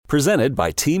Presented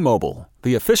by T-Mobile,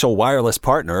 the official wireless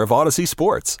partner of Odyssey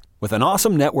Sports. With an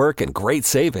awesome network and great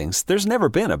savings, there's never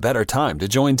been a better time to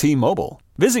join T-Mobile.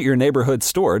 Visit your neighborhood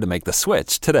store to make the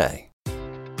switch today.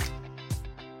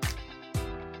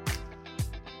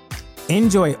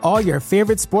 Enjoy all your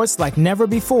favorite sports like never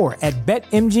before at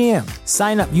BetMGM.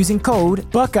 Sign up using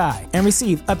code Buckeye and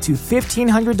receive up to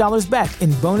 $1,500 back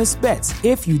in bonus bets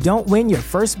if you don't win your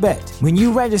first bet. When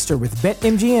you register with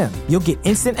BetMGM, you'll get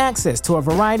instant access to a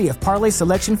variety of parlay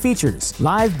selection features,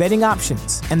 live betting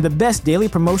options, and the best daily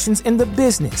promotions in the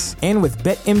business. And with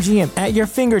BetMGM at your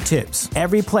fingertips,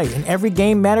 every play and every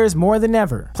game matters more than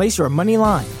ever. Place your money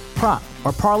line, prop,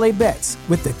 or parlay bets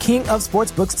with the king of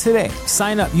sportsbooks today.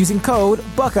 Sign up using code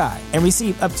Buckeye and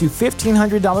receive up to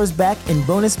 $1,500 back in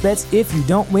bonus bets if you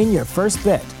don't win your first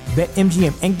bet.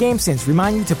 BetMGM and GameSense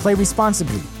remind you to play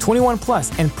responsibly. 21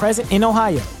 plus and present in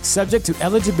Ohio, subject to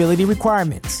eligibility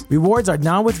requirements. Rewards are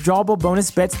non-withdrawable bonus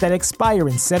bets that expire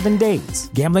in 7 days.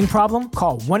 Gambling problem?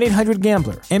 Call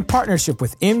 1-800-GAMBLER. In partnership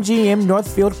with MGM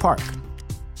Northfield Park.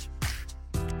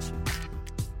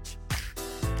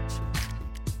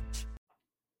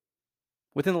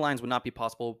 Within the Lines would not be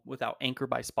possible without Anchor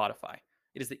by Spotify.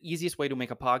 It is the easiest way to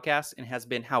make a podcast and has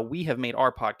been how we have made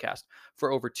our podcast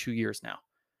for over 2 years now.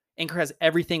 Anchor has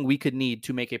everything we could need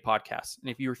to make a podcast. And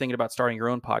if you were thinking about starting your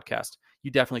own podcast, you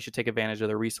definitely should take advantage of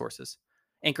their resources.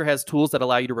 Anchor has tools that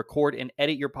allow you to record and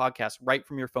edit your podcast right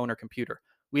from your phone or computer.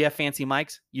 We have fancy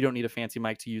mics. You don't need a fancy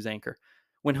mic to use Anchor.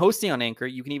 When hosting on Anchor,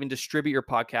 you can even distribute your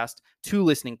podcast to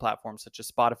listening platforms such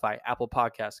as Spotify, Apple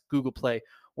Podcasts, Google Play,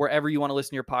 wherever you want to listen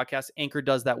to your podcast. Anchor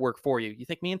does that work for you. You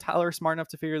think me and Tyler are smart enough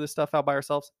to figure this stuff out by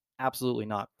ourselves? Absolutely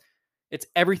not. It's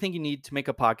everything you need to make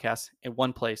a podcast in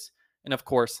one place. And of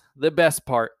course, the best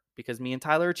part, because me and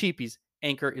Tyler are cheapies,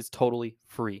 Anchor is totally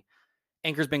free.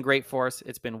 Anchor's been great for us.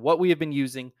 It's been what we have been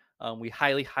using. We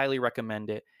highly, highly recommend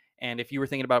it. And if you were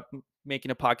thinking about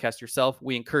making a podcast yourself,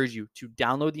 we encourage you to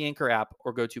download the Anchor app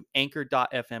or go to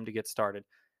anchor.fm to get started.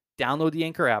 Download the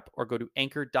Anchor app or go to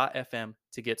anchor.fm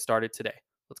to get started today.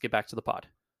 Let's get back to the pod.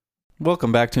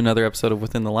 Welcome back to another episode of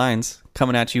Within the Lines,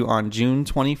 coming at you on June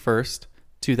 21st,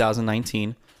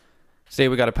 2019. Today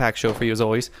we got a packed show for you as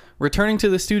always. Returning to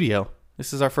the studio.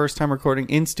 This is our first time recording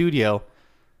in studio,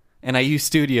 and I use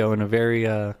studio in a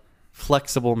very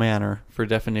flexible manner for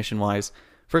definition-wise.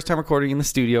 First time recording in the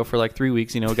studio for like 3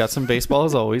 weeks. You know, we got some baseball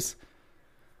as always.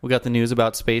 We got the news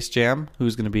about Space Jam,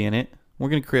 who's going to be in it. We're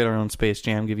going to create our own Space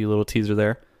Jam, give you a little teaser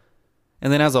there.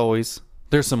 And then as always,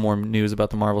 there's some more news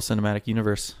about the Marvel Cinematic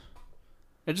Universe.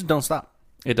 It just don't stop.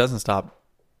 It doesn't stop.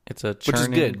 It's a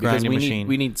churning, grinding machine.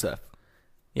 We need stuff.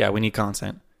 Yeah, we need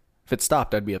content. If it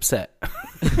stopped, I'd be upset.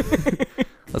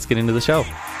 Let's get into the show.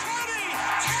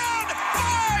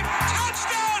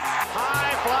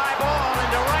 High fly ball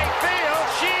into right field.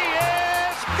 She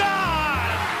is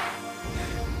gone.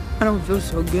 I don't feel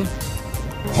so good.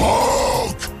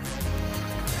 Hulk!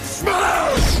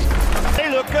 Smash!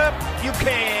 Hey, look up. You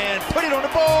can put it on the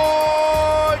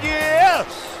board. Yes!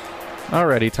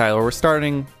 Alrighty, Tyler. We're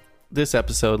starting this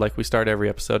episode like we start every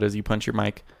episode as you punch your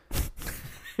mic.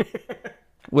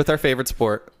 With our favorite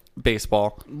sport,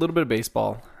 baseball. A little bit of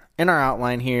baseball. In our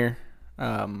outline here,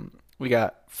 we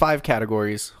got 5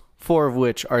 categories, 4 of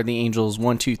which are the Angels'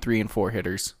 1, 2, 3, and 4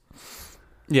 hitters.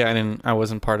 Yeah, I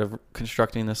wasn't part of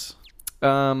constructing this.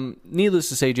 Needless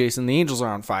to say, Jason, the Angels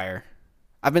are on fire.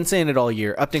 I've been saying it all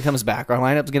year. Upton comes back. Our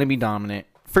lineup's going to be dominant.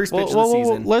 First pitch of the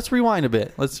season. Let's rewind a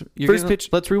bit. Let's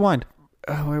rewind.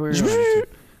 Where were we?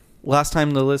 Last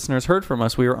time the listeners heard from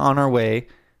us, we were on our way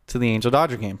to the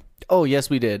Angel-Dodger game. Oh, yes,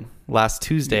 we did. Last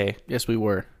Tuesday. Yes, we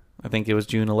were. I think it was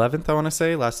June 11th, I want to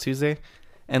say, last Tuesday.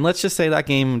 And let's just say that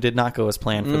game did not go as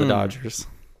planned for the Dodgers.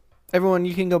 Everyone,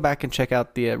 you can go back and check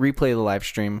out the replay of the live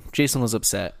stream. Jason was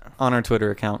upset. On our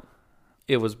Twitter account.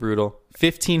 It was brutal.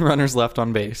 15 runners left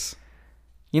on base.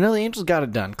 You know, the Angels got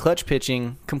it done. Clutch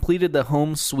pitching, completed the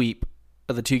home sweep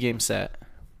of the 2-game set.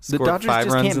 The Dodgers 5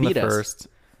 just runs can't in beat the us. first.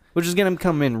 Which is going to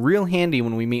come in real handy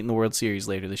when we meet in the World Series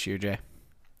later this year, Jay.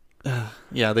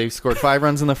 Yeah, they scored 5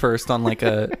 runs in the first on like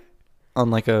a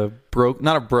not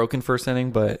a broken first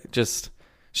inning, but just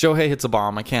Shohei hits a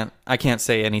bomb. I can't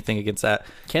say anything against that.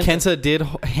 Kenta did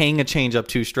hang a changeup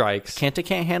 2 strikes. Kenta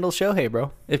can't handle Shohei,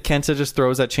 bro. If Kenta just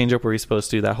throws that changeup where he's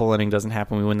supposed to, that whole inning doesn't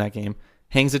happen. We win that game.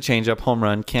 Hangs a changeup, home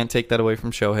run. Can't take that away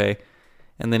from Shohei.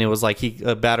 And then it was like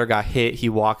a batter got hit, he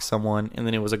walked someone, and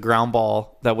then it was a ground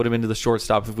ball that would have been to the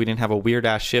shortstop if we didn't have a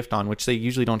weird-ass shift on, which they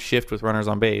usually don't shift with runners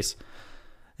on base.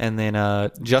 And then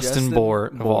Justin Bour,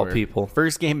 of all people.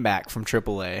 First game back from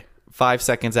AAA. 5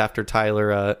 seconds after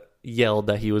Tyler yelled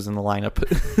that he was in the lineup.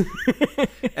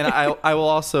 And I will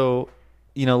also,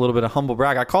 a little bit of humble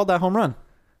brag. I called that home run.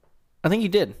 I think you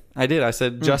did. I did. I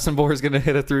said, Justin Bour is going to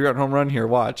hit a 3-run home run here.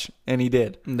 Watch. And he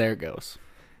did. There it goes.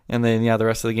 And then, the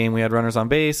rest of the game, we had runners on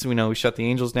base. We shut the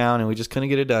Angels down, and we just couldn't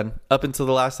get it done. Up until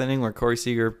the last inning where Corey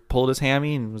Seager pulled his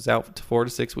hammy and was out to 4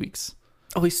 to 6 weeks.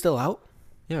 Oh, he's still out?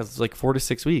 Yeah, it's like 4 to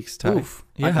 6 weeks. Ty. Oof.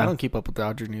 Yeah. I don't keep up with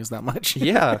Dodger news that much.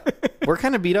 Yeah. We're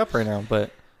kind of beat up right now,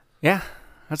 but... Yeah,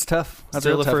 that's tough. That's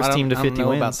Still real the tough. first team to 50 I don't know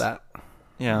wins. about that.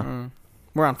 Yeah.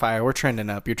 We're on fire. We're trending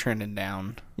up. You're trending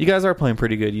down. You guys are playing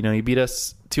pretty good. You beat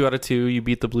us 2 out of 2. You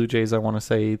beat the Blue Jays, I want to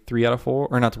say 3 out of 4.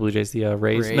 Or not the Blue Jays, the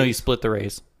Rays. No, you split the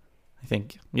Rays, I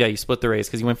think. Yeah, you split the Rays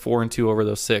because you went 4-2 over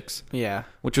those 6. Yeah.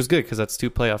 Which was good because that's 2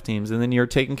 playoff teams. And then you're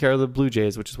taking care of the Blue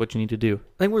Jays, which is what you need to do.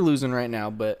 I think we're losing right now,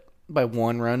 but by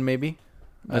 1 run maybe.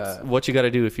 That's what you got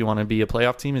to do if you want to be a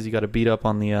playoff team is you got to beat up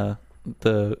on the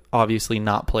obviously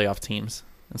not playoff teams.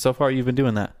 And so far you've been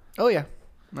doing that. Oh, yeah.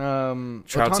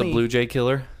 Trout's a Blue Jay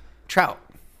killer. Trout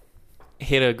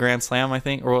hit a grand slam, I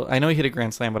think. Or I know he hit a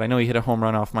grand slam, but I know he hit a home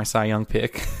run off my Cy Young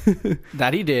pick.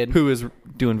 That he did. Who is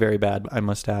doing very bad, I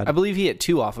must add. I believe he hit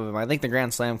 2 off of him. I think the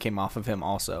grand slam came off of him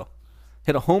also.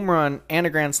 Hit a home run and a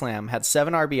grand slam. Had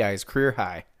 7 RBIs, career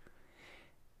high.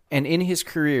 And in his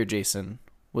career, Jason,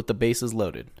 with the bases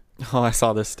loaded, Oh, I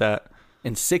saw this stat.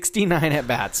 in 69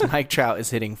 at-bats, Mike Trout is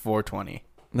hitting 420.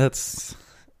 That's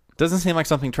doesn't seem like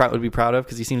something Trout would be proud of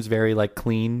because he seems very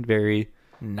clean, very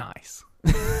Nice.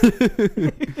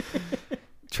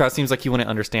 Trout seems like he wouldn't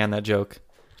understand that joke.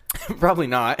 Probably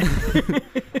not.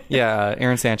 Yeah,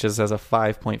 Aaron Sanchez has a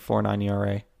 5.49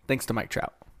 ERA. Thanks to Mike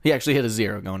Trout. He actually hit a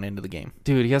 0 going into the game.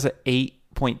 Dude, he has an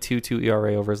 8.22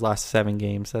 ERA over his last 7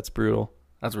 games. That's brutal.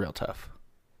 That's real tough.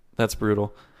 That's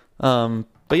brutal. But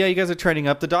yeah, you guys are trending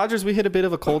up. The Dodgers, we hit a bit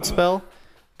of a cold spell.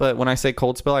 But when I say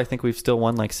cold spell, I think we've still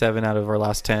won 7 out of our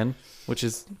last 10, which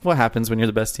is what happens when you're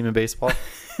the best team in baseball.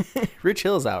 Rich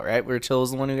Hill's out, right? Rich Hill was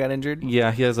the one who got injured?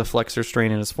 Yeah, he has a flexor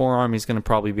strain in his forearm. He's going to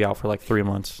probably be out for 3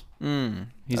 months.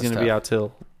 He's going to be out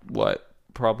till,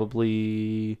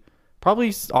 Probably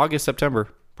August, September.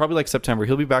 Probably September.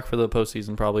 He'll be back for the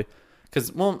postseason probably.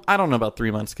 Because, I don't know about 3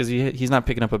 months because he's not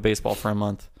picking up a baseball for a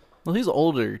month. Well, he's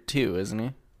older too, isn't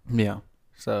he? Yeah.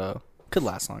 So, could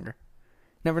last longer.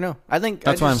 Never know. I think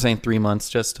that's why I'm saying 3 months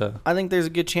just to... I think there's a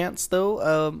good chance,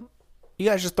 though. You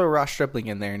guys just throw Ross Stripling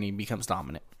in there and he becomes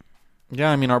dominant.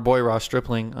 Yeah, I mean, our boy Ross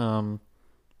Stripling, a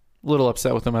little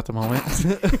upset with him at the moment.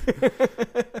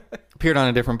 Appeared on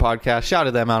a different podcast,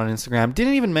 shouted them out on Instagram.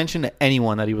 Didn't even mention to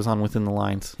anyone that he was on Within the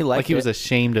Lines. He liked he it. was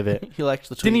ashamed of it. He liked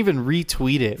the tweet. Didn't even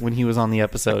retweet it when he was on the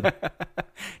episode.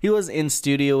 He was in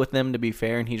studio with them, to be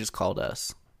fair, and he just called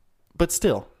us. But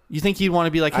still, you think he'd want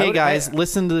to be like, hey, guys,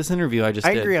 listen to this interview I just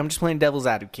did. I agree. I'm just playing devil's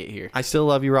advocate here. I still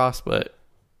love you, Ross, but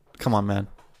come on, man.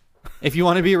 If you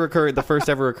want to be the first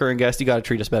ever recurring guest, you got to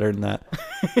treat us better than that.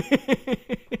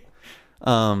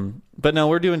 But no,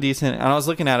 we're doing decent. And I was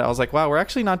looking at it. I was like, wow, we're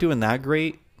actually not doing that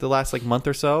great the last month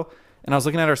or so. And I was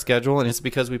looking at our schedule, and it's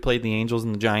because we played the Angels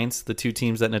and the Giants, the 2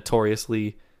 teams that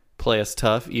notoriously play us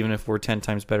tough, even if we're 10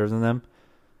 times better than them.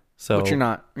 So, but you're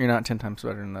not 10 times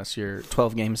better than us. You're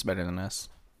 12 games better than us.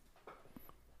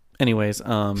 Anyways,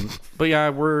 but yeah,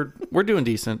 we're doing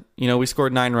decent. We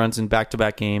scored 9 runs in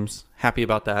back-to-back games. Happy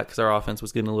about that because our offense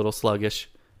was getting a little sluggish.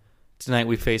 Tonight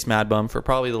we face Mad Bum for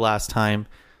probably the last time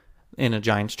in a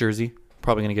Giants jersey.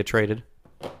 Probably going to get traded.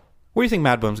 Where do you think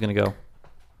Mad Bum's going to go?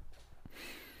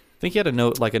 I think he had a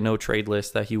no trade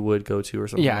list that he would go to or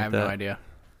something. Yeah, like I have that. no idea.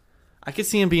 I could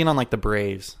see him being on the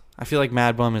Braves. I feel like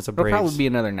Mad Bum is a It'll Braves. probably be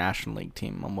another National League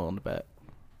team, I'm willing to bet.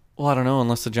 Well, I don't know,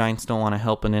 unless the Giants don't want to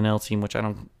help an NL team, which I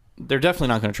don't. They're definitely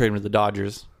not going to trade him to the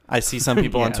Dodgers. I see some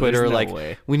people on Twitter there's no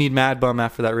way. We need Mad Bum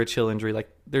after that Rich Hill injury.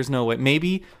 There's no way.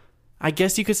 Maybe, I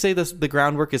guess you could say the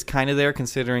groundwork is kind of there,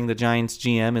 considering the Giants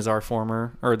GM is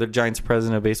the Giants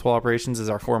president of baseball operations is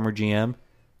our former GM.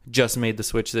 Just made the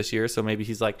switch this year, so maybe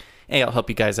he's like, hey, I'll help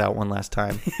you guys out one last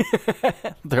time.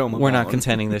 We're not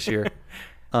contending this year.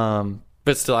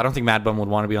 But still, I don't think Mad Bum would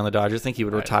want to be on the Dodgers. I think he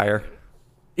would retire.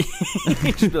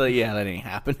 He'd just be like, yeah, that ain't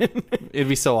happening. It'd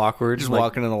be so awkward. Just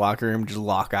walk into the locker room, just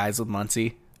lock eyes with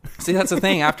Muncy. See, that's the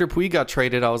thing. After Puig got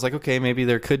traded, I was like, okay, maybe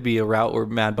there could be a route where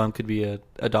Mad Bum could be a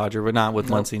Dodger, but not with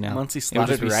Muncy now. Muncy it would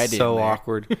just be slotted right so in there.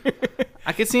 awkward.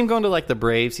 I could see him going to the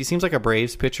Braves. He seems like a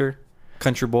Braves pitcher,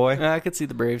 country boy. I could see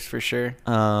the Braves for sure.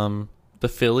 The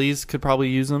Phillies could probably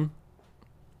use him.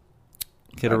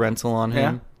 Get a rental on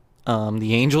him.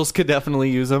 The Angels could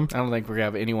definitely use him. I don't think we're gonna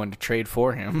have anyone to trade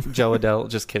for him. Joe Adele,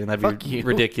 just kidding. That'd be you.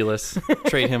 ridiculous.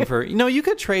 Trade him for. You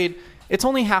could trade. It's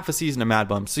only half a season of Mad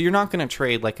Bum, so you're not going to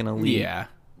trade an elite. Yeah.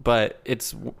 But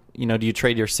it's, do you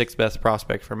trade your 6th best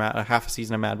prospect for half a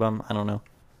season of Mad Bum? I don't know.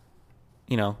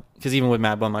 because even with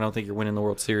Matt Bum, I don't think you're winning the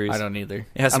World Series. I don't either.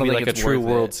 It has I to don't be think like a it's true worth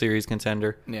World it. Series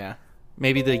contender. Yeah.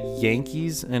 Maybe the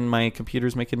Yankees, and my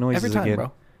computer's making noises Every time, again.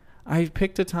 bro. I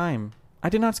picked a time. I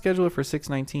did not schedule it for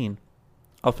 6:19.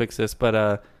 I'll fix this,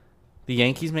 but the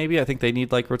Yankees maybe. I think they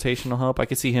need like rotational help. I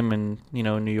could see him in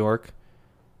New York.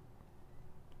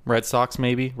 Red Sox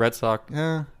maybe. Red Sox.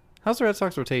 How's the Red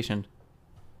Sox rotation?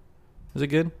 Is it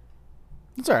good?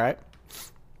 It's all right.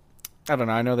 I don't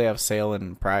know. I know they have Sale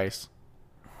and Price.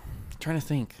 I'm trying to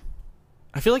think.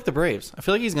 I feel like the Braves. I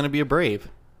feel like he's going to be a Brave,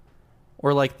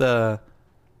 or like the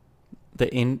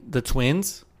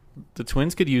Twins. The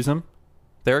Twins could use him.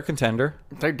 They're a contender.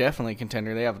 They're definitely a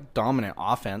contender. They have dominant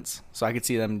offense, so I could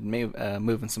see them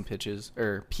moving some pieces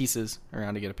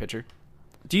around to get a pitcher.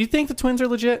 Do you think the Twins are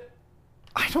legit?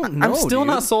 I don't know. I'm still dude.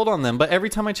 not sold on them, but every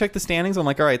time I check the standings, I'm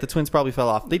like, all right, the Twins probably fell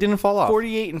off. They didn't fall off.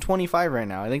 48 and 25 right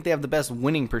now. I think they have the best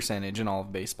winning percentage in all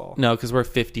of baseball. No, because we're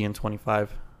 50 and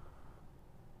 25.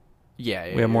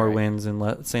 Yeah, We have more right. wins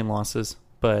and same losses.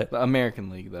 But The American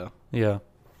League, though. yeah.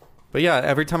 But yeah,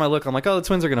 every time I look, I'm like, oh, the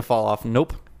Twins are going to fall off.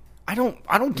 Nope. I don't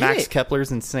get Max it.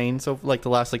 Kepler's insane. So like the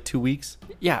last 2 weeks.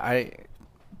 Yeah,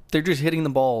 they're just hitting the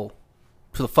ball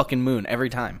to the fucking moon every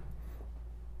time.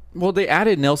 Well, they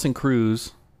added Nelson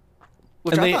Cruz.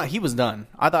 Which And I they- thought he was done.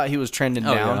 I thought he was trending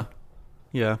down.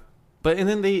 Yeah. But and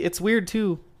then it's weird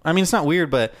too. I mean, it's not weird,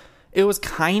 but it was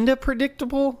kind of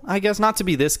predictable, I guess, not to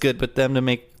be this good, but them to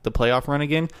make the playoff run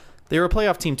again. They were a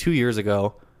playoff team 2 years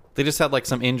ago. They just had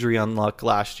some injury unluck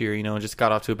last year, and just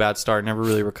got off to a bad start, never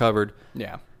really recovered.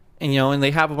 Yeah. And and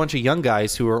they have a bunch of young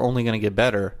guys who are only going to get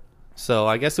better. So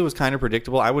I guess it was kind of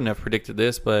predictable. I wouldn't have predicted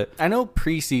this, but I know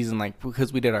preseason,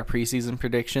 because we did our preseason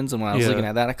predictions, and when I was Yeah. looking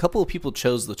at that, a couple of people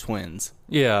chose the Twins.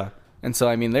 yeah. And so,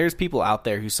 I mean, there's people out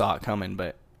there who saw it coming,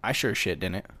 but I sure shit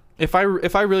didn't. If I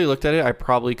really looked at it, I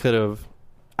probably could have.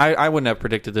 I wouldn't have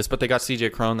predicted this, but they got C.J.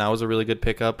 Cron. That was a really good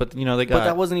pickup. But they got But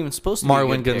that wasn't even supposed to be a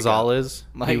Marwin good pickup. Gonzalez.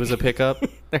 He Like- was a pickup.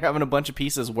 They're having a bunch of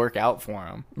pieces work out for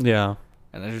them, Yeah.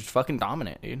 and they're just fucking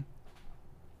dominant, dude.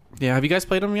 Yeah. Have you guys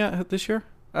played them yet this year?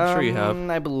 I'm sure you have.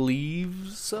 I believe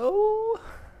so.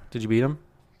 Did you beat them?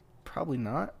 Probably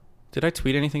not. Did I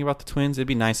tweet anything about the Twins? It'd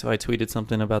be nice if I tweeted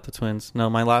something about the Twins. No,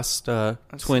 my last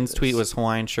Twins tweet was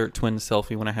Hawaiian shirt Twins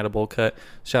selfie when I had a bowl cut.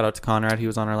 Shout out to Conrad. He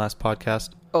was on our last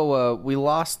podcast. Oh, we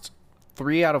lost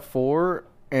 3 out of 4,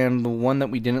 and the one that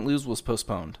we didn't lose was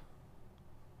postponed.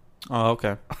 Oh,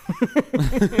 okay.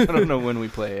 I don't know when we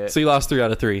play it. So you lost 3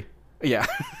 out of 3. Yeah.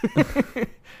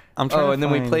 I'm trying. Oh, and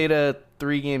then we played a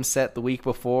 3-game set the week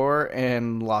before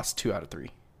and lost 2 out of 3.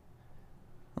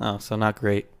 Oh, so not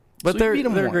great. But So we they're beat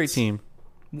 'em a great once. team.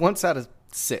 Once out of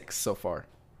 6 so far.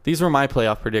 These were my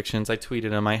playoff predictions. I tweeted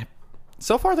them.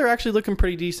 So far they're actually looking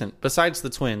pretty decent. Besides the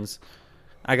Twins,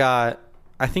 I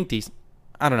think decent.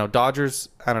 I don't know. Dodgers.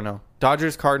 I don't know.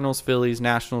 Dodgers, Cardinals, Phillies,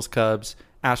 Nationals, Cubs,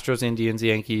 Astros, Indians,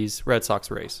 Yankees, Red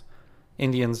Sox, Rays.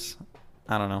 Indians.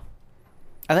 I don't know.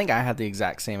 I think I had the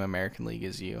exact same American League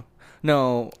as you.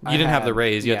 No, You didn't have the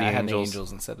Rays, you had the I had the Angels.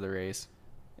 Angels instead of the Rays.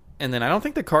 And then I don't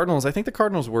think the Cardinals. I think the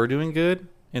Cardinals were doing good,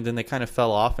 and then they kind of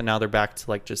fell off, and now they're back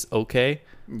to just okay.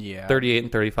 Yeah. 38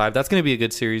 and 35. That's going to be a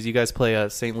good series. You guys play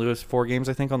St. Louis 4 games,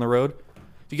 I think, on the road.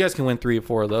 If you guys can win 3 or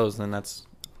 4 of those, then that's.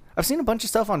 I've seen a bunch of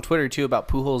stuff on Twitter too about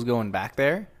Pujols going back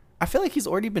there. I feel like he's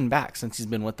already been back since he's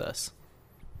been with us.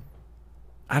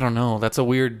 I don't know. That's a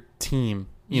weird team.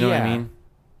 You know what I Yeah. mean?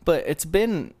 But it's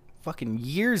been fucking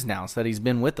years now that he's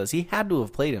been with us. He had to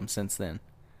have played him since then.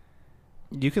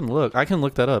 You can look. I can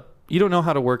look that up. You don't know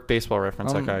how to work Baseball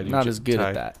Reference I'm like I do. not as good Ty.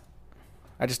 at that.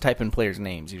 I just type in players'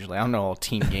 names usually. I don't know all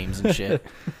team games and shit.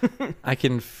 I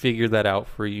can figure that out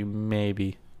for you,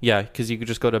 maybe. Yeah, because you could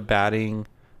just go to batting.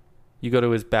 You go to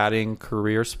his batting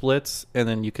career splits, and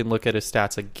then you can look at his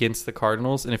stats against the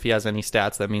Cardinals. And if he has any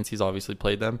stats, that means he's obviously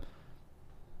played them.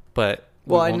 But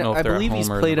we Well, won't know if I they're at believe he's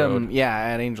home or played the road. him,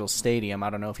 at Angels Stadium. I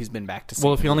don't know if he's been back to St.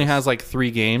 Well, if he only Louis. has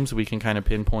 3 games, we can kind of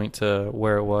pinpoint to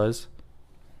where it was.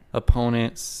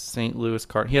 Opponent, St. Louis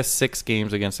Card. He has 6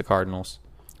 games against the Cardinals.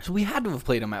 So we had to have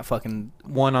played him at fucking...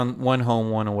 One home,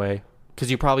 1 away. Because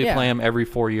you probably Yeah. play him every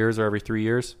 4 years or every 3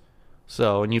 years.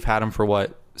 So, and you've had him for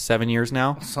 7 years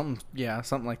now? something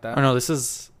like that. Or no, this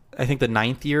is, I think, the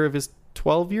 9th year of his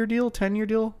 12-year deal, 10-year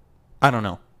deal? I don't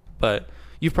know. But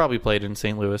you've probably played in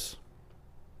St. Louis.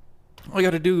 All you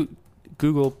got to do,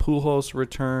 Google Pujols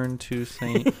return to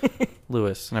St.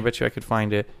 Louis. And I bet you I could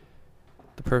find it.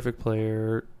 The perfect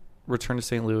player, return to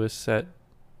St. Louis set.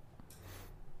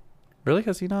 Really?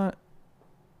 Has he not?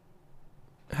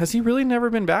 Has he really never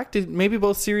been back? Maybe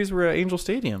both series were at Angel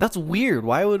Stadium? That's weird.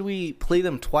 Why would we play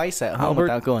them twice at home Albert-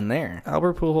 without going there?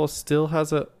 Albert Pujols still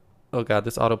has a Oh God,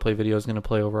 this autoplay video is going to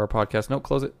play over our podcast. Nope,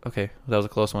 close it. Okay, that was a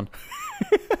close one.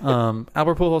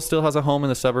 Albert Pujols still has a home in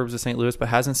the suburbs of St. Louis, but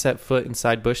hasn't set foot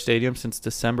inside Busch Stadium since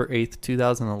December 8th,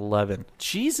 2011.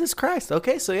 Jesus Christ.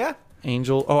 Okay, so yeah. I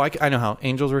know how.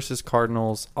 Angels versus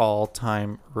Cardinals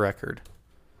all-time record.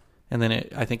 And then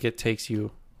I think it takes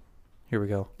you... Here we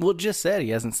go. Well, it just said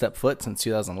he hasn't stepped foot since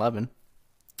 2011.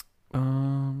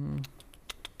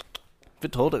 If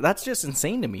it told it, that's just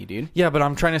insane to me, dude. Yeah, but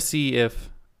I'm trying to see if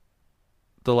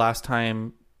the last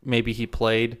time maybe he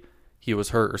played, he was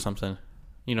hurt or something.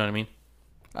 You know what I mean?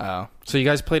 Oh. So you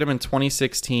guys played him in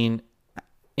 2016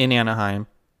 in Anaheim,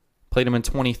 played him in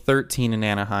 2013 in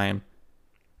Anaheim,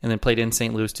 and then played in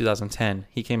St. Louis 2010.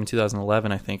 He came in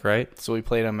 2011, I think, right? So we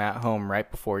played him at home right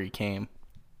before he came.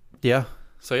 Yeah.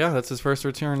 So yeah, that's his first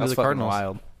return to the Cardinals.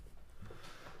 Wild.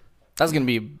 That's going to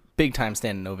be a big-time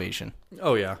standing ovation.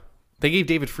 Oh, yeah. They gave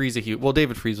David Freese a huge... Well,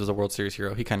 David Freese was a World Series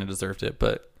hero. He kind of deserved it,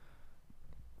 but...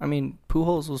 I mean,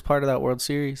 Pujols was part of that World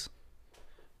Series.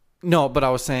 No, but I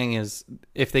was saying is,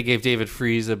 if they gave David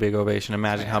Freese a big ovation,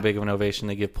 imagine how big of an ovation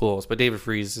they give Pujols. But David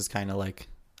Freese is kind of like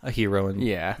a hero, and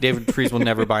David Freese will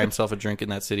never buy himself a drink in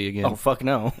that city again. Oh, fuck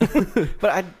no.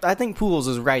 But I think Pujols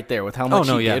is right there with how much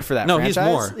he did for that franchise. No,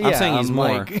 he's more. I'm saying he's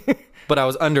more. But I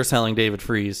was underselling David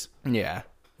Freese. Yeah.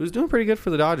 Who's doing pretty good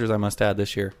for the Dodgers, I must add,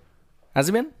 this year. Has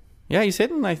he been? Yeah,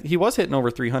 he was hitting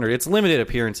over 300. It's limited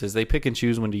appearances. They pick and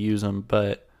choose when to use them,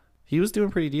 but he was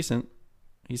doing pretty decent.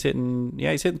 He's hitting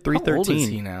 313. How old is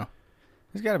he now?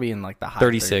 He's got to be in like the high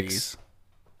 36. 30s.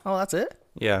 Oh, that's it?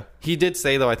 Yeah. He did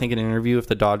say, though, I think in an interview, if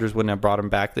the Dodgers wouldn't have brought him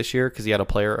back this year because he had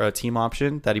a team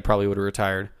option, that he probably would have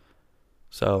retired.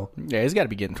 So yeah, he's got to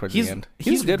be getting towards the end.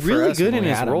 He's good really good in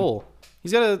his role.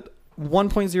 He's got a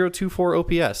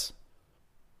 1.024 OPS.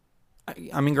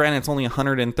 I mean, granted, it's only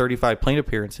 135 plate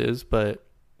appearances, but...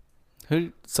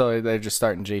 So they're just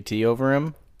starting JT over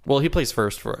him? Well, he plays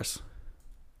first for us.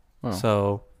 Oh.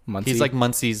 So Muncy? He's like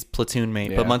Muncy's platoon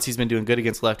mate, but Muncy's been doing good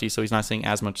against lefties, so he's not seeing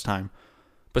as much time.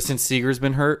 But since Seager's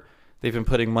been hurt, they've been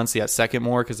putting Muncy at second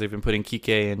more because they've been putting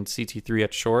Kike and CT3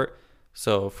 at short.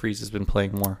 So Freese has been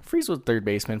playing more. Freese was third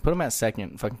baseman. Put him at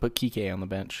second. Fucking put Kike on the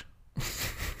bench.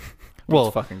 Well,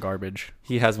 it's fucking garbage.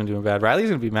 He has been doing bad. Riley's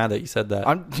gonna be mad that you said that.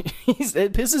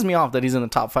 It pisses me off that he's in the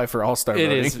top 5 for All-Star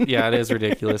voting. It is. Yeah, it is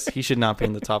ridiculous. He should not be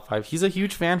in the top 5. He's a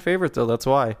huge fan favorite, though. That's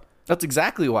why. That's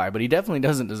exactly why. But he definitely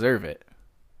doesn't deserve it.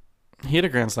 He hit a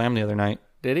grand slam the other night.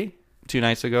 Did he? 2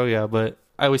 nights ago, yeah. But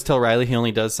I always tell Riley he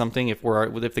only does something if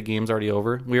the game's already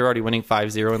over. We were already winning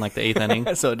 5-0 in like the 8th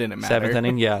inning. So it didn't matter. 7th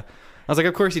inning, yeah. I was like,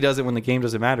 of course he does it when the game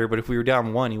doesn't matter. But if we were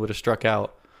down 1, he would have struck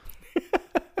out.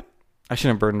 I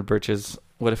shouldn't burn the britches.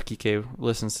 What if Kike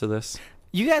listens to this?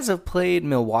 You guys have played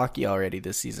Milwaukee already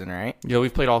this season, right? Yeah,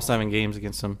 we've played all 7 games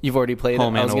against them. You've already played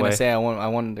home them? I was going to say, I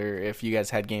wonder if you guys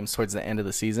had games towards the end of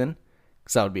the season.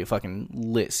 Because that would be a fucking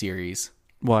lit series.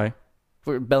 Why?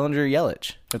 For Bellinger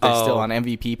Yelich. If they're still on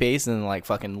MVP pace and like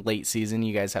fucking late season,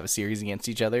 you guys have a series against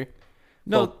each other.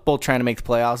 No. Both trying to make the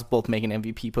playoffs, both making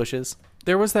MVP pushes.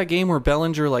 There was that game where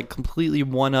Bellinger like completely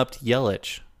one-upped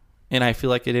Yelich. And I feel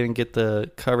like it didn't get the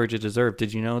coverage it deserved.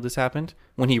 Did you know this happened?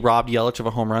 When he robbed Yelich of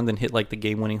a home run, then hit like the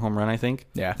game-winning home run, I think.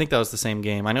 Yeah. I think that was the same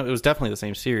game. I know it was definitely the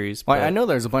same series. Well, I know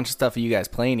there's a bunch of stuff of you guys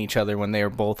playing each other when they were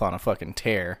both on a fucking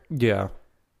tear. Yeah.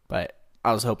 But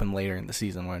I was hoping later in the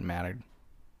season when it mattered.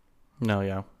 No,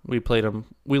 yeah. We played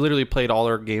them. We literally played all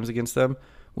our games against them.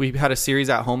 We had a series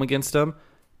at home against them,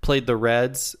 played the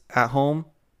Reds at home,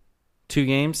 2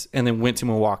 games, and then went to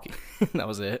Milwaukee. That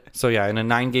was it. So yeah, in a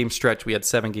 9-game stretch, we had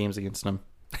 7 games against them.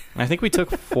 And I think we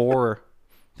took 4.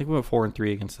 I think we went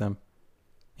 4-3 against them.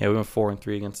 Yeah, we went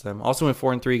 4-3 against them. Also went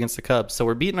 4-3 against the Cubs. So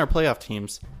we're beating our playoff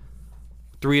teams.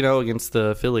 3-0 against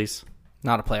the Phillies.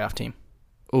 Not a playoff team.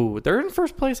 Ooh, they're in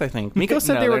first place, I think. Miko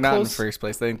said no, they were they're not close. in first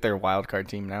place. I think they're a wild card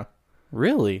team now.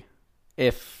 Really?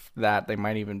 If that, they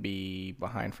might even be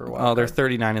behind for a while. Oh, they're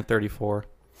 39 and 34.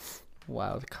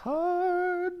 Wild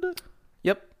card.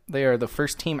 Yep, they are the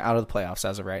first team out of the playoffs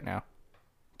as of right now.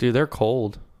 Dude, they're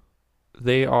cold.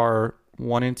 They are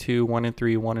 1-2,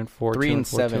 1-3, 1-4,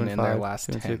 3-7 in their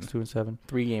last 10. 2-7.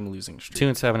 3-game losing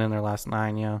streak. 2-7 in their last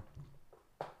 9. Yeah.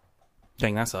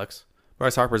 Dang, that sucks.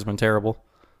 Bryce Harper's been terrible.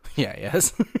 Yeah,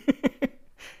 yes.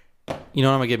 You know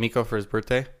what I'm gonna get Miko for his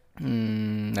birthday? I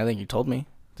think you told me.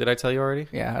 Did I tell you already?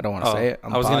 Yeah, I don't want to say it.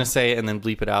 I was gonna say it and then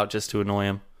bleep it out just to annoy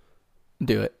him.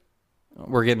 Do it.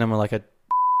 We're getting him like a.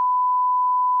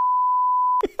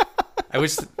 I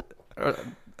wish.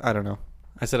 I don't know.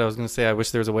 I said I was gonna say I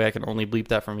wish there was a way I could only bleep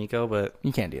that for Miko, but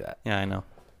you can't do that. Yeah, I know.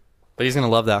 But he's gonna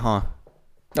love that, huh?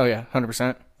 Oh yeah,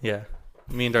 100%. Yeah,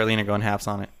 me and Darlene are going halves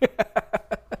on it.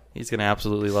 He's gonna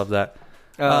absolutely love that.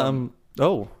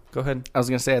 Go ahead. I was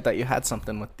going to say, I thought you had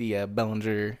something with the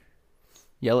Bellinger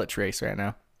Yelich race right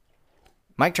now.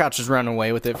 Mike Trout's just running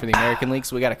away with it for the American League,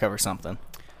 so we got to cover something.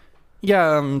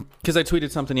 Yeah, because I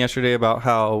tweeted something yesterday about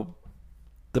how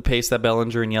the pace that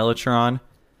Bellinger and Yelich are on,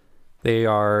 they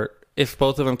are, if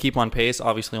both of them keep on pace,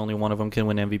 obviously only one of them can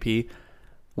win MVP.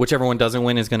 Whichever one doesn't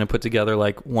win is going to put together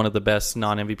like one of the best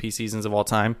non-MVP seasons of all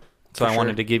time. So I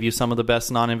wanted to give you some of the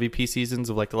best non-MVP seasons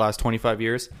of like the last 25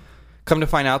 years. Come to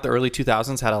find out, the early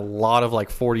 2000s had a lot of like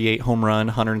 48 home run,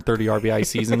 130 RBI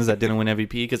seasons that didn't win MVP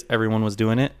because everyone was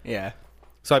doing it. Yeah.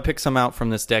 So I picked some out from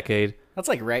this decade. That's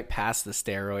like right past the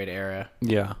steroid era.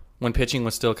 Yeah. When pitching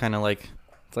was still kind of like...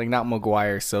 It's like not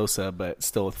McGuire, Sosa, but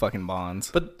still with fucking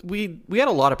Bonds. But we had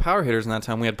a lot of power hitters in that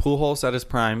time. We had Pujols at his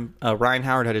prime. Ryan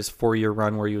Howard had his 4-year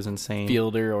run where he was insane.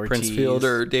 Fielder, Ortiz. Prince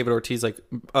Fielder, David Ortiz. Like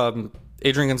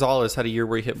Adrian Gonzalez had a year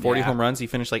where he hit 40 home runs. He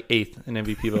finished like 8th in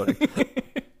MVP voting.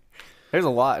 There's a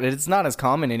lot. It's not as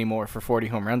common anymore for 40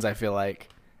 home runs, I feel like.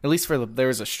 At least there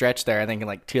was a stretch there, I think, in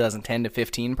like 2010 to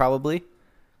 15 probably.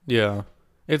 Yeah.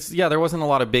 There wasn't a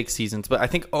lot of big seasons, but I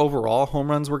think overall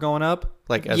home runs were going up.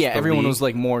 Like as everyone was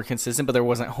like more consistent, but there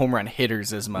wasn't home run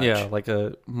hitters as much. Yeah, like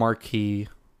a marquee.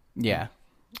 Yeah.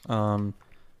 Some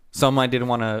I didn't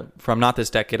want to, from not this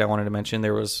decade, I wanted to mention.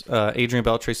 There was Adrian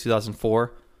Beltre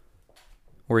 2004,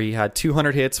 where he had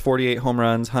 200 hits, 48 home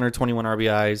runs, 121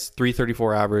 RBIs,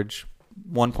 334 average,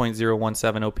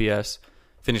 1.017 OPS.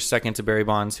 Finished second to Barry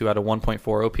Bonds, who had a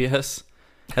 1.4 OPS.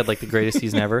 Had like the greatest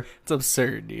season ever. It's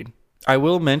absurd, dude. I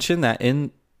will mention that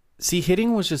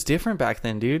hitting was just different back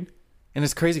then, dude. And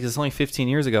it's crazy because it's only 15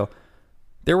 years ago.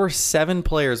 There were 7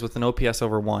 players with an OPS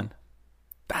over 1.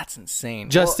 That's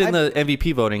insane. Just in the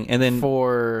MVP voting. And then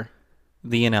for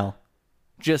the NL.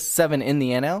 Just 7 in the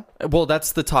NL? Well,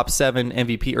 that's the top 7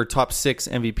 MVP or top 6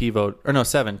 MVP vote. Or no,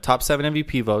 7. Top 7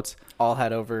 MVP votes. All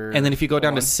had over. And then if you go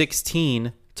down 1. to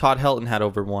 16, Todd Helton had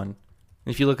over 1. And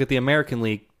if you look at the American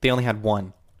League, they only had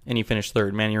 1. And he finished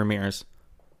 3rd. Manny Ramirez.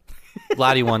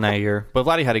 Vladdy won that year. But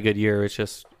Vladdy had a good year. It's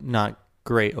just not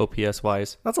great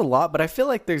OPS-wise. That's a lot, but I feel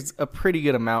like there's a pretty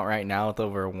good amount right now with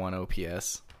over 1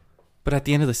 OPS. But at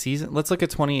the end of the season, let's look at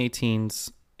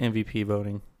 2018's MVP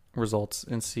voting results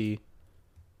and see.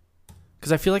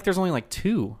 Because I feel like there's only like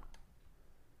 2.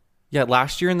 Yeah,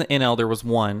 last year in the NL there was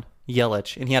 1,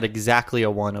 Yelich, and he had exactly a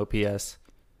 1 OPS.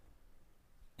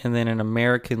 And then in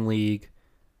American League,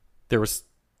 there was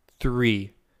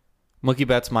 3. Mookie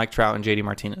Betts, Mike Trout, and JD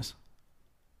Martinez.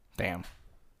 Damn.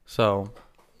 So,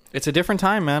 it's a different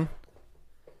time, man.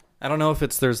 I don't know if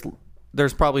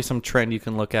there's probably some trend you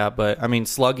can look at, but I mean,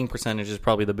 slugging percentage is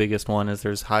probably the biggest one. Is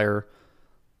there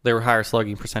were higher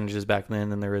slugging percentages back then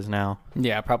than there is now.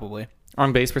 Yeah, probably.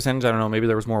 On base percentage, I don't know. Maybe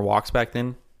there was more walks back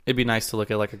then. It'd be nice to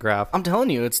look at like a graph. I'm telling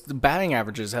you, it's the batting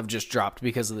averages have just dropped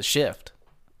because of the shift.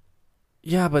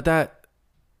 Yeah, but that.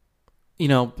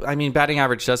 I mean, batting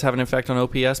average does have an effect on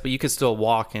OPS, but you could still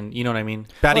walk, and you know what I mean?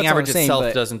 Batting average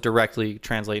itself doesn't directly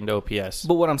translate into OPS.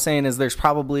 But what I'm saying is there's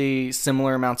probably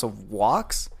similar amounts of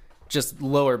walks, just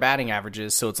lower batting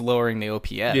averages, so it's lowering the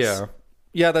OPS. Yeah.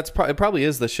 Yeah, it probably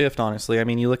is the shift, honestly. I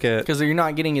mean, you look at... Because you're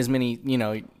not getting as many,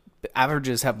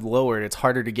 averages have lowered. It's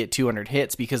harder to get 200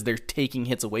 hits because they're taking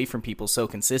hits away from people so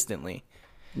consistently.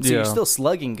 So you're still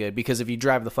slugging good because if you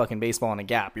drive the fucking baseball in a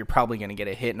gap, you're probably going to get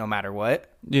a hit no matter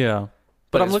what. Yeah.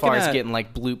 But I'm looking at getting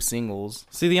like bloop singles.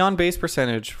 See, the on-base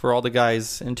percentage for all the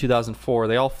guys in 2004,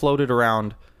 they all floated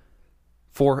around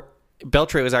 4.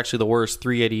 Beltre was actually the worst,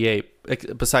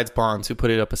 388, besides Bonds, who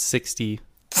put it up a 60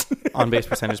 on-base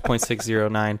percentage,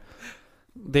 .609.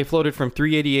 They floated from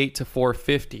 388 to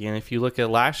 450. And if you look at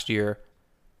last year,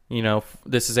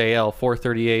 this is AL,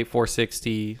 438,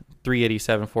 460,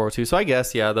 387, 402. So I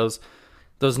guess, yeah, those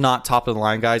not top of the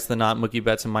line guys, the not Mookie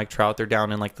Betts and Mike Trout, they're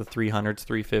down in like the 300s,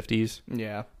 350s.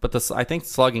 Yeah. But I think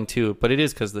slugging too, but it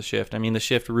is because of the shift. I mean, the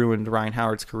shift ruined Ryan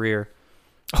Howard's career.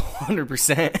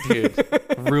 100%.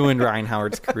 Dude, ruined Ryan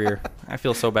Howard's career. I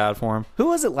feel so bad for him. Who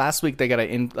was it last week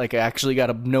that actually got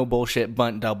a no bullshit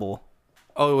bunt double?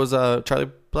 Oh, it was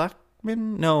Charlie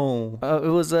Blackmon? No. It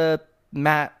was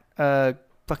Matt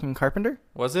fucking Carpenter?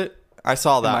 Was it? I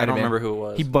saw that. I don't remember who it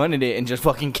was. He bunted it and just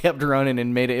fucking kept running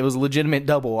and made it. It was a legitimate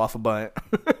double off a bunt.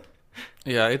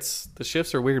 Yeah, the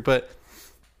shifts are weird, but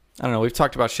I don't know. We've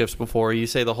talked about shifts before. You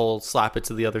say the whole slap it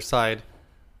to the other side,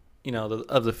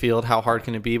 of the field. How hard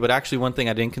can it be? But actually, one thing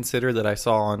I didn't consider that I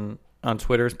saw on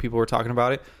Twitter, as people were talking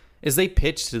about it, is they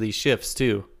pitch to these shifts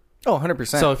too. Oh,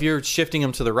 100%. So if you're shifting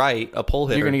them to the right, a pull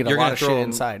hitter, you're going to get a lot of shit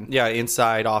inside. Yeah,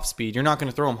 inside, off speed. You're not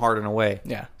going to throw them hard and away.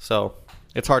 Yeah. So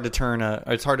it's hard to turn.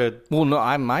 It's hard to. Well,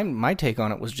 no, my take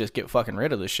on it was just get fucking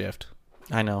rid of the shift.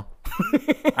 I know.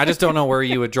 I just don't know where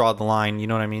you would draw the line. You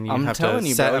know what I mean? You I'm have telling to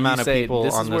you, set bro. amount You of say, people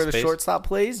this on is the where the space. shortstop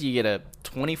plays. You get a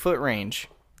 20-foot range,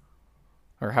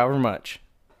 or however much.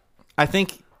 I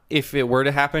think if it were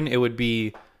to happen, it would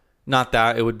be not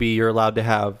that. It would be you're allowed to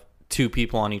have 2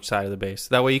 people on each side of the base.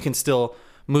 That way you can still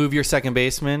move your second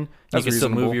baseman. That's you can still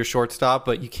reasonable. move your shortstop,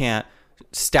 but you can't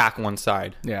stack one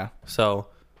side. Yeah. So,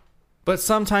 but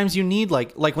sometimes you need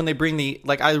like when they bring the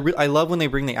I love when they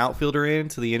bring the outfielder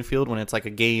into the infield when it's like a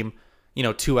game,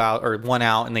 2 out or 1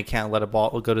 out and they can't let a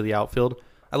ball go to the outfield.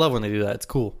 I love when they do that. It's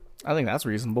cool. I think that's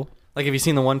reasonable. Like, have you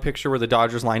seen the one picture where the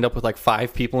Dodgers lined up with like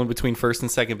 5 people in between first and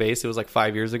second base? It was like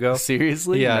 5 years ago.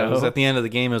 Seriously? Yeah, No. It was at the end of the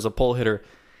game. It was a pull hitter,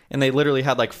 and they literally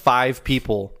had like 5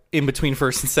 people in between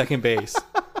first and second base.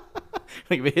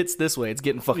 Like if it hits this way, it's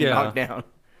getting fucking Yeah. knocked down.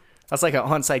 That's like an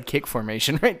onside kick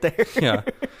formation right there. Yeah.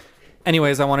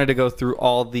 Anyways, I wanted to go through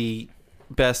all the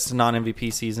best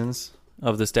non-MVP seasons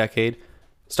of this decade.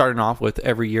 Starting off with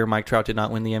every year Mike Trout did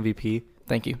not win the MVP.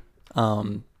 Thank you.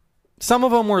 Some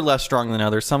of them were less strong than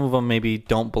others. Some of them maybe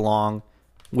don't belong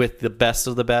with the best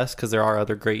of the best because there are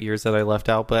other great years that I left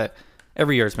out. But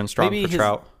every year has been strong Maybe for his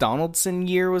Trout. Donaldson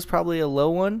year was probably a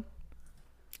low one.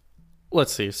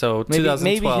 Let's see. So Maybe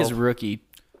 2012.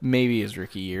 maybe his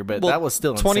rookie year, but Well, that was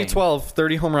still insane. 2012,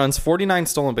 30 home runs, 49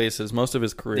 stolen bases, most of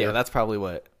his career. Yeah, that's probably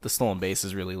what the stolen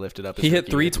bases really lifted up. His He hit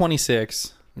rookie year.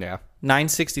 326, Yeah.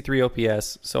 963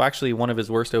 OPS. So actually one of his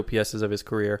worst OPSs of his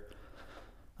career.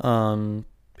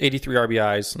 83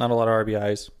 RBIs, not a lot of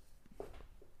RBIs.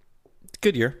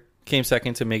 Good year. Came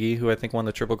second to Miggy, who I think won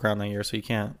the Triple Crown that year. So you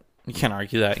can't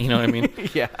argue that. You know what I mean?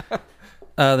 Yeah.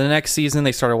 The next season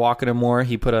they started walking him more.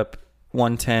 He put up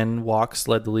 110 walks,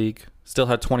 led the league. Still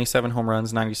had 27 home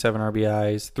runs, 97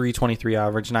 RBIs, 323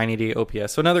 average, 988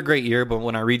 OPS. So another great year, but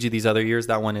when I read you these other years,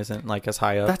 that one isn't like as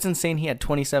high up. That's insane. He had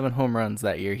 27 home runs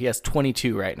that year. He has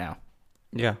 22 right now.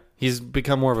 Yeah, he's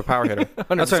become more of a power hitter. That's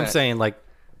what I'm 100%. saying. Like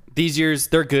these years,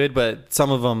 they're good, but some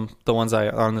of them, the ones I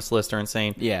on this list, are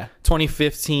insane. Yeah.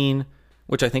 2015,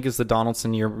 which I think is the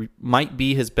Donaldson year, might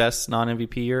be his best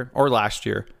non-MVP year, or last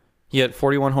year. He had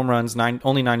 41 home runs,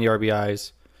 only 90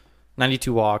 RBIs,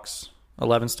 92 walks,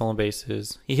 11 stolen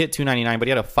bases. He hit 299, but he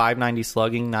had a 590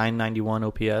 slugging, 991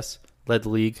 OPS. Led the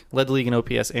league in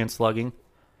OPS and slugging.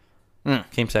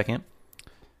 Came second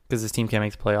because his team can't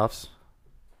make the playoffs.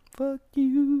 Fuck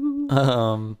you.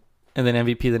 And then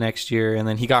MVP the next year, and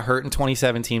then he got hurt in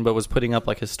 2017, but was putting up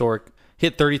like historic.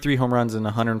 Hit 33 home runs in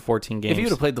 114 games. If he would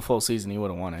have played the full season, he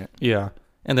would have won it. Yeah,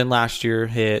 and then last year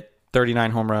hit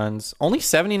 39 home runs, only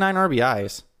 79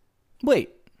 RBIs.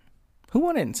 Wait, who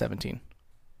won it in 17?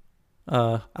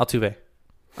 Altuve,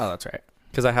 Oh, that's right.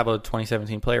 because I have a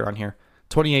 2017 player on here.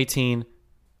 2018,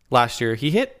 last year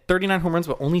he hit 39 home runs,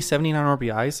 but only 79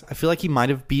 RBIs. I feel like he might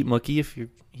have beat Mookie if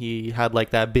he had like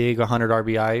that big 100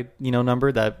 RBI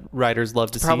number that writers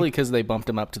love to Probably see. because they bumped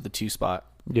him up to the 2 spot.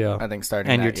 Yeah, I think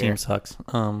starting and that your team year. sucks.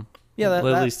 Yeah, that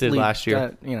at least did lead- last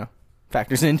year. that,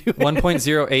 factors into it.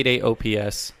 1.088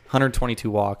 OPS, 122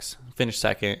 walks, finished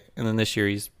second, and then this year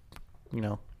he's,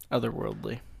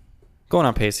 Otherworldly. going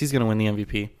on pace. He's going to win the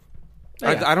MVP.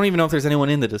 Yeah. I don't even know if there's anyone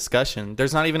in the discussion.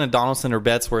 There's not even a Donaldson or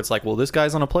Betts where it's like, well, this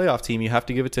guy's on a playoff team. You have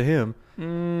to give it to him.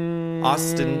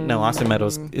 Austin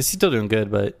Meadows is still doing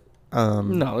good, but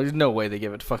No, there's no way they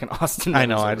give it to fucking Austin. I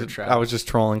know. Meadows over Trout. I was just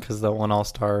trolling because the one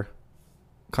All-Star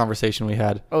conversation we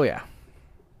had. Oh yeah.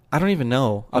 I don't even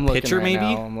know. I'm A looking pitcher, right maybe?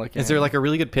 now. I'm looking Is there right like a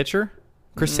really good pitcher?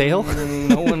 Chris Sale?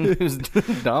 No one who's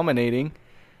dominating.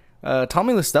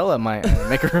 Tommy LaStella might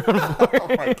make a run for it.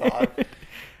 Oh my god.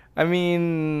 I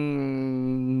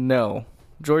mean, no.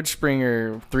 George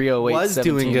Springer, 308. Was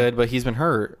 17. doing good, but he's been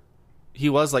hurt. He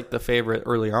was like the favorite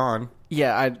early on.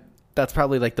 Yeah, that's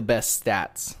probably like the best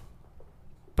stats.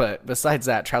 But besides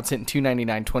that, Trout's hitting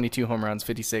 299, 22 home runs,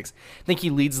 56. I think he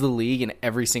leads the league in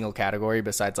every single category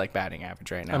besides like batting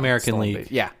average right now. American Stolen League.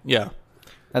 base. Yeah. Yeah.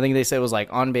 I think they said it was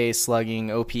like on base, slugging,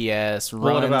 OPS,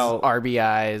 What runs, about-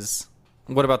 RBIs.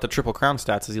 What about the Triple Crown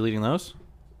stats? Is he leading those?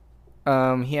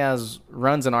 He has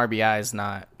runs and RBIs,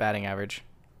 not batting average.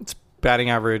 It's batting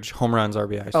average, home runs,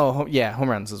 RBIs. Oh, yeah, home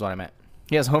runs is what I meant.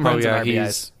 He has home runs and RBIs.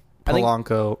 he's I think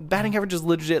Polanco, batting average is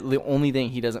legit the only thing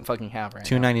he doesn't fucking have right now.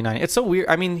 299. It's so weird.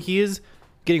 I mean, he is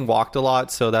getting walked a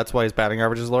lot, so that's why his batting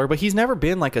average is lower, but he's never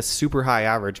been like a super high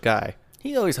average guy.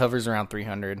 He always hovers around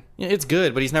 300. Yeah, it's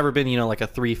good, but he's never been, like a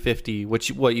 350, what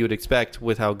you would expect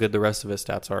with how good the rest of his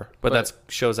stats are. But that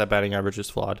shows that batting average is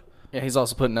flawed. Yeah, he's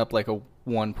also putting up like a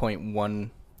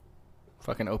 1.1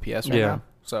 fucking OPS right Yeah. now.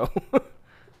 So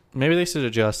Maybe they should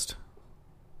adjust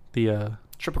the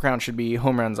Triple Crown should be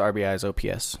home runs, RBIs,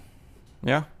 OPS.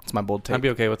 yeah. It's my bold take. I'd be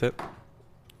okay with it.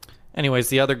 Anyways,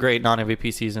 the other great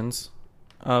non-MVP seasons.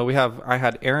 I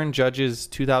had Aaron Judge's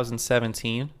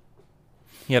 2017.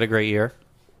 He had a great year.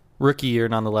 Rookie year,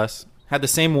 nonetheless. Had the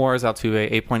same WAR as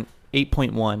Altuve,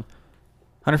 8.1.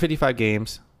 155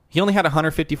 games. He only had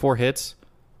 154 hits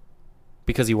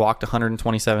because he walked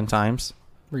 127 times.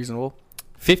 Reasonable.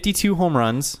 52 home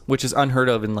runs, which is unheard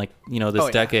of in this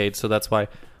decade. So that's why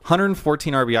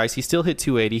 114 RBIs. He still hit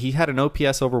 280. He had an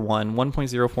OPS over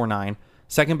 1.049.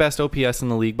 Second best OPS in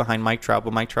the league behind Mike Trout,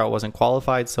 but Mike Trout wasn't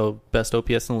qualified, so best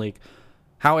OPS in the league.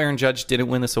 How Aaron Judge didn't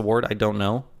win this award, I don't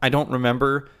know. I don't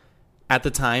remember at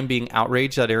the time being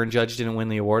outraged that Aaron Judge didn't win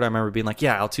the award. I remember being like,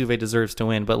 yeah, Altuve deserves to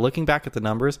win. But looking back at the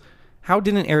numbers, how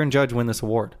didn't Aaron Judge win this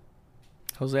award?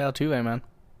 Jose Altuve, man.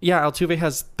 Yeah, Altuve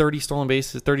has 32 stolen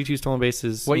bases.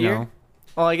 What year?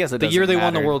 Well, I guess the year they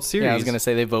won the World Series. Yeah, I was going to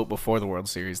say they vote before the World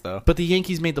Series, though. But the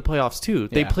Yankees made the playoffs, too.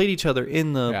 They played each other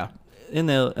in the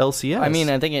LCS. I mean,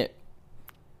 I think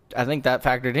that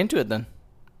factored into it then.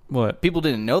 What? People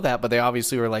didn't know that, but they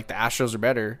obviously were like, the Astros are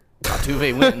better.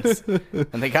 Altuve wins.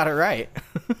 And they got it right.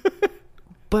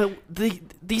 But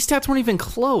these stats weren't even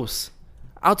close.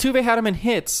 Altuve had him in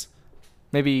hits.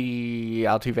 Maybe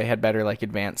Altuve had better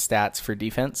advanced stats for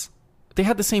defense. They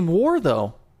had the same WAR,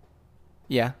 though.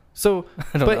 Yeah. So,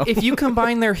 but if you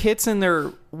combine their hits and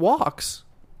their walks,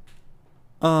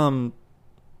 Judge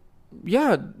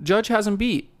has him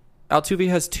beat. Altuve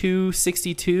has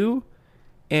 262,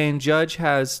 and Judge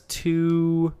has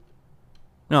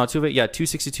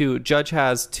 262. Judge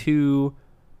has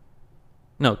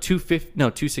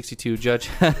 262. Judge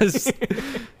has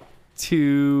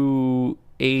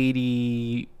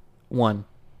 281.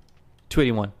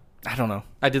 I don't know.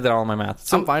 I did that all in my math.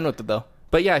 So, I'm fine with it, though.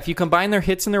 But yeah, if you combine their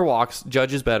hits and their walks,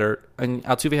 Judge is better. And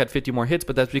Altuve had 50 more hits,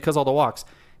 but that's because all the walks.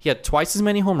 He had twice as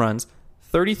many home runs,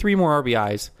 33 more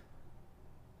RBIs.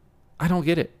 I don't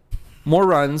get it. More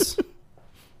runs,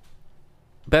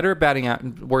 worse batting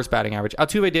average.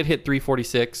 Altuve did hit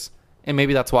 346, and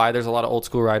maybe that's why there's a lot of old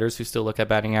school writers who still look at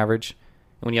batting average.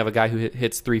 And when you have a guy who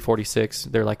hits 346,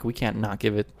 they're like, we can't not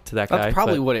give it to that guy. That's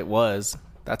probably what it was.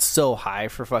 That's so high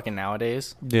for fucking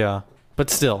nowadays. Yeah, but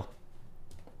still.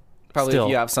 Probably if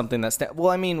you have something that's... Well,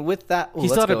 I mean, with that...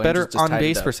 He's got a better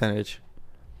on-base percentage.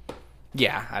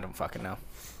 Yeah, I don't fucking know.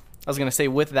 I was going to say,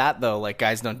 with that, though,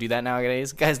 guys don't do that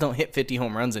nowadays. Guys don't hit 50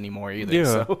 home runs anymore either. Yeah.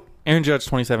 So. Aaron Judge,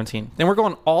 2017. Then we're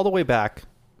going all the way back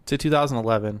to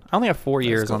 2011. I only have 4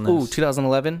 years on this. Ooh,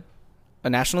 2011? A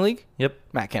National League? Yep.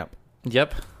 Matt Kemp.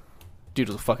 Yep. Dude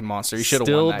was a fucking monster. He should have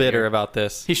won that Still bitter year. about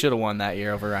this. He should have won that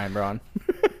year over Ryan Braun.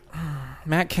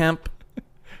 Matt Kemp,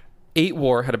 8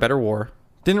 WAR, had a better WAR.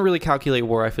 Didn't really calculate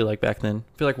WAR, I feel like, back then.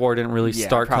 I feel like WAR didn't really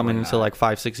start coming until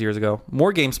 5-6 years ago.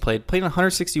 More games played. Played in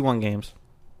 161 games.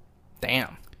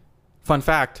 Damn. Fun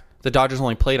fact, the Dodgers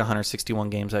only played 161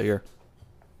 games that year.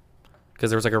 Because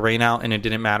there was a rain out and it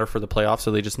didn't matter for the playoffs, so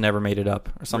they just never made it up.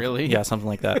 Or something. Really? Yeah, something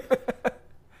like that.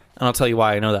 And I'll tell you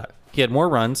why I know that. He had more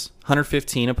runs,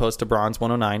 115 opposed to Braun's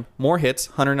 109. More hits,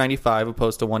 195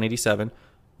 opposed to 187.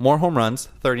 More home runs,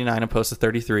 39 opposed to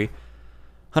 33.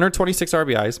 126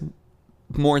 RBIs,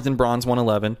 more than Braun's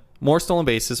 111. More stolen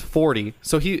bases, 40.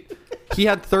 So he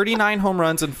had 39 home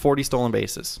runs and 40 stolen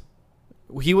bases.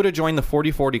 He would have joined the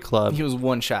 40-40 club. He was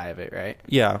one shy of it, right?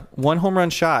 Yeah, 1 home run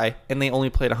shy, and they only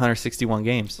played 161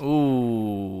 games.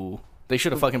 Ooh. They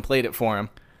should have fucking played it for him.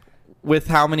 With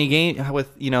how many games?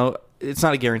 It's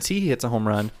not a guarantee he hits a home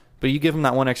run, but you give him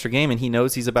that one extra game, and he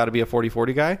knows he's about to be a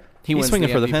 40-40 guy. He's swinging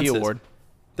for the fences. Award.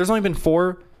 There's only been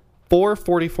four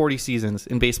 40-40 seasons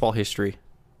in baseball history.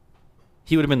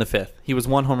 He would have been the 5th. He was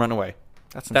 1 home run away.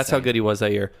 That's how good he was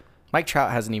that year. Mike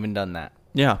Trout hasn't even done that.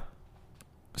 Yeah.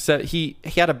 So he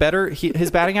had a better... his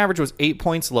batting average was 8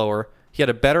 points lower. He had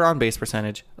a better on-base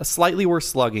percentage, a slightly worse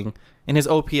slugging, and his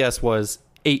OPS was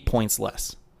 8 points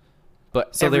less.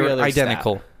 But so they were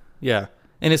identical. Stat. Yeah.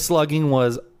 And his slugging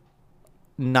was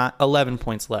not 11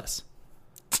 points less.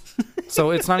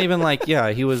 So it's not even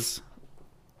he was...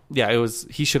 Yeah,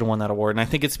 he should have won that award. And I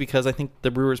think it's because I think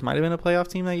the Brewers might have been a playoff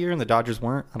team that year and the Dodgers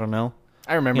weren't. I don't know.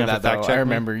 I remember that, though. I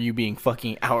remember you being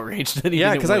fucking outraged that he didn't win.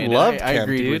 Yeah, because I loved Kemp, I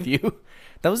agreed with you.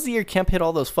 That was the year Kemp hit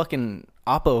all those fucking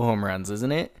Oppo home runs,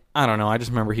 isn't it? I don't know. I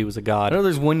just remember he was a god. I know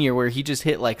there's one year where he just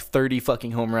hit 30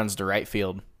 fucking home runs to right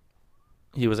field.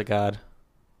 He was a god.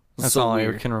 That's all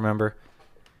I can remember.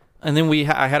 And then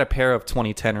I had a pair of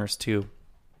 2010ers, too.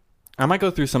 I might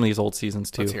go through some of these old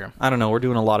seasons, too. Let's hear 'em. I don't know. We're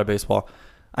doing a lot of baseball.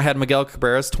 I had Miguel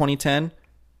Cabrera's 2010.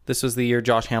 This was the year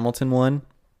Josh Hamilton won.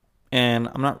 And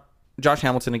Josh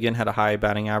Hamilton, again, had a high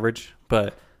batting average.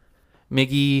 But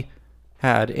Miggy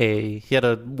had a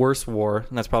worse WAR.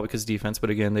 And that's probably because defense. But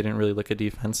again, they didn't really look at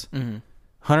defense. Mm-hmm.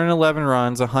 111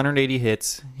 runs, 180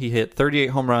 hits. He hit 38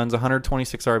 home runs,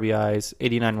 126 RBIs,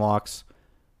 89 walks.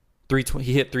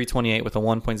 He hit 328 with a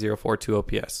 1.042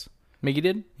 OPS. Miggy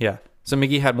did? Yeah. So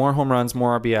Miggy had more home runs,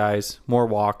 more RBIs, more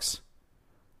walks,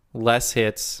 less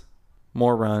hits,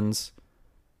 more runs.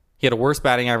 He had a worse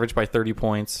batting average by 30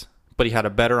 points, but he had a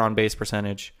better on-base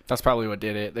percentage. That's probably what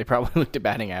did it. They probably looked at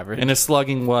batting average. And his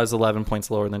slugging was 11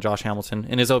 points lower than Josh Hamilton,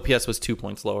 and his OPS was 2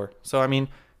 points lower. So, I mean,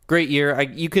 great year.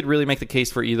 You could really make the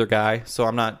case for either guy, so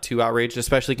I'm not too outraged,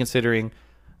 especially considering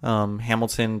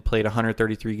Hamilton played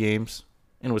 133 games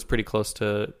and was pretty close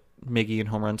to Miggy in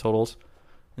home run totals.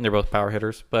 And they're both power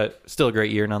hitters, but still a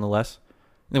great year nonetheless.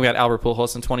 And then we had Albert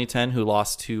Pujols in 2010, who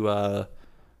lost to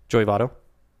Joey Votto.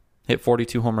 Hit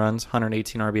 42 home runs,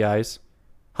 118 RBIs,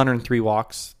 103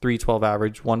 walks, 312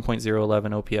 average,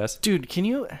 1.011 OPS. Dude, can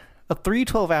you... A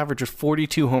 312 average with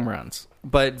 42 home runs.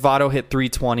 But Votto hit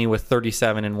 320 with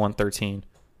 37 and 113.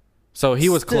 So he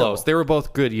was close. They were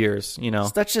both good years, you know.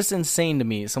 That's just insane to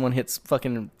me. Someone hits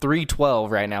fucking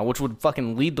 312 right now, which would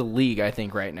fucking lead the league, I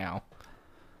think, right now.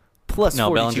 Plus no,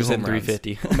 42 Bellinger's home in runs.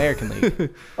 350. American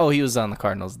League. Oh, he was on the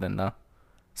Cardinals then, though.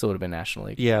 So it would have been National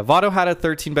League. Yeah, Votto had a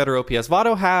 13 better OPS.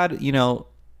 Votto had, you know,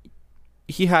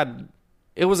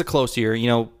 it was a close year. You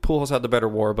know, Pujols had the better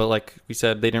WAR, but like we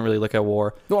said, they didn't really look at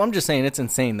WAR. No, I'm just saying it's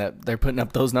insane that they're putting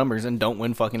up those numbers and don't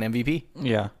win fucking MVP.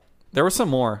 Yeah. There were some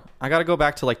more. I got to go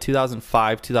back to like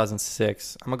 2005,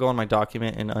 2006. I'm going to go on my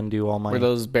document and undo all my... Were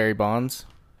those Barry Bonds?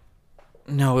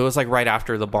 No, it was like right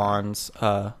after the Bonds.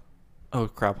 Oh,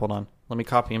 crap. Hold on. Let me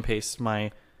copy and paste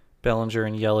my Bellinger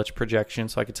and Yelich projection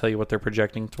so I can tell you what they're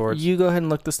projecting towards. You go ahead and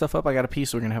look this stuff up. I got a pee,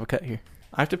 so we're going to have a cut here.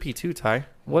 I have to pee too, Ty.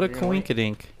 What a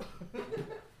coinkadink.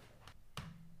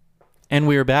 And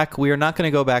we are back. We are not going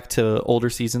to go back to older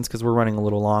seasons because we're running a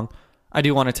little long. I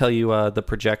do want to tell you the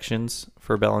projections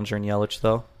for Bellinger and Yelich,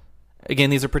 though. Again,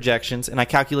 these are projections, and I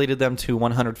calculated them to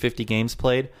 150 games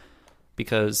played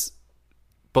because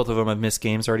both of them have missed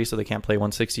games already, so they can't play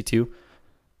 162.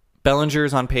 Bellinger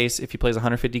is on pace, if he plays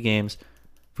 150 games,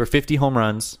 for 50 home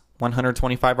runs,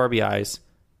 125 RBIs,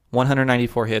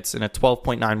 194 hits, and a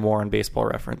 12.9 WAR on Baseball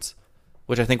Reference,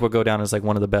 which I think will go down as like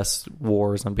one of the best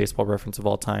WARs on Baseball Reference of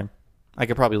all time. I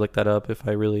could probably look that up if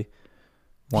I really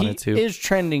wanted to. He is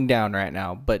trending down right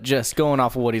now, but just going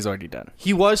off of what he's already done.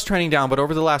 He was trending down, but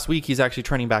over the last week, he's actually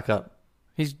trending back up.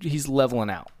 He's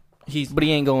leveling out. But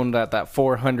he ain't going at that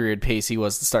 400 pace he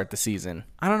was to start the season.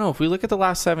 I don't know. If we look at the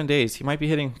last 7 days, he might be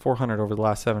hitting 400 over the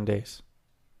last 7 days.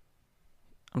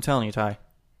 I'm telling you, Ty.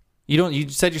 You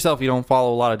said yourself you don't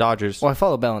follow a lot of Dodgers. Well, I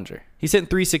follow Bellinger. He's hitting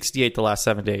 368 the last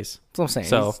 7 days. That's what I'm saying.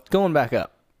 So, he's going back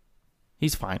up.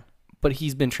 He's fine. But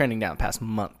he's been trending down the past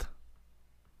month.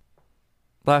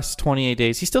 Last 28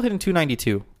 days, he's still hitting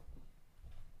 292.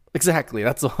 Exactly.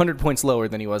 That's 100 points lower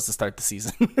than he was to start the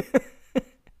season.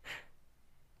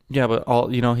 Yeah, but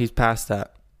he's past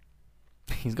that.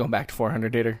 He's going back to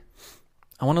 400 hitter.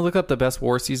 I want to look up the best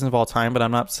WAR season of all time, but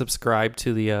I'm not subscribed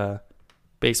to the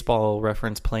Baseball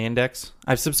Reference Play Index.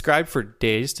 I've subscribed for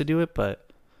days to do it,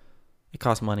 but it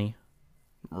costs money.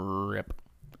 Rip.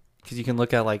 Because you can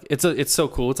look at like it's so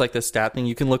cool. It's like this stat thing.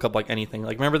 You can look up like anything.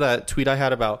 Like remember that tweet I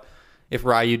had about if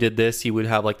Ryu did this, he would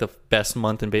have like the best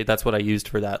month in base. That's what I used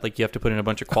for that. Like you have to put in a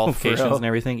bunch of qualifications and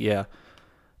everything. Yeah,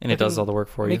 and it does all the work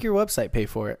for you. Make your website pay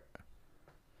for it.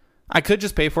 I could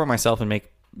just pay for it myself and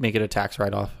make it a tax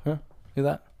write off. Yeah, do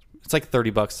that. It's like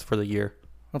 $30 for the year.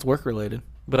 That's work related.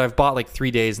 But I've bought like 3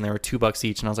 days and they were $2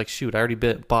 each, and I was like, shoot, I already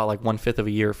bought like 1/5 of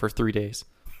a year for 3 days.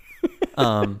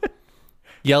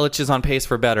 Yelich is on pace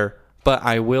for better, but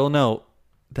I will note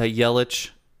that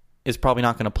Yelich is probably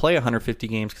not going to play 150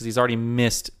 games because he's already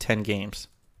missed 10 games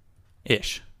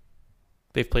ish.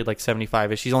 They've played like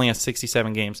 75-ish. He's only has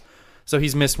 67 games. So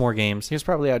he's missed more games. He was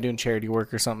probably out doing charity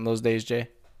work or something those days, Jay.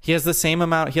 He has the same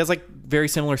amount. He has like very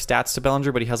similar stats to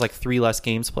Bellinger, but he has like 3 less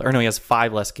games played. Or no, he has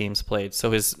 5 less games played.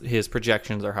 So his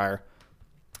projections are higher.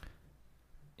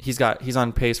 He's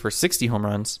on pace for 60 home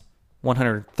runs,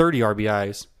 130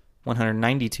 RBIs,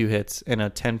 192 hits, and a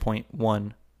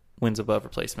 10.1 wins above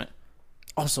replacement.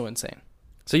 Also insane.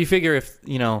 So you figure if,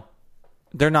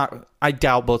 they're not, I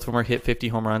doubt both of them are hit 50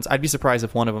 home runs. I'd be surprised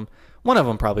if one of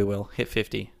them probably will hit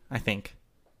 50, I think.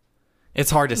 It's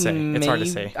hard to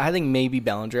say. I think maybe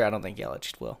Bellinger. I don't think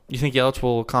Yelich will. You think Yelich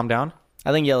will calm down?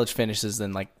 I think Yelich finishes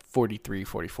in like 43,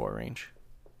 44 range.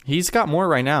 He's got more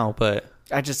right now, but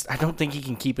I don't think he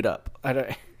can keep it up.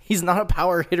 He's not a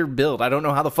power hitter build. I don't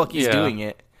know how the fuck he's doing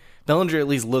it. Bellinger at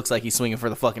least looks like he's swinging for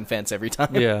the fucking fence every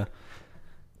time. Yeah.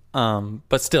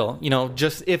 But still,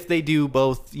 just if they do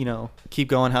both, keep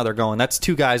going how they're going, that's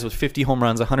 2 guys with 50 home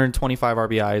runs, 125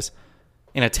 RBIs,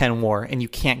 and a 10 WAR, and you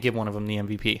can't give one of them the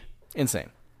MVP. Insane.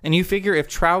 And you figure if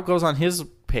Trout goes on his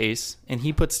pace and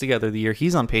he puts together the year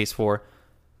he's on pace for,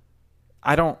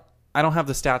 I don't have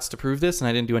the stats to prove this, and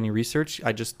I didn't do any research.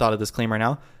 I just thought of this claim right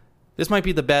now. This might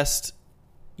be the best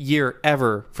year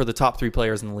ever for the top 3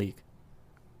 players in the league.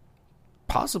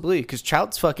 Possibly, because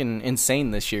Trout's fucking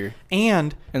insane this year.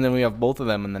 And then we have both of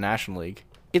them in the National League.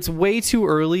 it's way too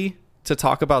early to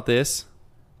talk about this,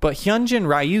 but Hyunjin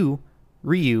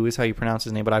Ryu is how you pronounce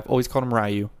his name, but I've always called him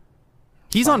Ryu.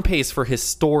 He's on pace for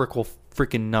historical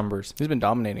freaking numbers. He's been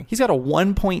dominating. He's got a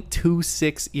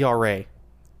 1.26 ERA.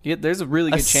 Yeah, there's a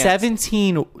really good chance.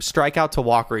 17 strikeout to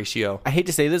walk ratio. I hate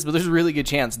to say this, but there's a really good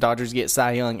chance Dodgers get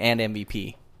Cy Young and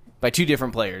MVP by 2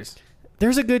 different players.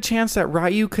 There's a good chance that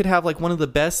Ryu could have like one of the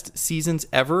best seasons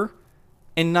ever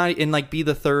and be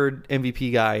the 3rd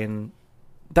MVP guy, and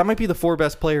that might be the 4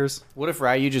 best players. What if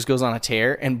Ryu just goes on a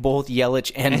tear and both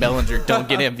Yelich and Bellinger don't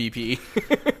get MVP?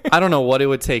 I don't know what it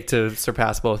would take to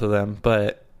surpass both of them,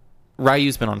 but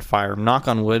Ryu's been on fire. Knock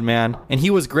on wood, man. And he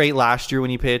was great last year when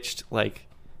he pitched. Like,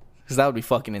 because that would be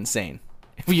fucking insane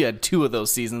if we had 2 of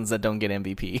those seasons that don't get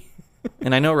MVP.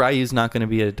 and I know Ryu's not going to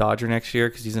be a Dodger next year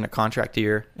because he's in a contract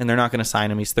year, and they're not going to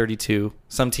sign him. He's 32.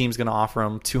 Some team's going to offer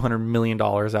him $200 million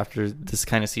after this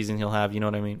kind of season he'll have. You know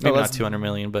what I mean? Maybe not $200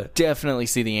 million, but definitely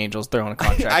see the Angels throwing a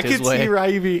contract I his could way. see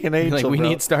Ryu being an Angel. Like, we bro.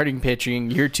 need starting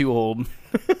pitching. You're too old.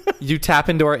 You tap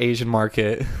into our Asian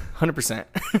market. 100%.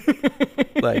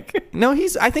 Like, no,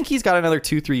 I think he's got another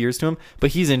 2-3 years to him,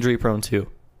 but he's injury prone too.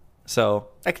 So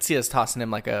I could see us tossing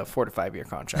him like a 4 to 5 year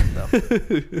contract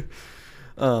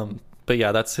though. But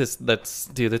yeah,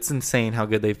 it's insane how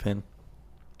good they've been.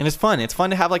 And it's fun. It's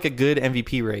fun to have like a good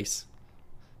MVP race.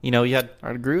 You know, I'd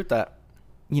agree with that.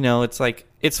 You know, it's like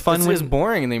it's fun It's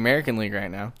boring in the American League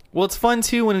right now. Well, it's fun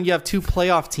too when you have 2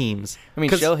 playoff teams. I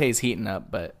mean, Shohei's heating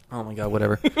up, but oh my god,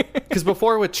 whatever. Because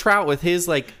before with Trout, with his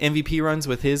like MVP runs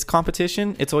with his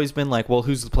competition, it's always been like, well,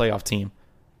 who's the playoff team?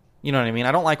 You know what I mean?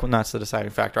 I don't like when that's the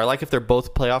deciding factor. I like if they're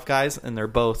both playoff guys and they're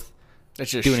both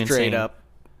it's just doing straight insane. up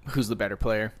who's the better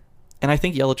player. And I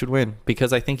think Yelich would win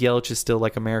because I think Yelich is still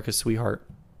like America's sweetheart.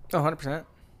 Oh, 100%.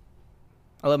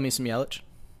 I love me some Yelich.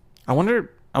 I wonder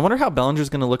how Bellinger's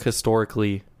going to look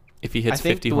historically if he hits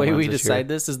 50 home runs. I think the way we this decide year.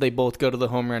 this is they both go to the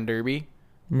home run derby.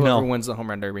 Whoever wins the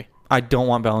home run derby. I don't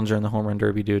want Bellinger in the home run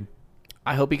derby, dude.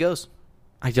 I hope he goes.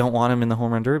 I don't want him in the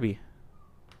home run derby.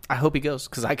 I hope he goes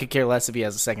because I could care less if he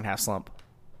has a second half slump.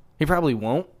 He probably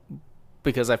won't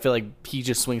because I feel like he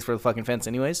just swings for the fucking fence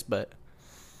anyways, but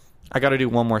I got to do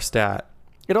one more stat.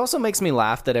 it also makes me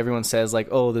laugh that everyone says like,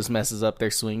 oh, this messes up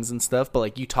their swings and stuff, but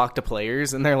like you talk to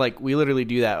players and they're like, we literally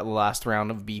do that the last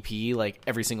round of BP like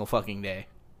every single fucking day.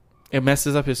 It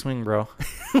messes up his swing, bro.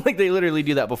 Like they literally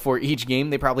do that before each game.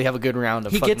 They probably have a good round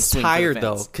of He fucking gets swing for the tired, fence.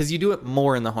 though, because you do it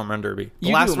more in the home run derby. The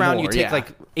You last do it round, more, you take yeah.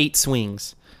 like 8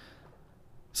 swings.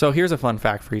 So here's a fun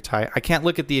fact for you, Ty. I can't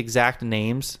look at the exact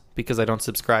names because I don't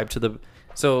subscribe to the...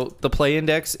 So the play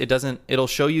index, it'll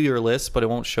show you your list, but it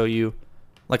won't show you...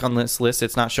 Like on this list,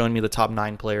 it's not showing me the top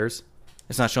 9 players.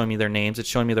 It's not showing me their names. It's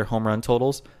showing me their home run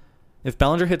totals. If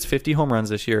Bellinger hits 50 home runs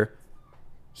this year,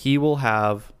 he will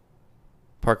have...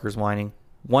 Parker's whining.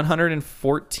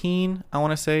 114, I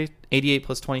want to say. 88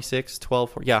 plus 26,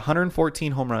 12. Yeah,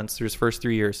 114 home runs through his first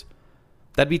 3 years.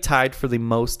 That'd be tied for the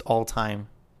most all-time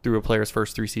through a player's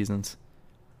first 3 seasons.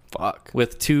 Fuck.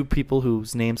 With 2 people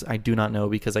whose names I do not know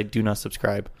because I do not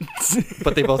subscribe.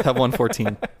 But they both have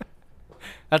 114.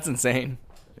 That's insane.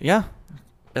 Yeah.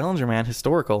 Bellinger, man.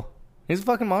 Historical. He's a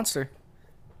fucking monster.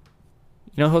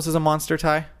 You know who else is a monster,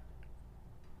 Ty?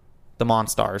 The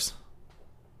Monstars.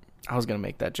 I was going to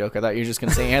make that joke. I thought you were just going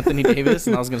to say Anthony Davis,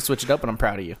 and I was going to switch it up, and I'm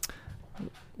proud of you.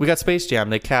 We got Space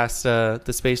Jam. They cast the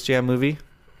Space Jam movie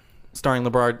starring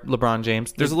LeBron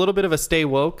James. There's a little bit of a stay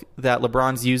woke that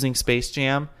LeBron's using Space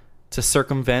Jam to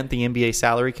circumvent the NBA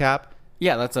salary cap.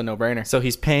 Yeah, that's a no-brainer. So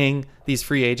he's paying these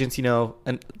free agents, you know,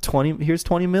 here's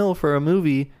 20 mil for a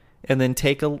movie, and then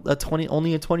take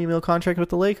only a 20 mil contract with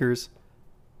the Lakers.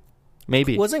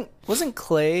 Maybe. Wasn't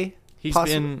Clay He's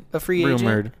been a free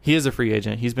rumored. agent? He is a free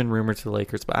agent. He's been rumored to the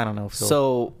Lakers, but I don't know.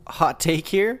 So, hot take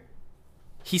here.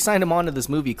 He signed him on to this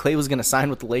movie. Clay was going to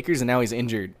sign with the Lakers, and now he's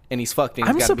injured, and he's fucked. And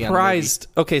I'm he's gotta be on the movie. surprised.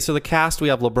 Okay, so the cast, we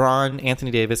have LeBron, Anthony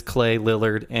Davis, Clay,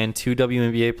 Lillard, and 2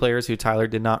 WNBA players who Tyler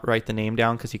did not write the name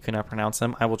down because he could not pronounce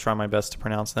them. I will try my best to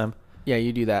pronounce them. Yeah,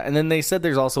 you do that. And then they said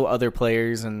there's also other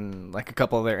players and like a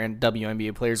couple of their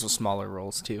WNBA players with smaller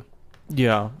roles too.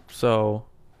 Yeah, so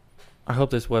I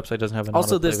hope this website doesn't have an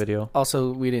autoplay video.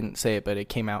 Also, we didn't say it, but it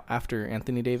came out after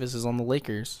Anthony Davis is on the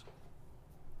Lakers.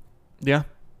 Yeah.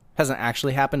 Hasn't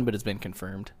actually happened, but it's been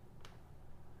confirmed.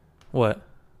 What?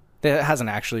 That hasn't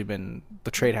actually been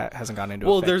the trade hasn't gone into.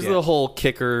 Well, effect there's yet. the whole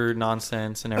kicker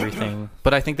nonsense and everything,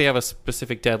 but I think they have a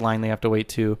specific deadline they have to wait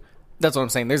to. That's what I'm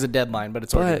saying. There's a deadline, but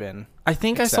it's already been. I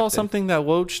think I saw accepted. something that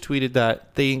Woj tweeted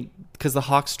that because the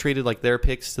Hawks traded like their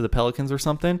picks to the Pelicans or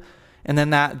something, and then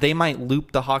that they might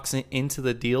loop the Hawks into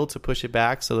the deal to push it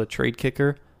back. So the trade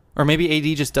kicker, or maybe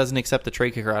AD just doesn't accept the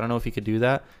trade kicker. I don't know if he could do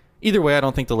that. Either way, I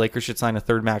don't think the Lakers should sign a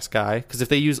third max guy, because if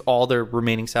they use all their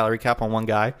remaining salary cap on one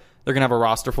guy, they're gonna have a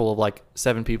roster full of like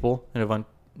 7 people and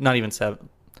not even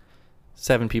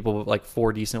 7 people, but like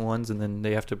 4 decent ones, and then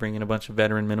they have to bring in a bunch of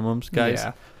veteran minimums guys.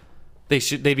 Yeah.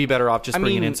 They'd be better off just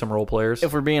bringing in some role players.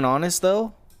 If we're being honest,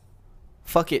 though,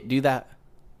 fuck it, do that.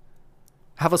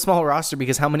 Have a small roster,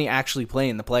 because how many actually play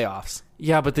in the playoffs?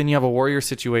 Yeah, but then you have a Warrior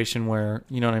situation where,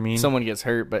 you know what I mean? Someone gets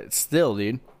hurt, but still,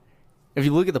 dude. If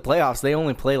you look at the playoffs, they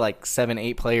only play like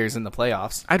 7-8 players in the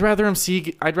playoffs. I'd rather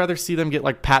see them get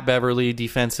like Pat Beverly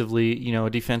defensively, you know, a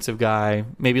defensive guy,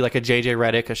 maybe like a JJ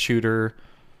Redick, a shooter,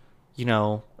 you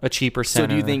know, a cheaper center. So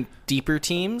do you think deeper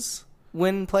teams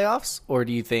win playoffs, or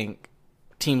do you think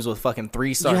teams with fucking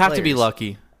 3-star you have players? to be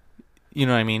lucky? You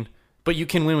know what I mean? But you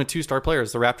can win with 2-star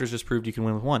players. The Raptors just proved you can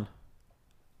win with 1.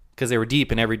 Because they were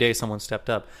deep, and every day someone stepped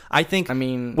up. I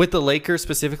mean, with the Lakers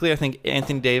specifically, I think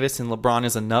Anthony Davis and LeBron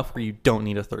is enough where you don't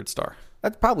need a third star.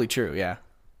 That's probably true, yeah.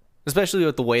 Especially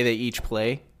with the way they each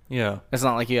play. Yeah. It's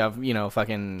not like you have, you know,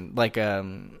 fucking like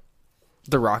the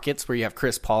Rockets, where you have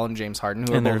Chris Paul and James Harden,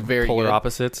 who And are they're both very polar good.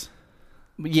 opposites.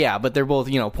 Yeah, but they're both,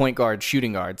 you know, point guard,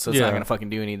 shooting guard, so it's not going to fucking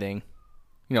do anything.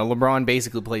 You know, LeBron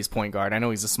basically plays point guard. I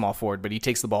know he's a small forward, but he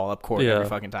takes the ball up court every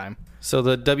fucking time. So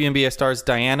the WNBA stars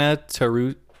Diana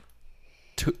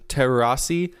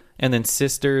Taurasi, and then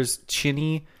sisters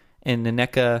Chinny and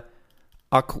Nneka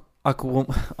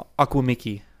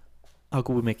Akwamiki.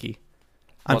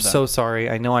 I'm so sorry.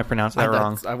 I know I pronounced that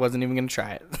wrong. I wasn't even going to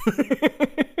try it.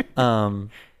 I'm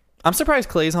surprised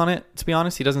Clay's on it, to be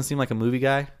honest. He doesn't seem like a movie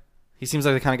guy. He seems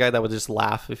like the kind of guy that would just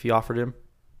laugh if you offered him.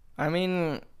 I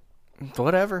mean,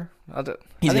 whatever.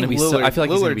 He's going to be so... I feel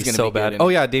like he's going to be so bad. Oh,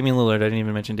 yeah, Damian Lillard. I didn't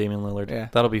even mention Damian Lillard. Yeah.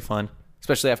 That'll be fun.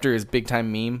 Especially after his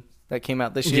big-time meme that came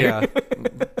out this year. Yeah.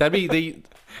 That'd be the...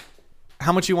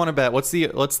 How much you want to bet? What's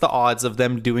the odds of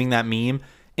them doing that meme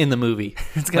in the movie?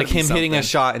 It's like him something. hitting a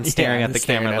shot and staring at the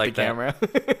camera like that.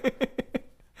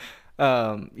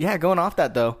 Yeah, going off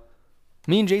that, though.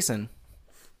 Me and Jason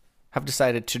have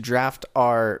decided to draft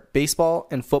our baseball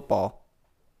and football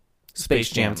Space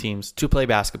Jam teams to play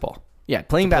basketball. Yeah,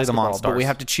 playing to play the basketball, but we Monstars.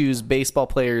 have to choose baseball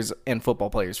players and football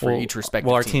players for each respective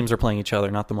Well, our team. teams are playing each other,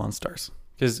 not the Monstars.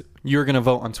 Because you're going to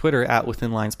vote on Twitter at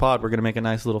Within Lines Pod. We're going to make a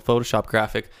nice little Photoshop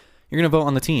graphic. You're going to vote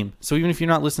on the team. So even if you're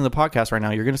not listening to the podcast right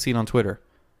now, you're going to see it on Twitter,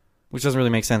 which doesn't really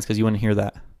make sense because you wouldn't hear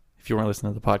that if you weren't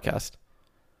listening to the podcast.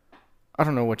 I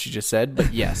don't know what you just said,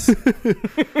 but yes.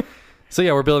 So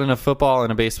yeah, we're building a football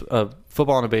and a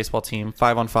baseball team,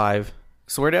 5-on-5.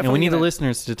 So we're definitely And we need the gonna-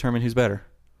 listeners to determine who's better.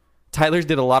 Tyler's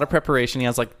did a lot of preparation. He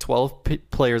has like 12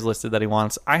 players listed that he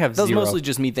wants. I have That was 0. mostly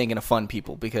just me thinking of fun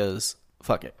people because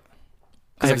fuck it.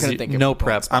 I have couldn't think of no people on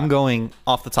prep. the spot. I'm going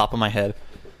off the top of my head.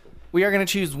 We are going to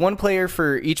choose one player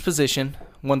for each position,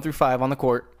 1 through 5 on the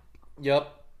court. Yep.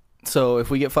 So if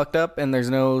we get fucked up and there's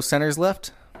no centers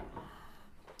left,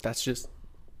 that's just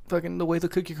fucking the way the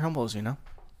cookie crumbles, you know?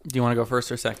 Do you want to go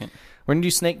first or second? We're going to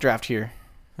do snake draft here.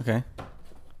 Okay.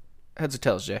 Heads or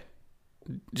tails, Jay?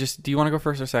 Just, do you want to go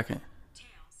first or second?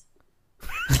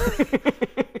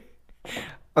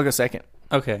 I'll go second.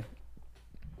 Okay.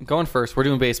 Going first. We're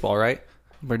doing baseball, right?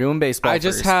 We're doing baseball I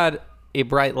just first. had a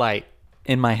bright light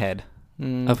in my head of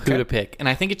who okay. to pick. And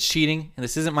I think it's cheating. And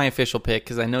this isn't my official pick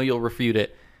because I know you'll refute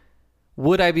it.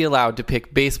 Would I be allowed to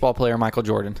pick baseball player Michael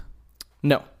Jordan?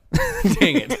 No.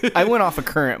 Dang it. I went off of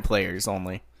current players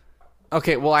only.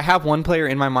 Okay, well, I have one player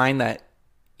in my mind that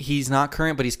he's not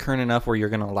current, but he's current enough where you're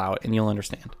going to allow it, and you'll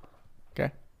understand.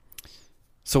 Okay.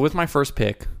 So with my first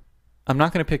pick, I'm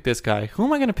not going to pick this guy. Who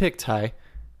am I going to pick, Ty?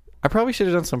 I probably should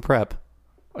have done some prep.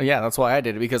 Oh, yeah, that's why I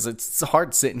did it, because it's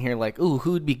hard sitting here like, ooh,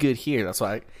 who would be good here? That's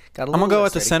why I got a little I'm going to go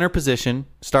list at the ready. center position,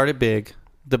 start it big,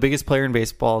 the biggest player in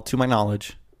baseball, to my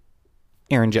knowledge,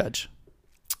 Aaron Judge.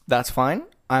 That's fine.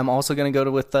 I'm also going to go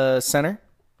with the center.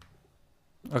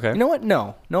 Okay. You know what?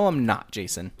 No, I'm not,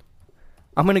 Jason.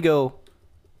 I'm going to go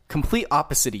complete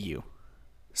opposite of you.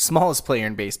 Smallest player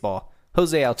in baseball.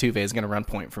 Jose Altuve is going to run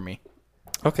point for me.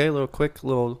 Okay, a little quick,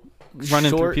 little running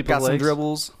through Short, people's got some legs.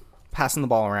 dribbles, passing the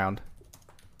ball around.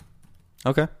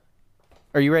 Okay.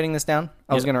 Are you writing this down?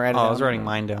 I was going to write it down. I was writing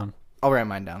mine down. I'll write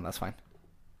mine down. That's fine.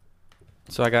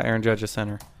 So I got Aaron Judge as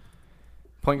center.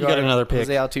 Point You guard, got another pick.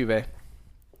 Jose Altuve.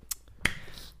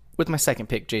 With my second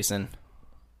pick, Jason,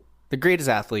 The greatest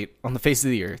athlete on the face of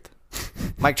the earth.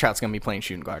 Mike Trout's going to be playing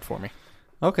shooting guard for me.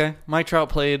 Okay. Mike Trout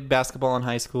played basketball in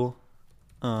high school.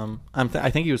 I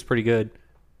think he was pretty good.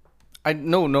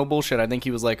 No bullshit. I think he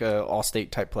was like a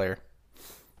all-state type player.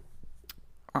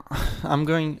 I'm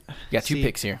going... You got two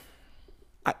picks here.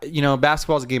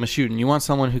 Basketball is a game of shooting. You want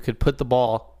someone who could put the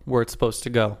ball where it's supposed to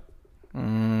go.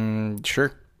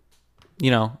 Sure.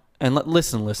 And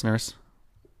listen, listeners.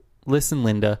 Listen,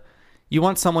 Linda. You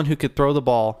want someone who could throw the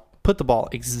ball, put the ball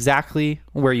exactly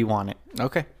where you want it.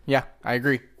 Okay. Yeah, I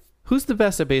agree. Who's the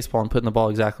best at baseball and putting the ball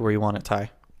exactly where you want it,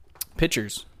 Ty?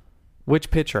 Pitchers. Which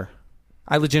pitcher?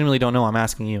 I legitimately don't know. I'm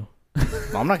asking you.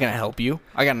 Well, I'm not going to help you.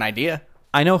 I got an idea.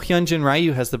 I know Hyunjin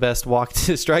Ryu has the best walk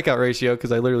to strikeout ratio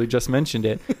because I literally just mentioned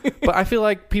it. But I feel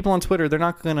like people on Twitter, they're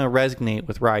not going to resonate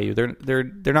with Ryu.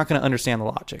 They're not going to understand the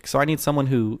logic. So I need someone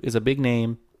who is a big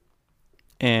name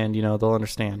and, they'll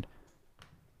understand.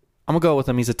 I'm going to go with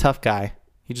him. He's a tough guy.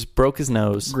 He just broke his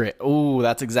nose. Grit. Oh,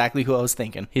 that's exactly who I was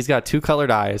thinking. He's got 2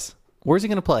 colored eyes. Where's he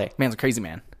going to play? Man's a crazy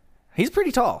man. He's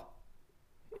pretty tall.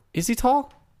 Is he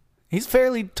tall? He's a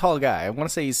fairly tall guy. I want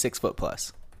to say he's 6 foot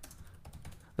plus.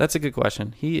 That's a good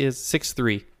question. He is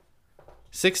 6'3".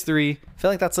 6'3". I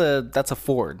feel like that's a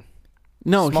forward.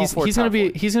 No, Small he's forward, gonna power be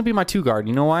forward. he's gonna be my 2 guard.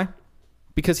 You know why?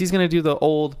 Because he's gonna do the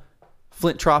old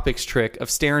Flint Tropics trick of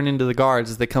staring into the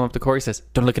guards as they come up the court. He says,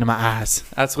 "Don't look into my eyes."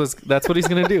 That's what he's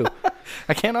gonna do.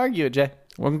 I can't argue it, Jay.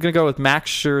 Well, I'm gonna go with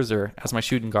Max Scherzer as my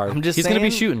shooting guard. He's gonna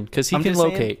be shooting because he can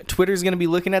locate. Twitter's gonna be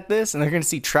looking at this and they're gonna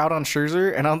see Trout on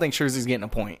Scherzer, and I don't think Scherzer's getting a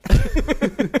point.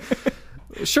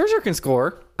 Scherzer can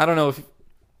score. I don't know if.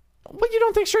 Well, you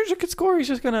don't think Scherzer could score? He's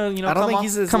just gonna,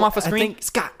 come off a screen.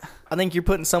 I think you're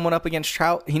putting someone up against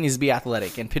Trout. He needs to be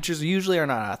athletic, and pitchers usually are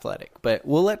not athletic. But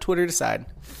we'll let Twitter decide.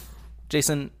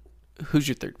 Jason, who's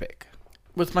your third pick?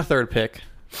 With my third pick,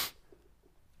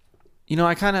 it's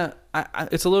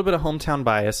a little bit of hometown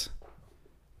bias,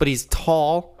 but he's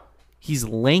tall, he's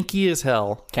lanky as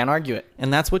hell. Can't argue it.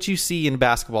 And that's what you see in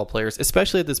basketball players,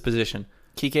 especially at this position.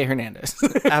 Kike Hernandez.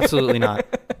 Absolutely not.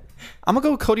 I'm going to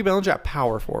go with Cody Bellinger at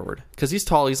power forward because he's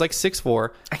tall. He's like 6'4".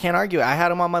 I can't argue it. I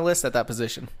had him on my list at that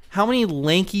position. How many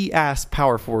lanky-ass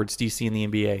power forwards do you see in the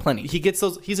NBA? Plenty. He gets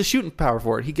those. He's a shooting power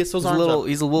forward. He gets those arms up.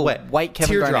 He's a little wet. white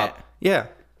Kevin Teardrop. Garnett. Yeah.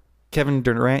 Kevin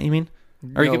Durant, you mean?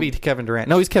 Or he could be Kevin Durant.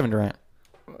 No, he's Kevin Durant.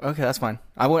 Okay, that's fine.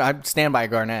 I'd stand by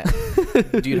Garnett.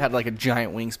 Dude had like a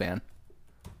giant wingspan.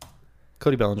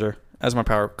 Cody Bellinger as my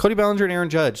power. Cody Bellinger and Aaron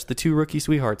Judge, the 2 rookie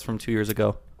sweethearts from 2 years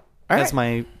ago. That's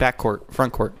my backcourt,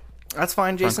 front court. That's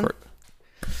fine, Jason.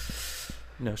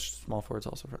 No, small forward's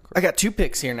also front court. I got 2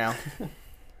 picks here now.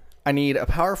 I need a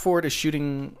power forward, a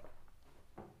shooting.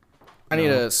 I need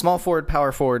a small forward,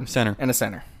 power forward, center, and a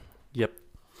center. Yep.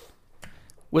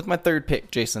 With my third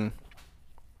pick, Jason,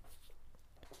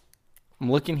 I'm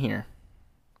looking here.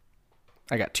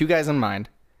 I got 2 guys in mind.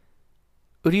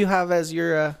 Who do you have as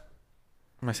your?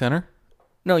 My center?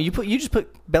 No, you just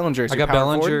put Bellinger as your power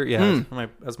Bellinger, forward? yeah,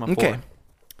 as my Okay. forward.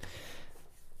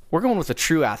 We're going with a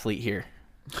true athlete here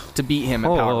to beat him at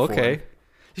power forward. Okay.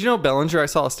 Did you know Bellinger, I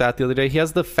saw a stat the other day, he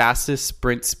has the fastest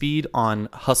sprint speed on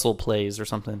hustle plays or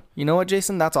something. You know what,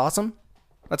 Jason? That's awesome.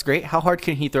 That's great. How hard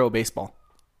can he throw a baseball?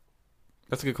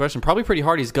 That's a good question. Probably pretty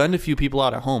hard. He's gunned a few people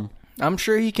out at home. I'm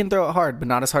sure he can throw it hard, but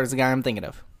not as hard as the guy I'm thinking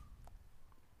of.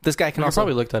 This guy can I'll also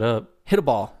probably look that up. hit a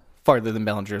ball farther than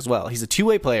Bellinger as well. He's a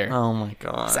 2-way player. Oh my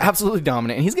god. He's absolutely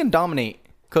dominant, and he's going to dominate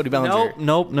Cody Bellinger.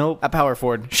 Nope. At power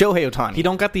forward. Shohei Ohtani. He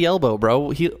don't got the elbow,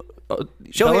 bro.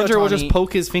 Bellinger will just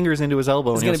poke his fingers into his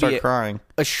elbow and he'll start crying.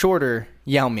 A shorter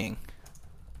Yao Ming,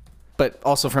 but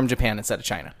also from Japan instead of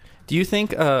China. Do you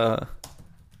think in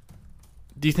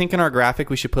our graphic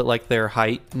we should put like their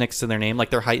height next to their name, like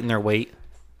their height and their weight?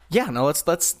 Yeah, no,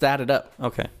 let's stat it up.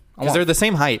 Okay. Because they're the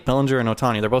same height, Bellinger and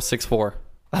Ohtani. They're both 6'4".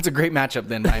 That's a great matchup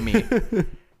then by me.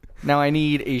 Now I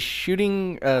need a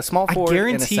shooting small forward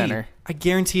and a center. I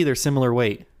guarantee they're similar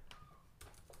weight.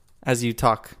 As you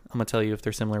talk, I'm gonna tell you if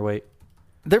they're similar weight.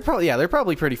 They're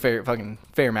probably pretty fair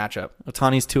matchup.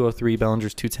 Ohtani's 203,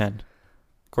 Bellinger's 210,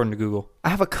 according to Google. I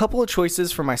have a couple of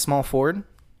choices for my small forward,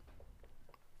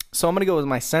 so I'm gonna go with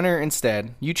my center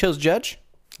instead. You chose Judge?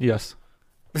 Yes.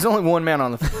 There's only one man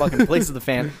on the fucking face of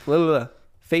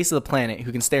the planet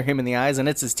who can stare him in the eyes, and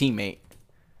it's his teammate,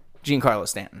 Giancarlo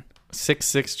Stanton.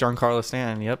 6'6", Giancarlo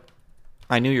Stanton. Yep.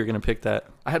 I knew you were gonna pick that.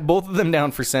 I had both of them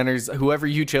down for centers. Whoever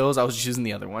you chose, I was choosing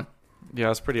the other one. Yeah,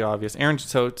 it's pretty obvious.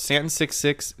 So Stanton's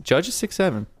 6'6", Judge is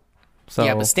 6'7". So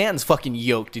yeah, but Stanton's fucking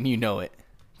yoked, and you know it.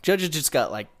 Judge has just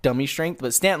got like dummy strength,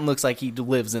 but Stanton looks like he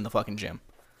lives in the fucking gym.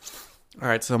 All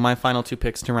right, so my final 2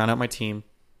 picks to round out my team.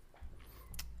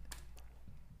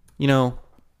 You know,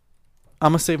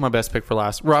 I'm gonna save my best pick for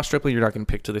last. Ross Stripling, you're not gonna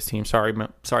pick to this team. Sorry,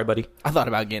 buddy. I thought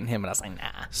about getting him, and I was like,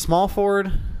 nah. Small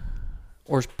forward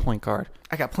or point guard?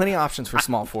 I got plenty of options for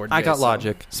small forward. I got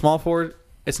logic. Small forward,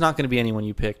 it's not going to be anyone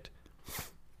you picked.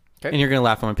 Okay. And you're going to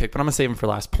laugh at my pick, but I'm going to save him for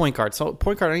last. Point guard. So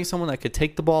point guard, I need someone that could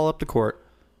take the ball up the court,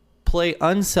 play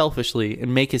unselfishly,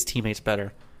 and make his teammates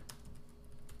better.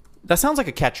 That sounds like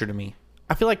a catcher to me.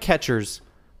 I feel like catchers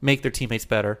make their teammates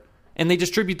better, and they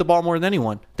distribute the ball more than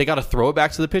anyone. They got to throw it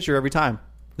back to the pitcher every time.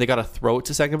 They got to throw it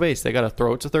to second base. They got to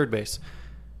throw it to third base.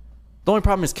 The only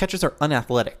problem is catchers are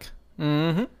unathletic.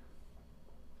 Mm-hmm.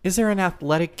 Is there an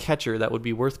athletic catcher that would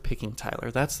be worth picking,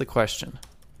 Tyler? That's the question.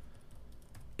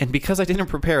 And because I didn't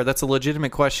prepare, that's a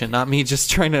legitimate question, not me just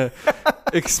trying to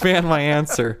expand my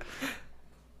answer.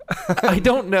 I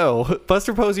don't know.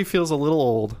 Buster Posey feels a little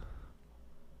old.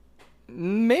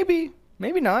 Maybe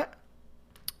not.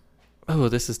 Oh,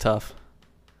 this is tough.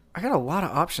 I got a lot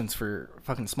of options for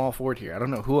fucking small forward here. I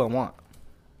don't know who I want.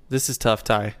 This is tough,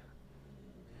 Ty.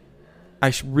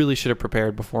 I really should have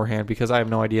prepared beforehand because I have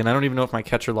no idea, and I don't even know if my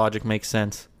catcher logic makes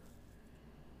sense.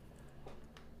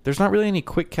 There's not really any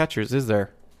quick catchers, is there?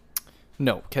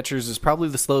 No, catchers is probably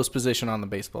the slowest position on the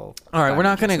baseball. All right, we're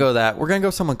not going to go that. We're going to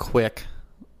go someone quick.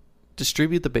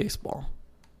 Distribute the baseball.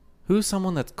 Who's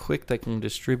someone that's quick that can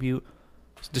distribute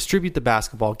the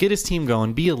basketball, get his team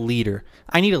going, be a leader?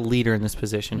 I need a leader in this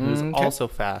position who's also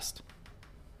fast.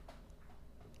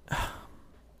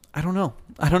 I don't know.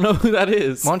 I don't know who that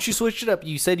is. Why don't you switch it up?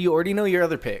 You said you already know your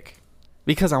other pick.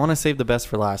 Because I want to save the best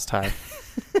for last time.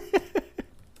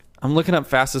 I'm looking up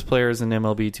fastest players in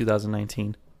MLB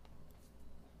 2019.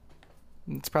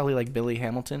 It's probably like Billy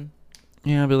Hamilton.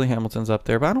 Yeah, Billy Hamilton's up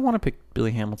there, but I don't want to pick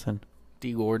Billy Hamilton.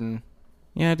 D. Gordon.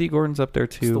 Yeah, D. Gordon's up there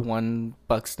too. It's the one.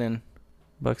 Buxton.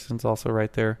 Buxton's also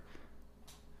right there.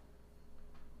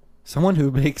 Someone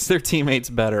who makes their teammates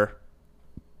better.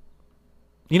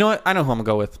 You know what? I know who I'm going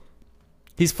to go with.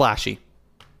 He's flashy.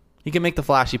 He can make the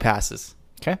flashy passes.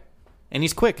 Okay. And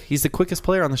he's quick. He's the quickest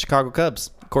player on the Chicago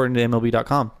Cubs, according to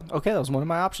MLB.com. Okay, that was one of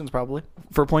my options probably.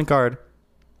 For point guard,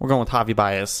 we're going with Javi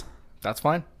Baez. That's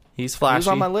fine. He's flashy. He was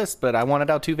on my list, but I wanted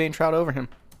Altuve and Trout over him.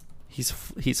 He's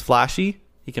flashy.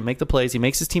 He can make the plays. He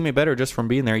makes his teammate better just from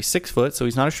being there. He's 6 foot, so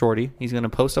he's not a shorty. He's going to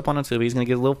post up on Altuve. He's going to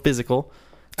get a little physical.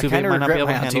 I kind of regret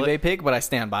my Altuve pick, but I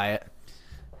stand by it.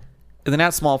 And then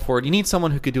at small forward, you need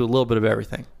someone who could do a little bit of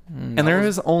everything. And there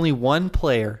is only one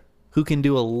player who can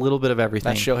do a little bit of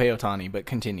everything. That's Shohei Ohtani, but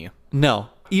continue. No,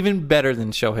 even better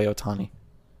than Shohei Ohtani.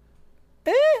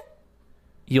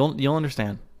 You'll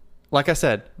understand. Like I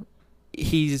said,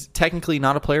 he's technically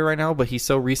not a player right now, but he's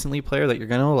so recently a player that you're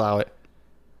going to allow it.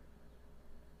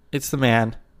 It's the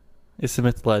man. It's the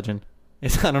myth legend.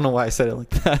 I don't know why I said it like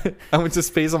that. I went to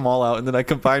space them all out, and then I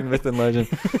combined myth and legend.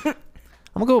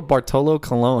 I'm going to go with Bartolo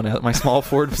Colon at my small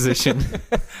forward position.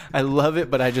 I love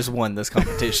it, but I just won this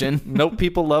competition. Nope,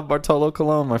 people love Bartolo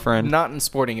Colon, my friend. Not in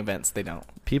sporting events, they don't.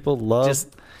 People love...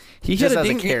 He hit as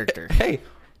a character. Hey.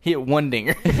 He hit one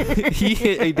dinger. He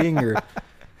hit a dinger.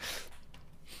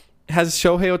 Has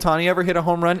Shohei Ohtani ever hit a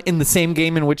home run in the same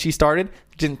game in which he started?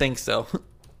 Didn't think so.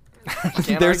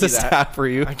 There's a stat for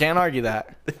you. I can't argue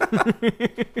that.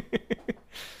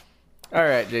 All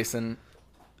right, Jason.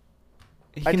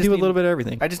 He can do a little bit of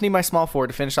everything. I just need my small forward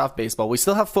to finish off baseball. We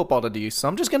still have football to do, so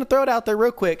I'm just going to throw it out there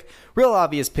real quick. Real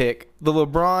obvious pick. The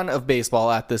LeBron of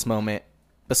baseball at this moment,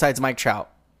 besides Mike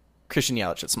Trout, Christian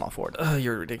Yelich at small forward.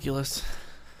 You're ridiculous.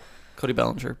 Cody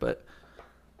Bellinger, but...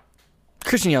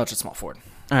 Christian Yelich at small forward.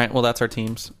 All right, well, that's our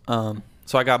teams.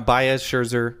 So I got Baez,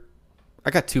 Scherzer. I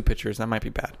got 2 pitchers. That might be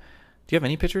bad. Do you have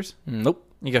any pitchers? Nope.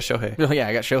 You got Shohei. Oh, yeah,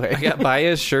 I got Shohei. I got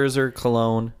Baez, Scherzer,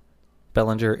 Cologne,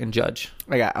 Bellinger, and Judge.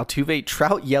 I got Altuve,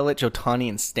 Trout, Yelich, Ohtani,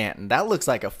 and Stanton. That looks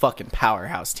like a fucking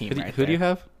powerhouse team Who do you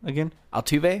have again?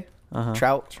 Altuve,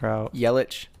 Trout,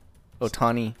 Yelich,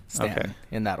 Ohtani, Stanton. Okay.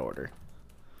 In that order.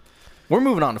 We're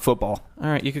moving on to football. All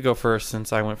right, you could go first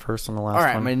since I went first on the last one.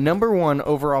 All right, my number 1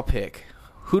 overall pick.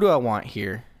 Who do I want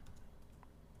here?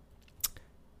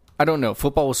 I don't know.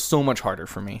 Football was so much harder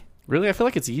for me. Really? I feel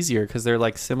like it's easier because they're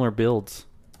like similar builds.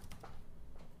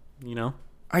 You know?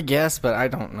 I guess, but I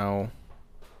don't know.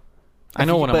 I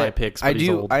know one of my picks, but he's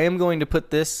old. I am going to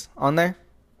put this on there.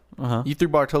 You threw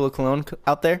Bartolo Colon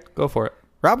out there. Go for it.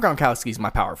 Rob Gronkowski's my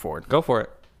power forward. Go for it.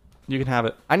 You can have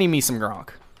it. I need me some Gronk.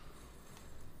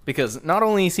 Because not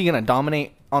only is he going to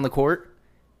dominate on the court,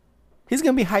 he's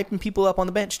going to be hyping people up on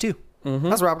the bench too.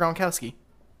 That's Rob Gronkowski.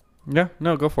 Yeah,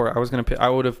 no, go for it. I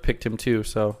would have picked him too,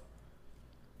 so.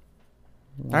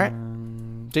 All right.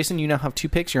 Jason, you now have 2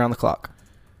 picks. You're on the clock.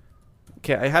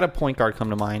 Okay, I had a point guard come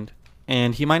to mind,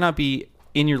 and he might not be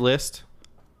in your list,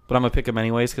 but I'm going to pick him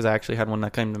anyways because I actually had one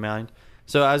that came to mind.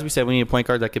 So as we said, we need a point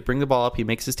guard that could bring the ball up. He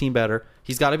makes his team better.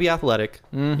 He's got to be athletic.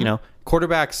 You know,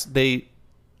 quarterbacks,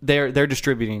 they're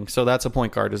distributing, so that's a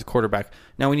point guard as a quarterback.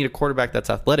 Now we need a quarterback that's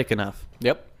athletic enough.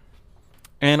 Yep.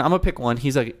 And I'm going to pick one.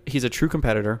 He's a true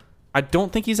competitor. I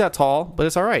don't think he's that tall, but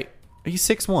it's all right. He's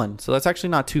 6'1", so that's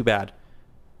actually not too bad.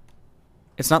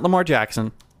 It's not Lamar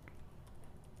Jackson.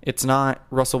 It's not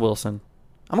Russell Wilson.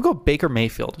 I'm going to go Baker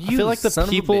Mayfield. I feel like the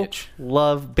people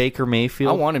love Baker Mayfield.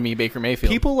 I wanted me Baker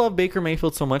Mayfield. People love Baker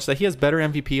Mayfield so much that he has better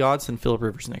MVP odds than Phillip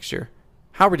Rivers next year.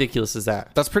 How ridiculous is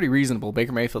that? That's pretty reasonable.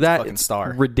 Baker Mayfield's a fucking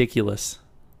star. Ridiculous.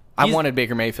 I wanted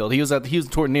Baker Mayfield. He was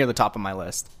toward near the top of my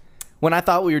list. When I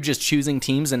thought we were just choosing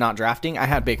teams and not drafting, I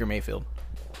had Baker Mayfield.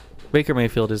 Baker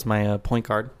Mayfield is my point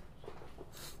guard.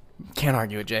 Can't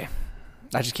argue it, Jay.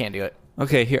 I just can't do it.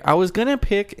 Okay, here. I was going to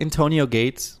pick Antonio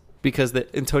Gates because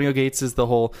Antonio Gates is the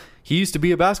whole, he used to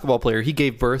be a basketball player. He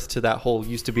gave birth to that whole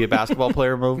used to be a basketball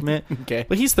player movement. Okay.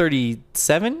 But he's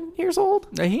 37 years old.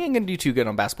 He ain't going to do too good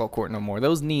on basketball court no more.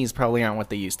 Those knees probably aren't what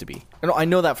they used to be. I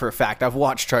know that for a fact. I've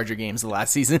watched Charger games the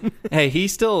last season. Hey, he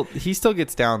still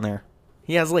gets down there.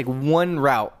 He has like one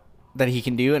route that he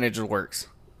can do and it just works.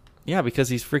 Yeah, because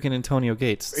he's freaking Antonio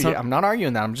Gates. Yeah, I'm not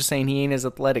arguing that. I'm just saying he ain't as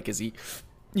athletic as he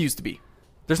used to be.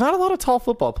 There's not a lot of tall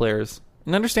football players,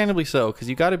 and understandably so, because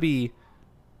you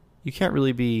can't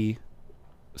really be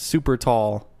super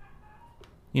tall,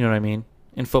 you know what I mean,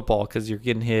 in football, because you're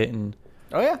getting hit. And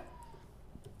oh, yeah.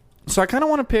 So I kind of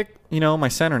want to pick, my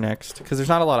center next, because there's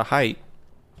not a lot of height.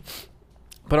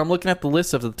 But I'm looking at the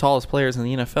list of the tallest players in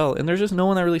the NFL, and there's just no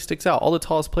one that really sticks out. All the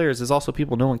tallest players is also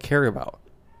people no one cares about.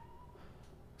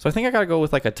 So I think I got to go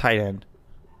with like a tight end.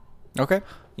 Okay.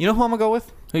 You know who I'm going to go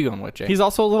with? Who you going with, Jay? He's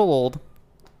also a little old.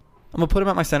 I'm going to put him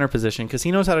at my center position because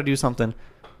he knows how to do something.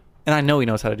 And I know he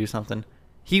knows how to do something.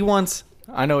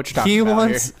 I know what you're talking about. He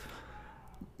once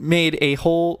made a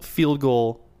whole field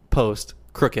goal post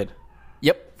crooked.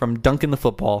 Yep. From dunking the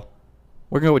football.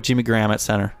 We're going to go with Jimmy Graham at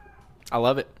center. I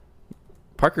love it.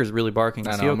 Parker's really barking.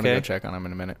 Is he okay? I'm going to go check on him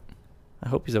in a minute. I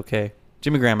hope he's okay.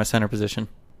 Jimmy Graham at center position.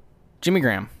 Jimmy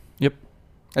Graham. Yep.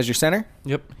 As your center?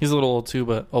 Yep. He's a little old too,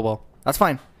 but oh well. That's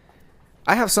fine.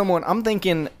 I have someone, I'm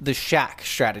thinking the Shaq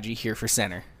strategy here for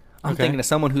center. I'm thinking of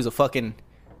someone who's a fucking,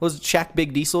 was it Shaq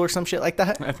Big Diesel or some shit like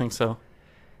that? I think so.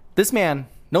 This man,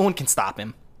 no one can stop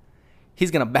him.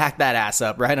 He's going to back that ass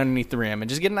up right underneath the rim and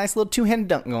just get a nice little two-handed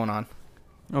dunk going on.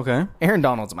 Okay. Aaron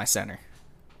Donald's my center.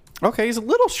 Okay, he's a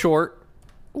little short.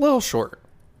 A little short.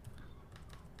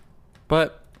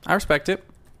 But I respect it.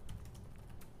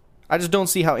 I just don't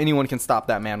see how anyone can stop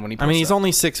that man when he posts he's up.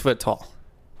 only 6 foot tall.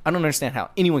 I don't understand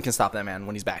how anyone can stop that man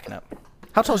when he's backing up.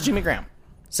 How tall is Jimmy Graham?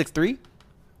 6'3"?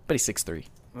 But he's 6'3".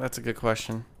 That's a good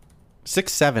question.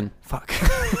 6'7". Fuck.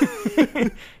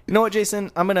 You know what,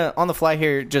 Jason? I'm going to, on the fly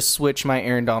here, just switch my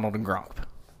Aaron Donald and Gronk.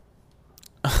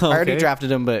 I already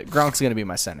drafted him, but Gronk's going to be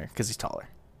my center because he's taller.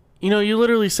 You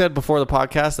literally said before the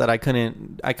podcast that I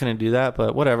couldn't do that,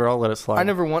 but whatever, I'll let it slide. I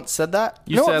never once said that.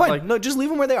 You said, fine. like... No, just leave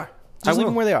them where they are. Just leave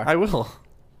them where they are. I will.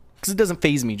 Because it doesn't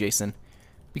faze me, Jason.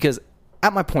 Because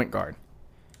at my point guard,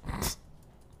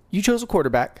 you chose a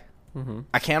quarterback. Mm-hmm.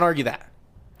 I can't argue that.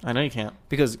 I know you can't.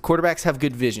 Because quarterbacks have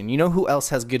good vision. You know who else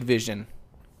has good vision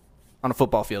on a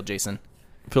football field, Jason?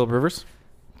 Phillip Rivers?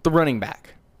 The running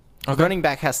back. Okay. The running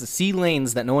back has to see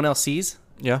lanes that no one else sees.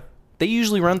 Yeah. They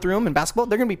usually run through them. In basketball,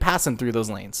 they're going to be passing through those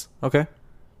lanes. Okay.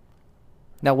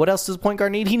 Now, what else does a point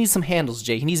guard need? He needs some handles,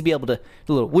 Jay. He needs to be able to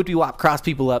do a little whippy-wop, cross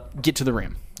people up, get to the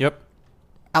rim. Yep.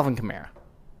 Alvin Kamara.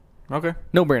 Okay.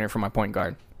 No-brainer for my point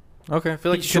guard. Okay. I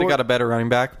feel like you should have got a better running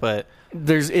back, but...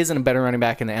 There isn't a better running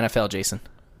back in the NFL, Jason.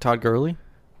 Todd Gurley?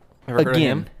 Ever heard of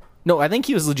him? No, I think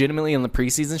he was legitimately in the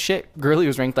preseason shit. Gurley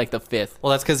was ranked like the 5th.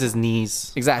 Well, that's because his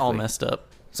knees all messed up.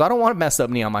 So I don't want a messed up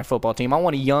knee on my football team. I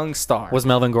want a young star. Was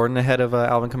Melvin Gordon ahead of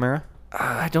Alvin Kamara?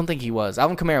 I don't think he was.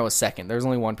 Alvin Kamara was second. There was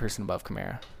only one person above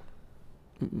Kamara.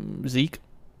 Zeke?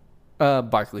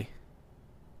 Barkley.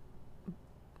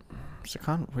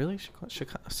 Saquon? Really?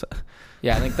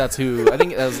 Yeah, I think that's who. I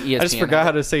think that was ESPN. I just forgot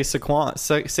how to say Saquon.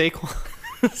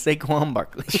 Saquon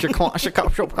Barkley.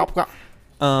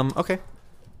 Okay.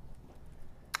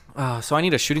 So I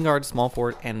need a shooting guard, small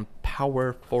forward, and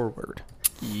power forward.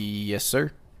 Yes,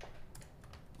 sir.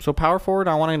 So power forward,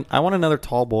 I want another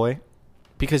tall boy,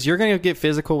 because you're gonna get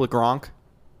physical with Gronk.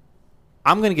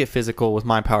 I'm gonna get physical with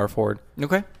my power forward.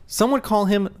 Okay. Some would call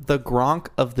him the Gronk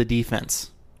of the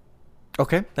defense.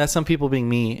 Okay. That's some people being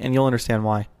me, and you'll understand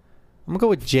why. I'm gonna go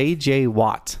with J.J.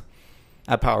 Watt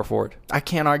at power forward. I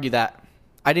can't argue that.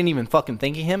 I didn't even fucking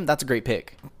think of him. That's a great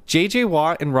pick. J.J.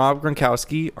 Watt and Rob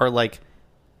Gronkowski are like,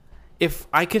 if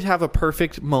I could have a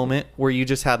perfect moment where you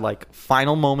just had like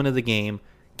final moment of the game,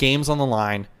 games on the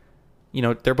line, you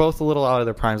know, they're both a little out of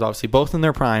their primes, obviously, both in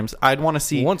their primes. I'd want to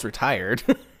see. One's retired.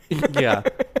 Yeah.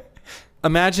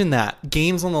 Imagine that.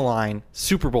 Games on the line,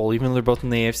 Super Bowl, even though they're both in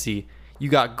the AFC. You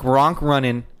got Gronk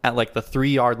running at like the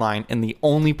 3-yard line, and the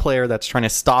only player that's trying to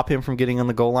stop him from getting on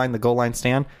the goal line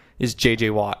stand, is J.J.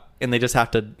 Watt. And they just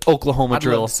have to Oklahoma I'd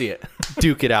drill. love to see it.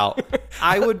 Duke it out.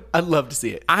 I'd love to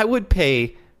see it. I would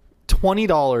pay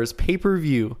 $20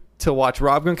 pay-per-view to watch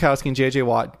Rob Gronkowski and J.J.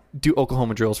 Watt do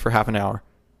Oklahoma drills for half an hour.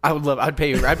 I'd pay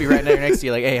you. I'd be right there next to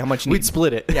you like, hey, how much you need? We'd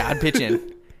split it. Yeah, I'd pitch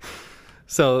in.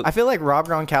 So I feel like Rob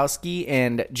Gronkowski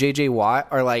and J.J. Watt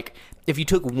are like, if you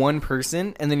took one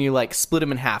person and then you like split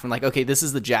them in half and like, okay, this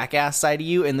is the jackass side of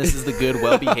you and this is the good,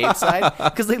 well-behaved side,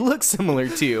 because they look similar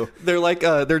too. they're like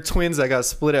they're twins that got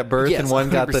split at birth, Yes, and one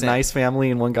got the 100%. nice family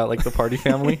and one got like the party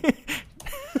family.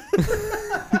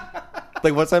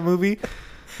 Like, what's that movie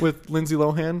with Lindsay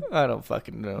Lohan? I don't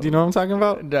fucking know. Do you know what I'm talking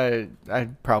about? I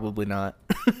probably not.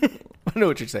 I know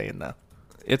what you're saying though.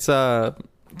 It's a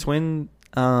twin.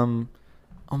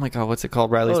 Oh my god, what's it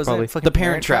called? Riley's Oh, is it probably fucking the Parent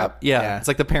Parent Trap. Trap? Yeah, Yeah. it's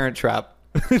like the Parent Trap.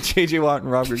 J.J. Watt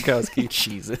and Rob Gronkowski.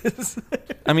 Jesus.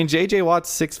 I mean, J.J. Watt's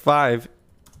 6'5".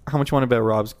 How much you want to bet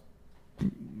Rob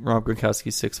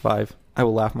Gronkowski's 6'5"? I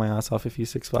will laugh my ass off if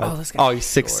he's 6'5". Oh, this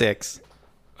guy's He's 6'6".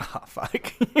 Oh,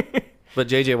 fuck. But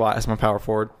J.J. Watt is my power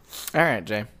forward. All right,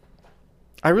 Jay.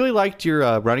 I really liked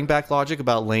your running back logic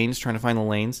about lanes, trying to find the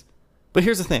lanes. But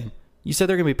here's the thing. You said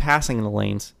they're going to be passing in the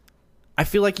lanes. I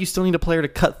feel like you still need a player to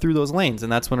cut through those lanes,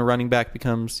 and that's when a running back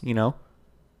becomes,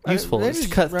 useful. They It's to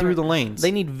just cut run through it- the lanes.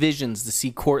 They need visions to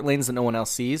see court lanes that no one else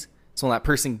sees. So when that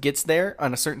person gets there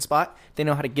on a certain spot, they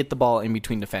know how to get the ball in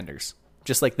between defenders,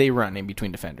 just like they run in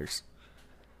between defenders.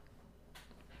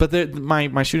 But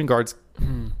my shooting guards,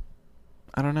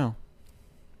 I don't know.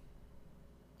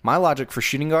 My logic for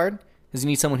shooting guard is you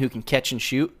need someone who can catch and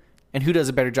shoot, and who does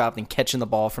a better job than catching the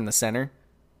ball from the center,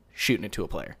 shooting it to a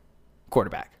player,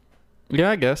 quarterback. Yeah,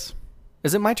 I guess.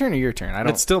 Is it my turn or your turn? I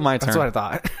don't. It's still my turn. That's what I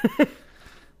thought.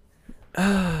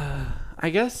 I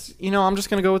guess, I'm just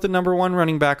going to go with the number one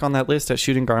running back on that list at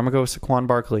shooting guard. I'm going to go with Saquon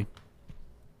Barkley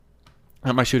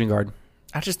at my shooting guard.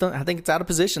 I just don't. I think it's out of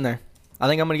position there. I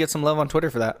think I'm going to get some love on Twitter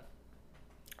for that.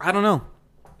 I don't know.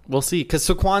 We'll see. Because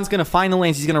Saquon's going to find the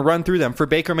lanes. He's going to run through them for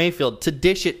Baker Mayfield to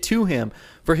dish it to him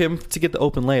for him to get the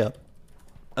open layup.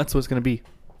 That's what it's going to be.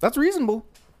 That's reasonable.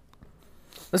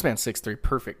 This man's 6'3",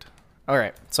 perfect. All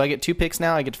right, so I get 2 picks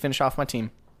now. I get to finish off my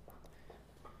team.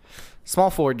 Small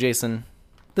forward, Jason.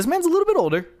 This man's a little bit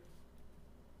older.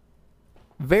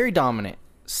 Very dominant.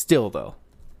 Still, though.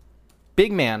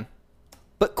 Big man,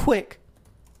 but quick.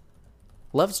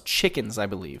 Loves chickens, I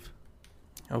believe.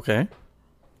 Okay.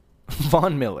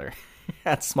 Von Miller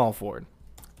at small forward.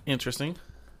 Interesting.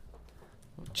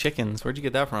 Chickens. Where'd you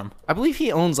get that from? I believe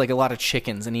he owns like a lot of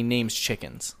chickens, and he names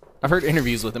chickens. I've heard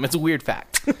interviews with him. It's a weird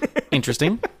fact.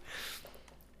 Interesting.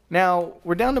 Now,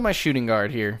 we're down to my shooting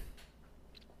guard here.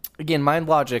 Again, my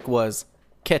logic was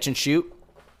catch and shoot.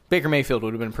 Baker Mayfield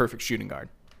would have been a perfect shooting guard.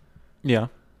 Yeah.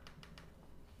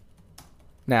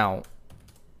 Now,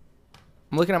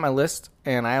 I'm looking at my list,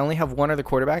 and I only have one other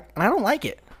quarterback, and I don't like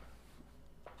it.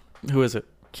 Who is it?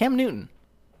 Cam Newton.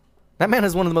 That man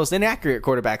is one of the most inaccurate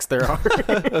quarterbacks there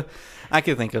are. I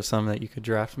could think of some that you could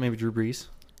draft. Maybe Drew Brees.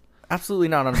 Absolutely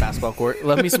not on a basketball court.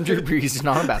 Love me some Drew Brees, just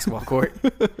not on a basketball court.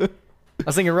 I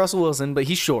was thinking Russell Wilson, but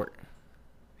he's short.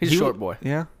 He's a short boy.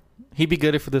 Yeah. He'd be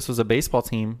good if this was a baseball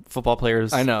team. Football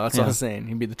players. I know, that's what yeah. I was saying.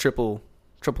 He'd be the triple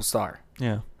star.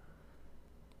 Yeah.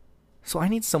 So I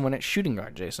need someone at shooting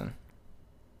guard, Jason.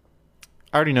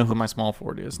 I already know who my small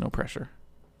forward is. No pressure.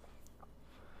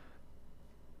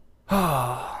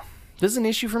 This is an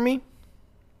issue for me.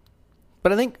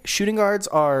 But I think shooting guards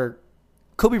are...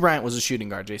 Kobe Bryant was a shooting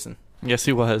guard, Jason. Yes,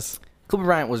 he was. Kobe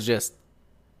Bryant was just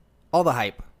all the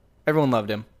hype. Everyone loved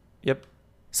him. Yep.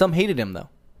 Some hated him, though.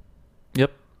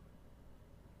 Yep.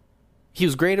 He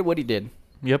was great at what he did.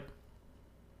 Yep.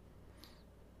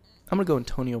 I'm going to go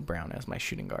Antonio Brown as my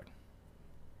shooting guard.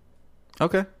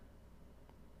 Okay.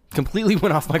 Completely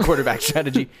went off my quarterback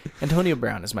strategy. Antonio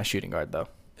Brown is my shooting guard, though.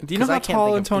 Do you know how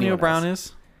tall Antonio Brown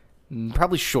is?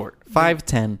 Probably short.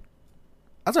 5'10".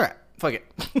 That's all right. Fuck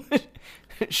it.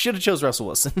 Should have chose Russell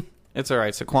Wilson. It's all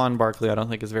right. Saquon Barkley, I don't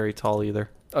think is very tall either.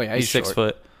 Oh, yeah. He's 6 short.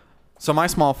 foot. So my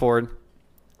small forward,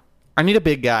 I need a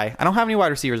big guy. I don't have any wide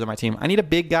receivers on my team. I need a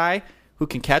big guy who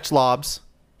can catch lobs.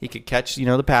 He could catch,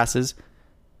 the passes.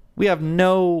 We have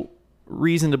no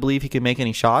reason to believe he can make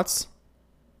any shots,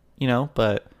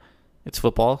 but it's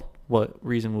football. What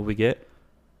reason will we get?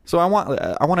 So I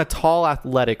want a tall,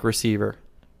 athletic receiver.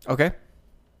 Okay.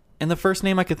 And the first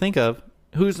name I could think of,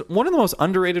 who's one of the most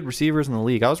underrated receivers in the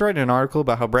league. I was writing an article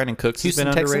about how Brandon Cooks has been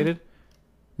underrated.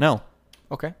 No.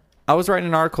 Okay. I was writing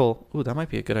an article. Ooh, that might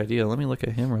be a good idea. Let me look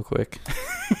at him real quick.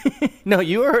 No,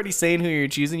 you were already saying who you're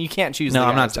choosing. You can't choose. No,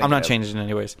 I'm not changing it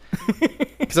anyways.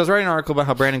 Because I was writing an article about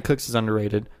how Brandon Cooks is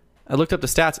underrated. I looked up the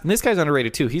stats, and this guy's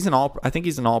underrated too. I think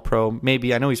he's an all-pro.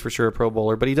 Maybe, I know he's for sure a Pro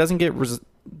Bowler, but he doesn't get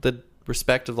the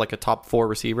respect of like a top 4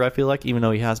 receiver, I feel like, even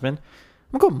though he has been.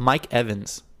 I'm going to go Mike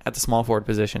Evans at the small forward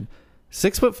position.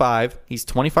 6'5". He's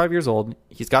 25 years old.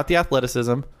 He's got the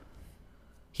athleticism.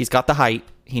 He's got the height.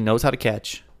 He knows how to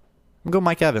catch. I'm going to go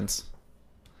Mike Evans.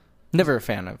 Never a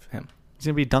fan of him. He's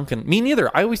going to be dunking. Me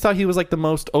neither. I always thought he was like the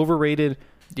most overrated.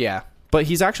 Yeah. But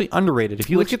he's actually underrated. If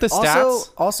you look at the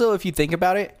stats. Also, if you think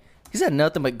about it, he's had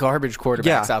nothing but garbage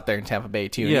quarterbacks out there in Tampa Bay,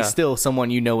 too. And he's still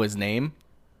someone you know his name.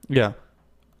 Yeah.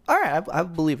 All right, I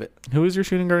believe it. Who is your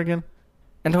shooting guard again?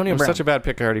 Antonio Brown. Such a bad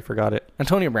pick, I already forgot it.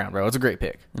 Antonio Brown, bro. It's a great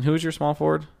pick. And who is your small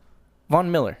forward?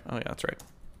 Von Miller. Oh, yeah, that's right.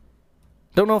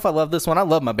 Don't know if I love this one. I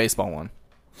love my baseball one.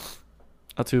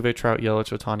 Altuve, Trout,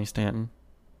 Yelich, Ohtani, Stanton.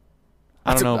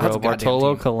 I don't know, bro.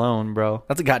 Bartolo Colon, bro.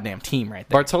 That's a goddamn team right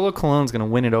there. Bartolo Colon's going to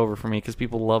win it over for me because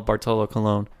people love Bartolo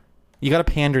Colon. You got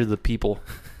to pander to the people.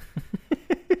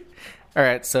 All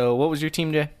right, so what was your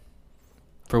team, Jay?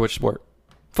 For which sport?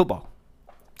 Football.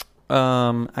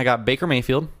 I got Baker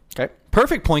Mayfield. Okay.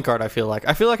 Perfect point guard, I feel like.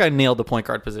 I feel like I nailed the point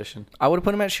guard position. I would have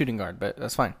put him at shooting guard, but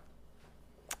that's fine.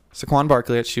 Saquon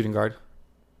Barkley at shooting guard.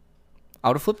 I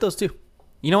would have flipped those two.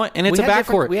 You know what? And it's a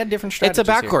backcourt. We had different strategies. It's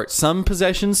a backcourt. Here. Some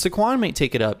possessions, Saquon may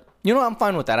take it up. You know what? I'm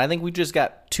fine with that. I think we just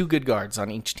got 2 good guards on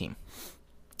each team.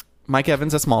 Mike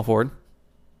Evans at small forward.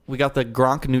 We got the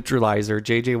Gronk neutralizer,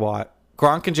 J.J. Watt.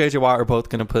 Gronk and J.J. Watt are both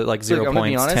going to put like 0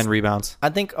 points, 10 rebounds. I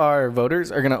think our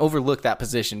voters are going to overlook that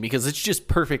position because it's just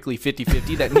perfectly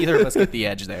 50-50 that neither of us get the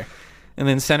edge there. And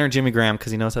then center Jimmy Graham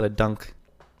because he knows how to dunk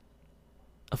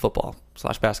a football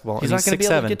 / basketball. He's not going to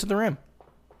be able to get to the rim.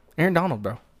 Aaron Donald,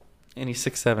 bro. And he's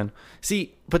 6'7".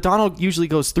 See, but Donald usually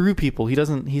goes through people. He's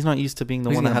not used to being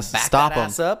the one that has to stop him.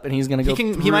 Up and he's going to go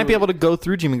through. He might be able to go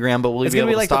through Jimmy Graham, but will he be able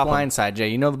to stop him? It's going to be like the blind side, Jay.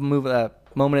 You know the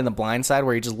moment in the blind side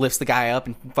where he just lifts the guy up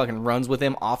and fucking runs with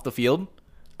him off the field?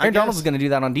 Aaron Donald is going to do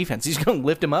that on defense. He's going to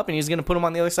lift him up and he's going to put him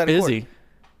on the other side of the court.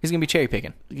 He's going to be cherry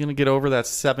picking. He's going to get over that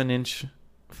 7-inch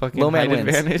fucking low man height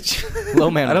advantage. Low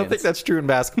man I don't think that's true in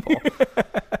basketball.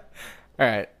 All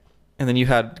right. And then you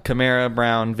had Kamara,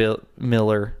 Brown,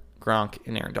 Miller, Gronk,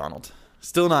 and Aaron Donald.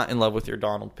 Still not in love with your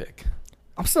Donald pick.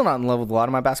 I'm still not in love with a lot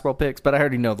of my basketball picks, but I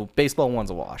already know the baseball one's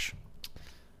a wash.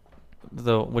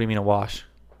 What do you mean a wash?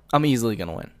 I'm easily going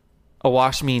to win. A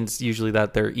wash means usually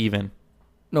that they're even.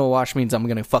 No, a wash means I'm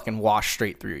going to fucking wash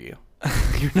straight through you.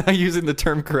 You're not using the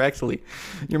term correctly.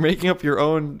 You're making up your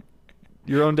own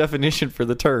definition for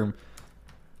the term.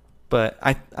 But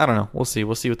I don't know. We'll see.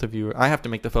 We'll see with the viewer. I have to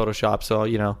make the Photoshop, so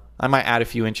I might add a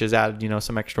few inches, add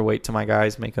some extra weight to my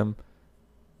guys, make them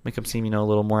seem a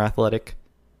little more athletic.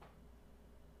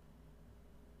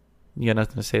 You got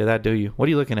nothing to say to that, do you? What are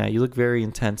you looking at? You look very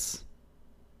intense,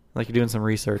 like you're doing some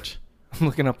research. I'm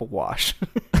looking up a wash.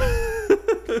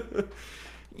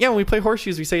 Yeah, when we play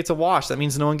horseshoes, we say it's a wash. That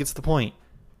means no one gets the point.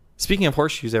 Speaking of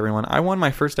horseshoes, everyone, I won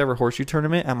my first ever horseshoe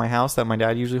tournament at my house that my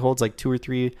dad usually holds like 2 or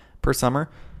 3 per summer.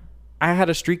 I had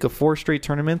a streak of 4 straight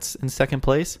tournaments in second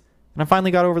place, and I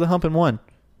finally got over the hump and won.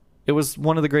 It was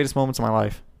one of the greatest moments of my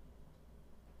life.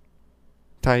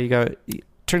 Ty,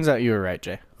 Turns out you were right,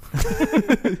 Jay.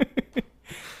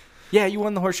 Yeah, you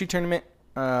won the horseshoe tournament.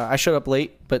 I showed up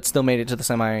late, but still made it to the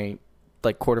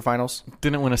quarterfinals.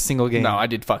 Didn't win a single game. No, I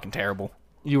did fucking terrible.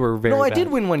 You were very bad. I did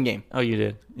win 1 game. Oh, you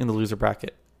did? In the loser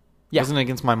bracket. Yeah. Wasn't it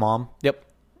against my mom? Yep.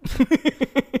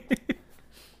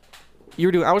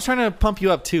 I was trying to pump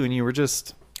you up too, and you were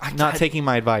just not taking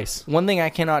my advice. One thing I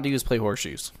cannot do is play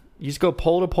horseshoes. You just go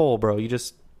pole to pole, bro. You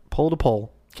just pole to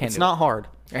pole. It's not hard.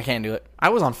 I can't do it. I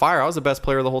was on fire. I was the best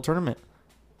player of the whole tournament.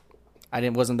 I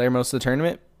wasn't there most of the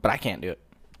tournament, but I can't do it.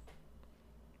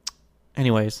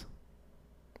 Anyways.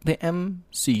 The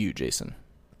MCU, Jason.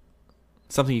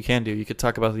 Something you can do. You could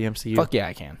talk about the MCU. Fuck yeah,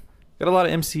 I can. Got a lot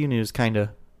of MCU news, kind of.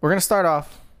 We're going to start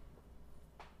off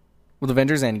with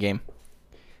Avengers Endgame.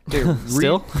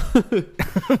 Still?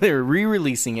 They're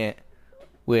re-releasing it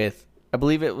with, I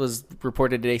believe it was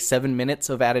reported today, 7 minutes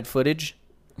of added footage.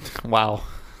 Wow.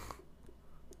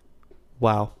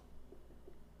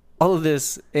 All of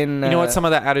this in... You know what some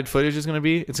of that added footage is going to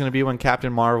be? It's going to be when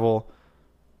Captain Marvel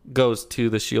goes to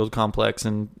the S.H.I.E.L.D. complex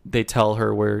and they tell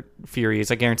her where Fury is.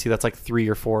 I guarantee that's like 3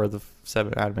 or 4 of the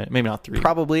 7 added minutes. Maybe not 3.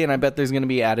 Probably, and I bet there's going to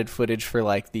be added footage for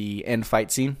like the end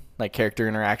fight scene, like character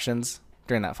interactions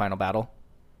during that final battle.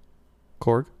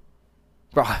 Korg?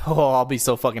 Bro, I'll be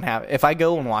so fucking happy. If I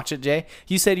go and watch it, Jay,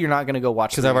 you said you're not going to go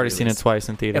watch it. Because I've already seen it twice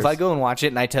in theaters. If I go and watch it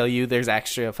and I tell you there's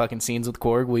extra fucking scenes with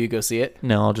Korg, will you go see it?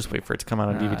 No, I'll just wait for it to come out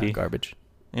on DVD. Garbage.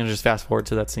 And just fast forward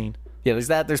to that scene. Yeah, there's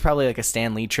that. There's probably like a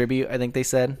Stan Lee tribute, I think they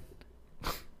said.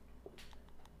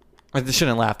 I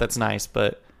shouldn't laugh. That's nice,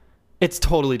 but it's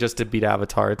totally just to beat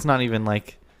Avatar. It's not even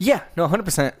like... Yeah, no,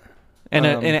 100%. And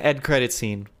an end credit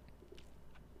scene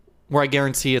where I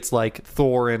guarantee it's like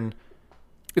Thor and...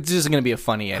 It's just going to be a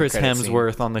funny Chris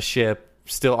Hemsworth on the ship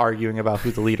still arguing about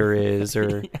who the leader is,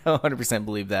 or... I 100%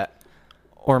 believe that.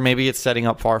 Or maybe it's setting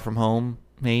up Far From Home.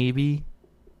 Maybe.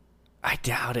 I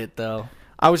doubt it, though.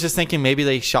 I was just thinking maybe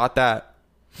they shot that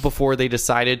before they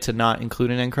decided to not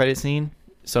include an end credit scene.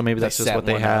 So maybe that's just what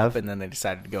they have. And then they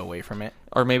decided to go away from it.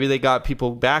 Or maybe they got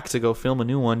people back to go film a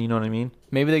new one. You know what I mean?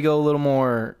 Maybe they go a little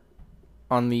more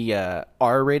on the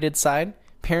R-rated side.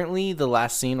 Apparently, the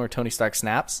last scene where Tony Stark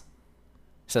snaps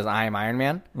says, "I am Iron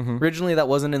Man." Mm-hmm. Originally, that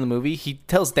wasn't in the movie. He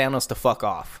tells Thanos to fuck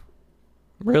off.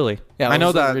 Really? Yeah, I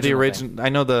know that the original. I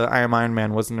know the I am Iron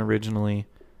Man wasn't originally.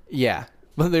 Yeah,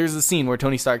 but there's a scene where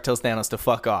Tony Stark tells Thanos to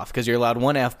fuck off because you're allowed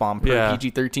one F-bomb per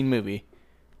PG-13 movie.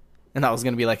 And that was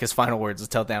going to be like his final words, was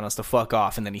tell Thanos to fuck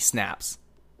off, and then he snaps.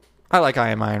 I like I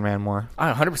am Iron Man more.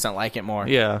 I 100% like it more.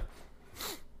 Yeah.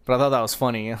 But I thought that was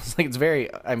funny. I was like, it's very,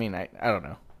 I mean, I don't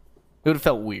know. It would have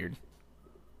felt weird.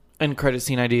 End credit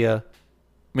scene idea.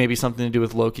 Maybe something to do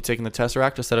with Loki taking the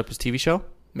Tesseract to set up his TV show?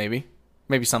 Maybe.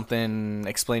 Maybe something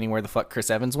explaining where the fuck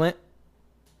Chris Evans went.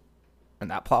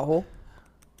 And that plot hole.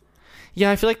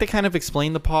 Yeah, I feel like they kind of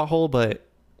explained the plot hole, but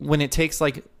when it takes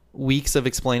like weeks of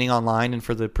explaining online and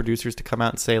for the producers to come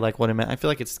out and say like what it meant, I feel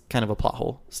like it's kind of a plot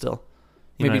hole still.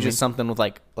 Maybe just something with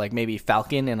like maybe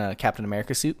Falcon in a Captain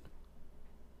America suit.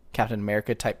 Captain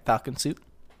America type Falcon suit.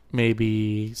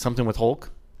 Maybe something with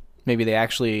Hulk. Maybe they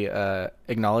actually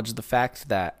acknowledged the fact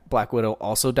that Black Widow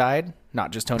also died,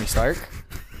 not just Tony Stark.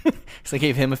 So they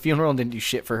gave him a funeral and didn't do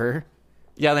shit for her.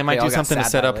 Yeah, they might do something to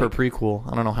set up her prequel.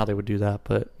 I don't know how they would do that,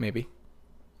 but maybe.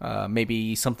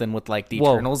 Maybe something with like the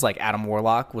Eternals, like Adam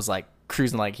Warlock was like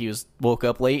cruising, like he woke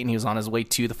up late and he was on his way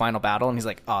to the final battle, and he's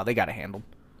like, "Oh, they got it handled."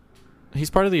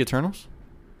 He's part of the Eternals?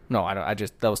 No, I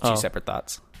don't. that was two separate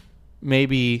thoughts.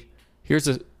 Maybe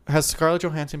has Scarlett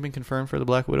Johansson been confirmed for the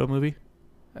Black Widow movie?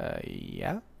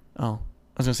 Yeah. Oh,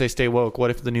 I was gonna say stay woke. What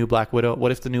if the new Black Widow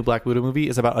movie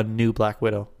is about a new Black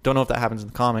Widow? Don't know if that happens in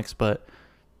the comics, but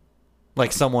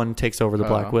like someone takes over the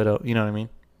Black Widow. You know what I mean?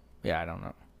 Yeah, I don't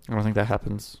know. I don't think that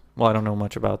happens. Well, I don't know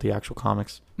much about the actual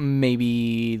comics.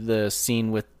 Maybe the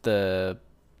scene with the,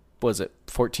 was it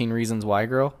 14 Reasons Why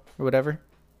girl or whatever?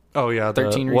 Oh, yeah.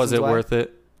 13 Reasons Was it Why? worth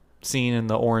it? Scene in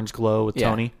the orange glow with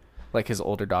Tony. Like his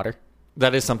older daughter.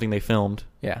 That is something they filmed.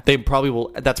 Yeah. They probably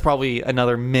will. That's probably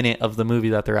another minute of the movie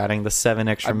that they're adding, the 7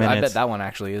 extra minutes. I bet that one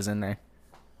actually is in there.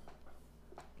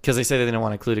 Because they say they didn't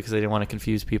want to include it because they didn't want to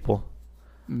confuse people.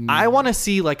 I want to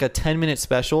see like a 10-minute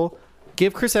special.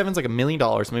 Give Chris Evans like $1 million,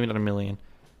 maybe not $1 million,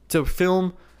 to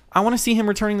film. I want to see him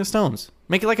returning the stones.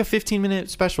 Make it like a 15-minute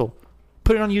special.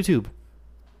 Put it on YouTube.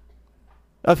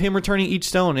 Of him returning each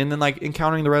stone and then like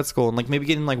encountering the Red Skull and like maybe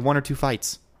getting like 1 or 2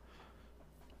 fights.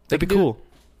 That'd be cool.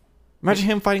 Imagine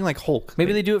him fighting like Hulk.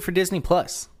 Maybe they do it for Disney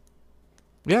Plus.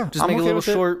 Yeah, just make a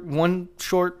little one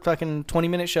short fucking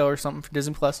 20-minute show or something for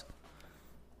Disney Plus.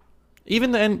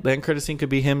 Even the end credit scene could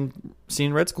be him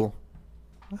seeing Red Skull.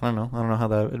 I don't know how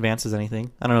that advances anything.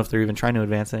 I don't know if they're even trying to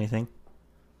advance anything.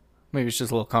 Maybe it's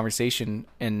just a little conversation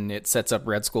and it sets up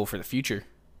Red Skull for the future.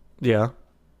 Yeah.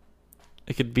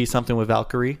 It could be something with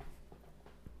Valkyrie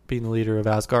being the leader of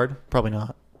Asgard. Probably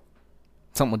not.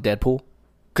 Something with Deadpool.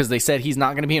 Because they said he's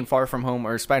not going to be in Far From Home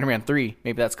or Spider-Man 3.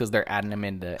 Maybe that's because they're adding him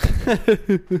into...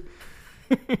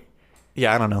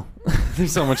 Yeah, I don't know.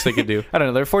 There's so much they could do. I don't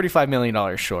know. They're $45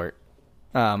 million short.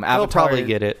 Avatar, they'll probably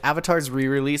get it. Avatar's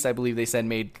re-release, I believe they said,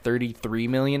 made $33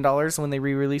 million when they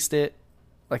re-released it.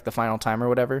 Like the final time or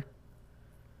whatever.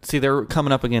 See, they're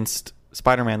coming up against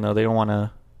Spider-Man, though. They don't want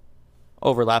to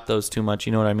overlap those too much.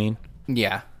 You know what I mean?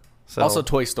 Yeah. So. Also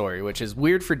Toy Story, which is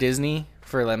weird for Disney,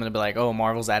 for them to be like, oh,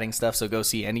 Marvel's adding stuff, so go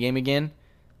see Endgame again.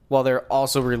 While they're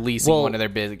also releasing one of their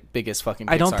biggest fucking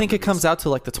Pixar I don't think movies. It comes out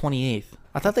till like the 28th.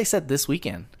 I thought they said this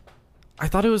weekend. I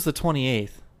thought it was the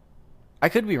 28th. I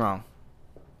could be wrong.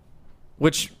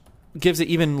 Which gives it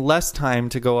even less time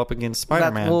to go up against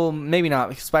Spider-Man. Well, maybe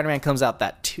not. Spider-Man comes out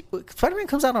Spider-Man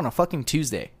comes out on a fucking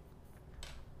Tuesday.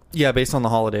 Yeah, based on the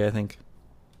holiday, I think.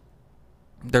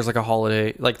 There's like a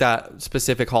holiday, like that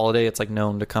specific holiday, it's like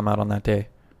known to come out on that day.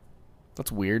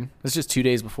 That's weird. It's just 2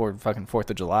 days before fucking 4th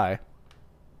of July.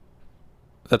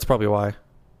 That's probably why.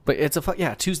 But it's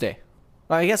Tuesday.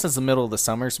 Well, I guess it's the middle of the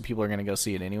summer, so people are going to go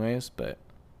see it anyways, but...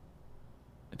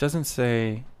 It doesn't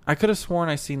say. I could have sworn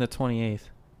I seen the 28th.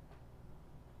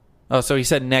 Oh, so he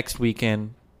said next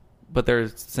weekend, but they're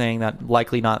saying that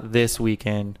likely not this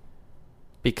weekend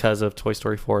because of Toy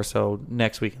Story 4. So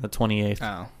next weekend, the 28th.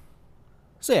 Oh.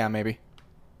 So yeah, maybe.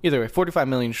 Either way, 45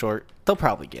 million short. They'll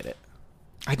probably get it.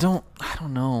 I don't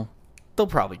know. They'll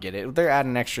probably get it. They're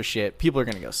adding extra shit. People are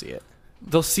going to go see it.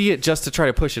 They'll see it just to try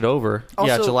to push it over.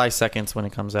 Also, yeah, July 2nd's when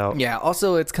it comes out. Yeah,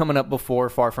 also it's coming up before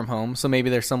Far From Home, so maybe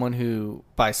there's someone who,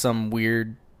 by some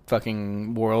weird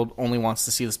fucking world, only wants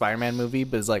to see the Spider-Man movie,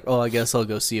 but is like, oh, I guess I'll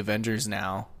go see Avengers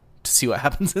now to see what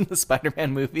happens in the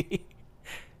Spider-Man movie.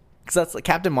 Because that's like,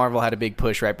 Captain Marvel had a big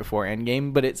push right before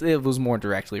Endgame, but it was more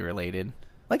directly related.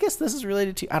 I guess this is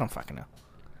related to... I don't fucking know.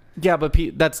 Yeah, but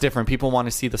that's different. People want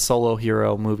to see the solo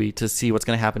hero movie to see what's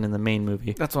going to happen in the main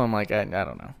movie. That's why I'm like, I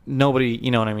don't know. Nobody, you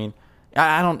know what I mean?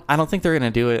 I don't think they're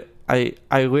going to do it.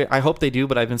 I hope they do,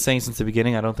 but I've been saying since the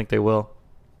beginning I don't think they will.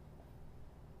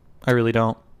 I really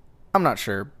don't. I'm not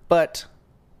sure, but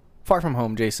Far From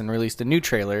Home, Jason, released a new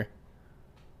trailer.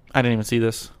 I didn't even see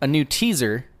this. A new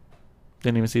teaser.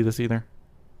 Didn't even see this either.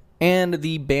 And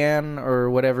the ban or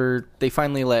whatever, they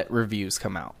finally let reviews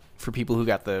come out for people who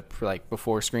got the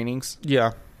before screenings.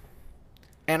 Yeah.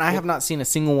 And I have not seen a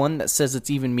single one that says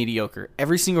it's even mediocre.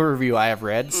 Every single review I have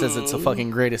read says it's the fucking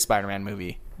greatest Spider-Man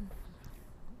movie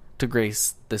to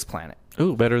grace this planet.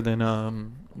 Ooh, better than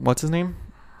what's his name?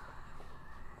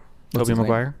 Tobey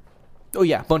Maguire. Oh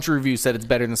yeah, a bunch of reviews said it's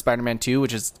better than Spider-Man 2,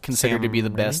 which is considered to be the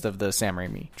Sam best of the Sam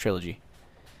Raimi trilogy.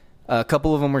 A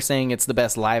couple of them were saying it's the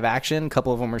best live action. A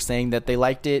couple of them were saying that they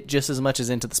liked it just as much as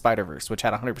Into the Spider-Verse, which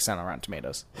had 100% on Rotten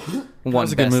Tomatoes.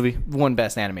 Was a good movie. One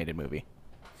best animated movie.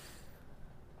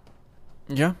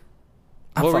 Yeah.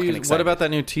 I'm What fucking excited. What about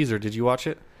that new teaser? Did you watch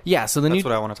it? Yeah, so That's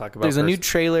what I want to talk about. There's a new first.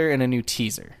 trailer and a new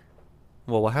teaser.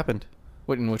 Well, what happened?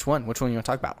 Which one? Which one you want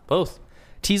to talk about? Both.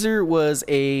 Teaser was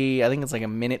I think it's like a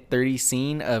minute 30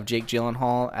 scene of Jake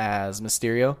Gyllenhaal as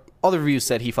Mysterio. All the reviews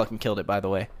said he fucking killed it, by the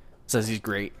way. Says he's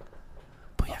great.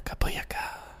 Booyaka,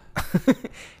 booyaka.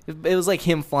 It was like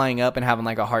him flying up and having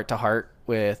like a heart-to-heart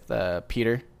with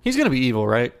Peter. He's going to be evil,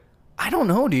 right? I don't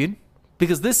know, dude.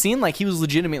 Because this scene, like, he was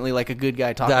legitimately like a good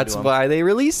guy talking That's to him. why they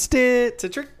released it, to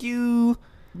trick you.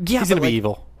 Yeah, He's going to but, be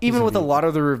evil. Even with a lot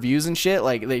of the reviews and shit,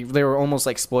 like they were almost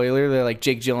like spoiler. They're like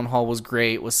Jake Gyllenhaal was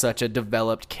great, was such a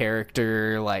developed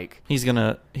character. Like He's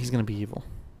gonna be evil.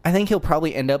 I think he'll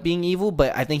probably end up being evil,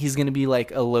 but I think he's gonna be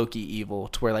like a Loki evil,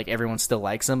 to where like everyone still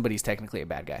likes him, but he's technically a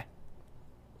bad guy.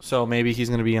 So maybe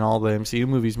he's gonna be in all the MCU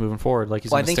movies moving forward. Like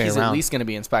he's Well, I gonna think stay he's around. at least gonna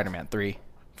be in Spider-Man 3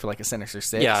 for like a Sinister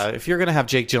Six. Yeah, if you're gonna have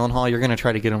Jake Gyllenhaal, you're gonna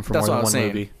try to get him for That's more what than I'm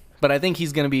one saying. movie. But I think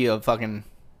he's gonna be a fucking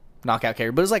knockout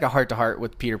character. But it's like a heart-to-heart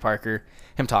with Peter Parker,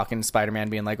 him talking to Spider-Man,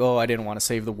 being like, "Oh, I didn't want to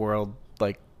save the world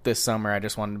like this summer. I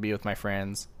just wanted to be with my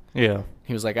friends." Yeah.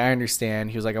 He was like, "I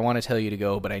understand." He was like, "I want to tell you to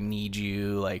go, but I need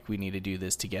you. Like, we need to do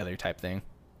this together," type thing.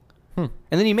 And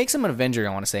then he makes him an Avenger.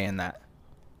 I want to say in that.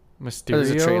 Mysterio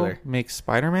there's a trailer. makes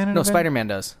Spider-Man an No, Avenger? Spider-Man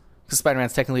does. Because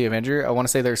Spider-Man's technically Avenger. I want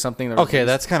to say there's something that Okay, released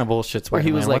that's kind of bullshit, where Spider-Man.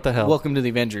 he was like, what the hell? "Welcome to the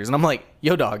Avengers," and I'm like,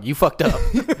 "Yo, dog, you fucked up."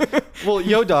 Well,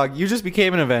 yo, dog, you just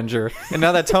became an Avenger, and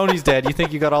now that Tony's dead, you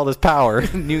think you got all this power.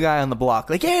 New guy on the block.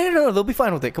 Like, yeah, no, they'll be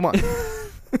fine with it. Come on.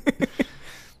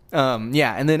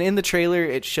 Yeah, and then in the trailer,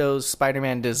 it shows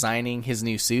Spider-Man designing his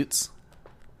new suits.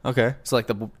 Okay. So like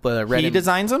the red. He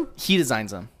designs them? He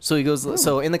designs them. So he goes.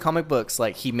 So in the comic books,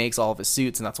 like he makes all of his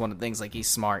suits, and that's one of the things. Like he's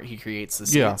smart. He creates the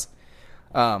suits.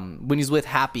 Yeah. When he's with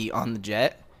Happy on the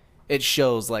jet, it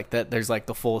shows like that. There's like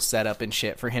the full setup and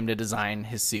shit for him to design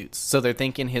his suits. So they're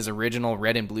thinking his original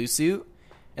red and blue suit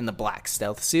and the black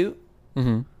stealth suit.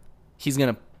 Mm-hmm. He's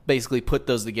gonna basically put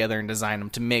those together and design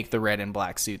them to make the red and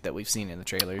black suit that we've seen in the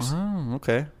trailers. Oh,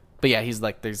 okay. But yeah, he's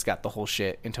like, there's got the whole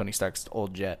shit in Tony Stark's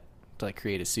old jet to like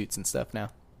create his suits and stuff now.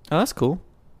 Oh, that's cool.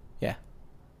 Yeah.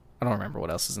 I don't remember what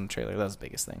else is in the trailer. That was the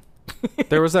biggest thing.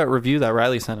 There was that review that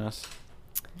Riley sent us.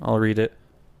 I'll read it.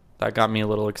 That got me a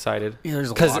little excited. Yeah,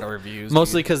 there's a 'Cause lot of reviews.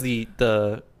 Mostly because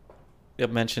it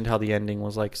mentioned how the ending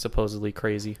was like supposedly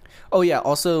crazy. Oh yeah.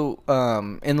 Also,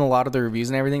 in a lot of the reviews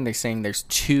and everything, they're saying there's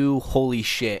 2 holy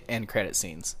shit end credit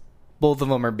scenes. Both of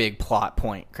them are big plot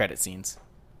point credit scenes.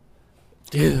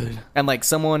 Dude. And like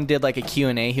someone did like a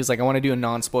Q&A. He was like, I want to do a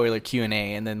non-spoiler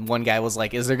Q&A. And then one guy was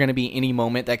like, is there going to be any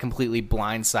moment that completely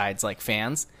blindsides like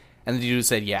fans? And the dude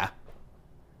said, yeah.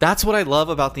 That's what I love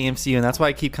about the MCU, and that's why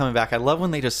I keep coming back. I love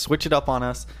when they just switch it up on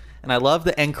us, and I love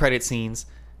the end credit scenes,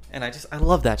 and I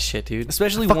love that shit, dude.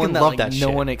 Especially I fucking one that, love like, that no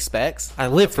shit. one expects. I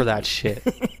live for that shit.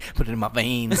 Put it in my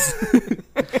veins.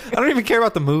 I don't even care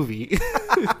about the movie.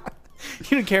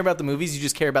 You don't care about the movies. You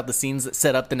just care about the scenes that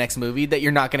set up the next movie that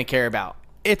you're not going to care about.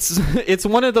 it's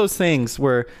one of those things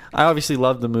where I obviously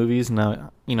love the movies and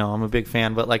I'm a big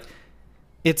fan, but like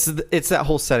it's that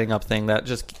whole setting up thing that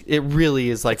just it really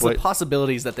is like it's the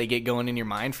possibilities that they get going in your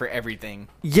mind for everything.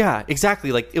 Yeah,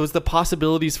 exactly. Like it was the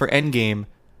possibilities for Endgame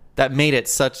that made it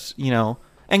such,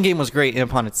 Endgame was great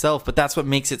upon itself, but that's what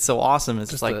makes it so awesome.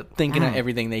 It's just like thinking of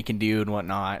everything they can do and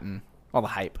whatnot and all the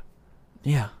hype.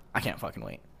 Yeah. I can't fucking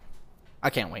wait. I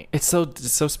can't wait. It's so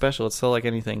special. It's so like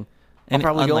anything. I'll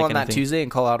probably go on that Tuesday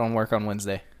and call out on work on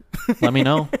Wednesday. Let me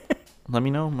know. Let me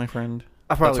know, my friend.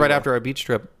 That's right after our beach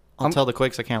trip. I'll tell the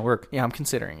Quakes I can't work. Yeah, I'm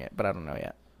considering it, but I don't know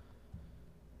yet.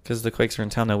 Because the Quakes are in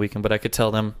town that weekend, but I could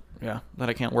tell them, that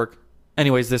I can't work.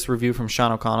 Anyways, this review from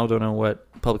Sean O'Connell. Don't know what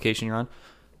publication you're on.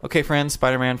 Okay, friends,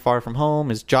 Spider-Man Far From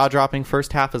Home is jaw-dropping.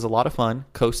 First half is a lot of fun,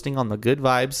 coasting on the good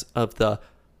vibes of the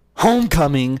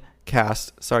Homecoming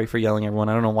cast. Sorry for yelling, everyone.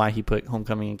 I don't know why he put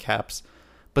Homecoming in caps.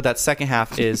 But that second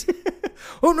half is...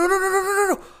 Oh, no.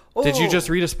 Oh. Did you just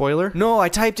read a spoiler? No, I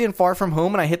typed in Far From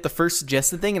Home and I hit the first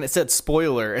suggested thing and it said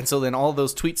spoiler. And so then all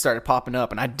those tweets started popping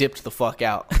up and I dipped the fuck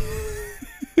out.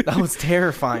 That was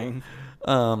terrifying.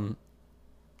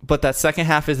 But that second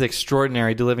half is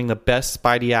extraordinary, delivering the best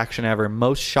Spidey action ever.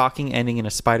 Most shocking ending in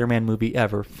a Spider-Man movie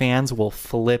ever. Fans will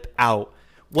flip out.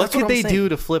 What could they do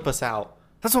to flip us out?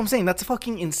 That's what I'm saying. That's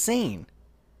fucking insane.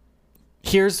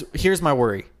 Here's my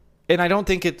worry. And I don't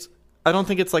think it's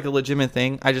like a legitimate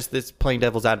thing. It's playing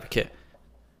devil's advocate.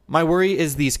 My worry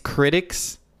is these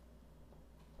critics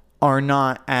are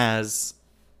not as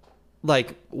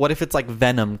like, what if it's like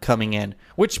Venom coming in,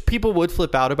 which people would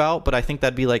flip out about, but I think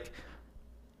that'd be like,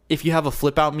 if you have a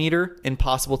flip out meter in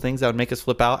possible things that would make us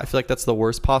flip out, I feel like that's the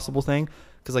worst possible thing.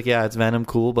 Because like, yeah, it's Venom,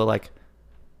 cool, but like,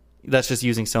 that's just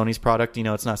using Sony's product.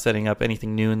 It's not setting up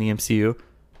anything new in the MCU.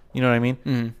 You know what I mean?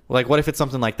 Mm-hmm. Like, what if it's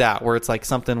something like that, where it's like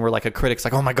something where like a critic's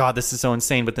like, oh my God, this is so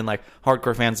insane. But then like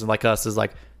hardcore fans like us is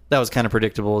like, that was kind of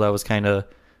predictable. That was kind of,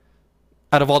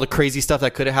 out of all the crazy stuff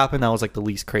that could have happened, that was like the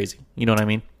least crazy. You know what I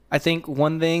mean? I think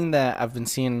one thing that I've been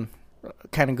seeing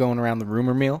kind of going around the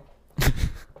rumor mill,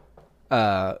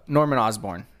 Norman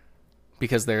Osborn,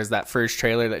 because there's that first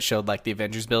trailer that showed like the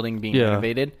Avengers building being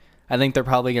renovated. I think they're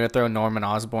probably going to throw Norman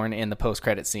Osborn in the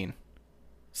post-credit scene.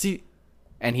 See,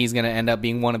 and he's going to end up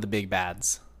being one of the big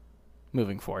bads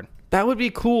moving forward. That would be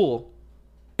cool.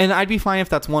 And I'd be fine if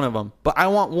that's one of them. But I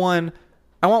want one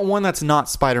that's not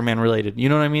Spider-Man related. You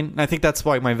know what I mean? And I think that's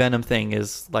why my Venom thing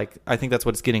is like, I think that's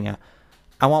what it's getting at.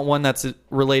 I want one that's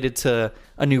related to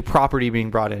a new property being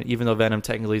brought in, even though Venom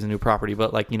technically is a new property,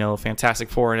 but like, Fantastic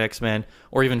Four and X-Men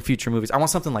or even future movies. I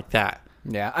want something like that.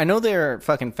 Yeah, I know they're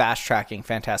fucking fast-tracking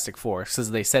Fantastic Four, since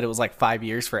they said it was like 5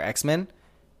 years for X-Men.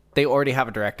 They already have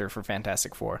a director for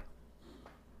Fantastic Four.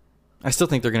 I still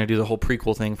think they're going to do the whole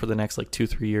prequel thing for the next like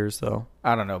 2-3 years, though.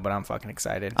 I don't know, but I'm fucking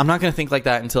excited. I'm not going to think like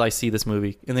that until I see this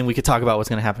movie, and then we could talk about what's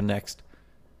going to happen next.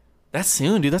 That's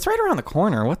soon, dude. That's right around the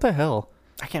corner. What the hell?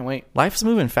 I can't wait. Life's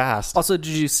moving fast. Also, did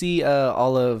you see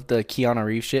all of the Keanu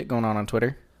Reeves shit going on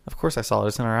Twitter? Of course I saw it.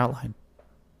 It's in our outline.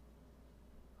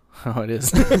 Oh, it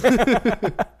is.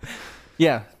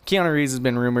 Yeah, Keanu Reeves has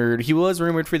been rumored. He was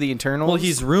rumored for the Eternals. Well,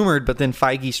 he's rumored, but then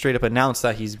Feige straight up announced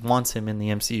that he wants him in the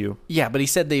MCU. Yeah, but he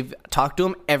said they've talked to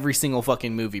him every single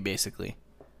fucking movie, basically.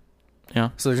 Yeah.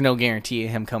 So there's no guarantee of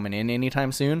him coming in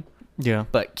anytime soon. Yeah.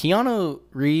 But Keanu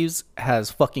Reeves has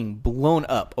fucking blown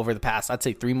up over the past, I'd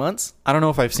say, 3 months. I don't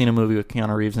know if I've seen a movie with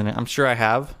Keanu Reeves in it. I'm sure I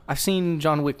have. I've seen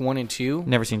John Wick 1 and 2.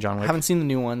 Never seen John Wick. I haven't seen the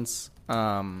new ones.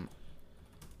 I'm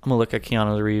going to look at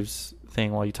Keanu Reeves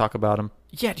thing while you talk about him.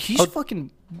 Yeah, he's fucking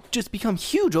just become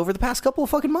huge over the past couple of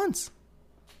fucking months.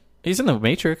 He's in The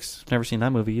Matrix. Never seen that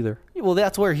movie either. Well,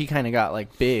 that's where he kind of got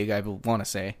like big, I want to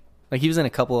say. Like he was in a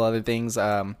couple other things.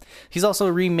 He's also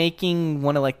remaking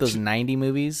one of like those 90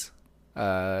 movies.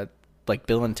 Like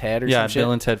Bill and Ted or some shit. Yeah,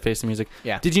 Bill and Ted Face the Music.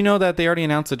 Yeah. Did you know that they already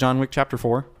announced a John Wick Chapter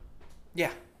 4?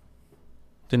 Yeah.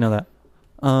 Didn't know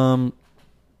that.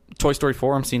 Toy Story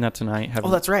 4, I'm seeing that tonight.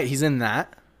 Oh, that's right. He's in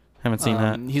that. Haven't seen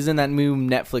that. He's in that new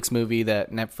Netflix movie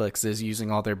that Netflix is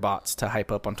using all their bots to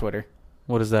hype up on Twitter.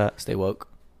 What is that? Stay woke.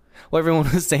 Well, everyone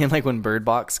was saying like when Bird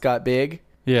Box got big.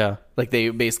 Yeah. Like they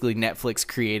basically Netflix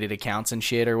created accounts and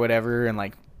shit or whatever. And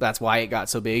like that's why it got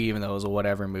so big, even though it was a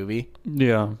whatever movie.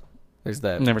 Yeah. There's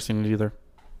that. Never seen it either.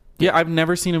 Yeah, I've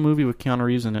never seen a movie with Keanu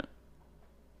Reeves in it.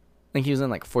 I think he was in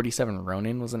like 47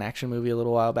 Ronin was an action movie a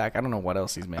little while back. I don't know what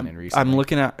else he's been in recently. I'm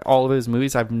looking at all of his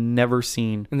movies. I've never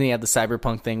seen. And then he had the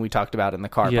cyberpunk thing we talked about in the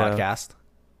car podcast.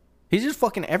 He's just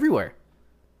fucking everywhere.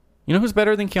 You know who's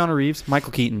better than Keanu Reeves?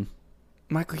 Michael Keaton.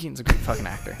 Michael Keaton's a great fucking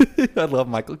actor. I love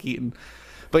Michael Keaton.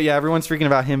 But yeah, everyone's freaking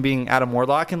about him being Adam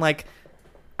Warlock. And like,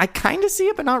 I kind of see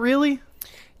it, but not really.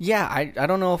 Yeah, I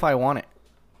don't know if I want it.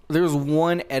 There was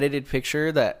one edited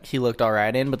picture that he looked all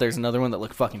right in, but there's another one that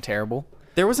looked fucking terrible.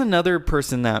 There was another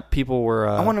person that people were...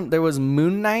 There was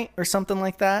Moon Knight or something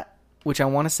like that, which I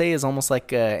want to say is almost like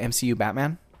MCU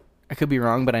Batman. I could be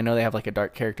wrong, but I know they have like a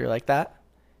dark character like that.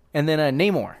 And then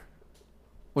Namor,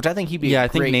 which I think he'd be Yeah, a I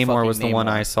think great Namor was the Namor. one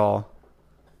I saw.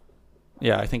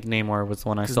 Yeah, I think Namor was the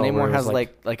one I saw. Because Namor where it was has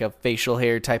like a facial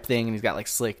hair type thing, and he's got like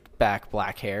slicked back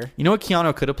black hair. You know what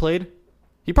Keanu could have played?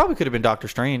 He probably could have been Doctor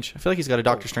Strange. I feel like he's got a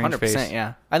Doctor Strange 100%, face.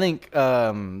 yeah. I think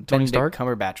Tony Stark?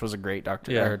 Cumberbatch was a great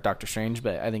Doctor Strange,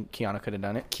 but I think Keanu could have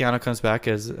done it. Keanu comes back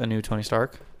as a new Tony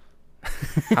Stark.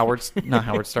 Not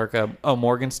Howard Stark.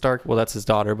 Morgan Stark. Well, that's his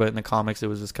daughter, but in the comics, it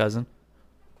was his cousin.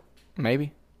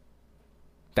 Maybe.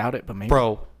 Doubt it, but maybe.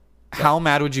 Bro, how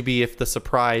mad would you be if the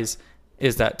surprise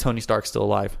is that Tony Stark's still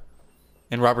alive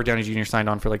and Robert Downey Jr. signed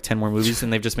on for like 10 more movies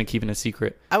and they've just been keeping it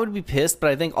secret? I would be pissed, but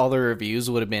I think all the reviews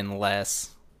would have been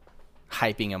less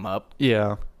hyping him up.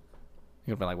 Yeah. You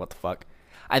would have been like, what the fuck?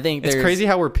 I think It's crazy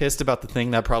how we're pissed about the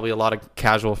thing that probably a lot of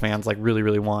casual fans like really,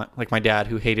 really want. Like my dad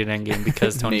who hated Endgame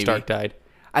because Tony Maybe. Stark died.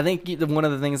 I think one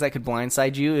of the things that could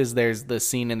blindside you is there's the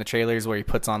scene in the trailers where he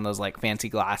puts on those like fancy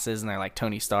glasses and they're like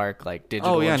Tony Stark, like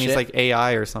digital. Oh, yeah, and shit. he's like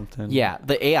AI or something. Yeah,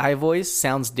 the AI voice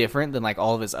sounds different than like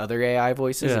all of his other AI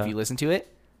voices Yeah. if you listen to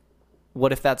it.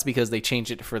 What if that's because they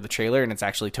changed it for the trailer and it's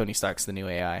actually Tony Stark's the new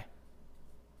AI?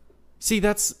 See,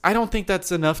 I don't think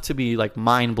that's enough to be like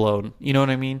mind blown. You know what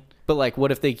I mean? But like,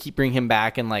 what if they keep bring him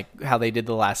back and like how they did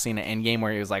the last scene at Endgame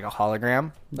where he was like a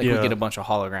hologram? Like we Yeah. get a bunch of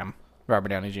hologram Robert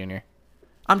Downey Jr.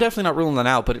 I'm definitely not ruling that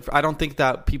out, but I don't think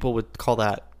that people would call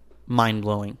that mind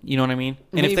blowing. You know what I mean?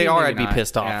 And if Maybe, they are, maybe I'd be not.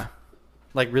 pissed off. Yeah.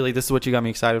 Like, really, this is what you got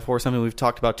me excited for? Something we've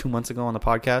talked about 2 months ago on the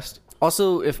podcast?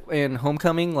 Also, if in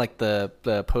Homecoming, like the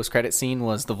post credit scene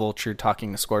was the Vulture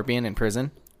talking to Scorpion in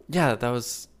prison. Yeah,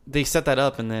 they set that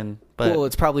up and then, but Well,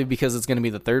 it's probably because it's going to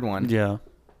be the third one. yeah.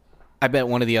 I bet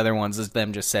one of the other ones is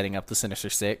them just setting up the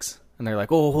Sinister Six, and they're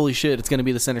like, "Oh, holy shit, it's going to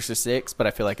be the Sinister Six." But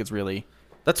I feel like it's really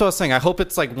That's what I was saying. I hope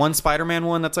it's like one Spider-Man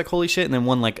one that's like holy shit, and then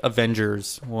one like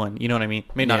Avengers one. You know what I mean?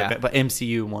 Maybe Yeah. not, but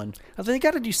MCU one. they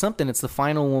got to do something. It's the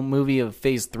final movie of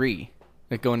Phase 3,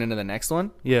 like going into the next one.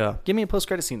 Yeah. Give me a post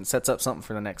credit scene that sets up something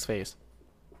for the next phase,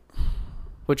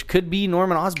 which could be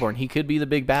Norman Osborn. He could be the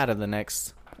big bad of the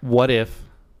next. What if?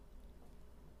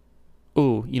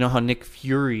 Ooh, you know how Nick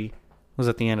Fury was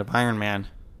at the end of Iron Man?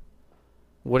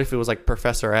 What if it was like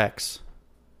Professor X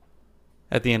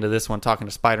at the end of this one talking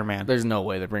to Spider-Man? There's no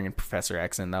way they're bringing Professor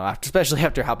X in though, especially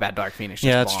after how bad Dark Phoenix. Just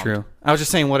Yeah, that's bombed. true. I was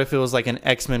just saying, what if it was like an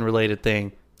X-Men related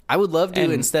thing? I would love to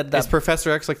And instead is that.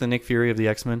 Professor X like the Nick Fury of the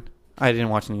X-Men? I didn't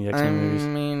watch any of the I X-Men movies.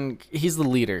 mean, he's the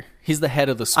leader. He's the head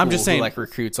of the school. I'm just saying, who, like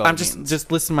recruits all. I'm the just mutants.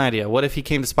 listen to my idea. What if he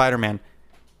came to Spider-Man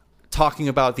talking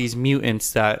about these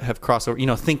mutants that have crossed over? You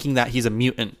know, thinking that he's a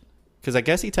mutant, because I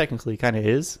guess he technically kind of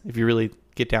is if you really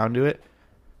get down to it.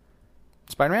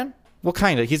 Spider-Man. Well,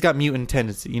 kind of. He's got mutant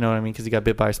tendency. You know what I mean? Because he got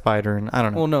bit by a spider, and I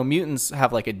don't know. Well, no, mutants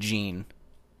have like a gene.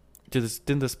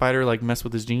 Didn't the spider like mess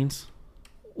with his genes?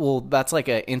 Well, that's like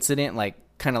an incident, like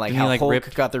kind of like Didn't how he, like, Hulk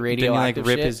rip- got the Didn't he radioactive like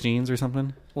rip shit. his genes or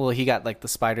something? Well, he got like the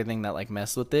spider thing that like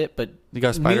messed with it, but He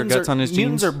got spider mutants guts on his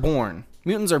Mutants genes? are born.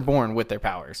 Mutants are born with their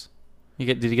powers.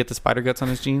 Did he get the spider guts on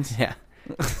his genes? Yeah.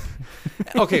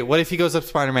 Okay, what if he goes up to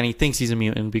Spider-Man? He thinks he's a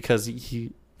mutant because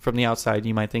he, from the outside,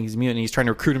 you might think he's a mutant. And he's trying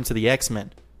to recruit him to the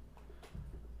X-Men.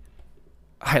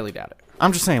 Highly doubt it.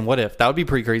 I'm just saying, what if? That would be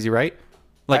pretty crazy, right?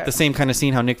 Like I- the same kind of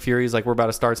scene how Nick Fury's like, we're about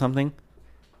to start something.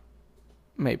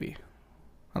 Maybe.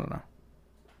 I don't know.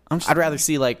 I'm just, I'd rather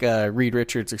see like Reed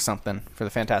Richards or something for the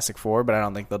Fantastic Four, but I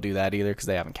don't think they'll do that either because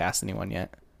they haven't cast anyone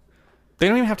yet. they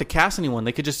don't even have to cast anyone.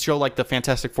 They could just show like the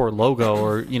Fantastic Four logo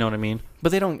or, you know what I mean?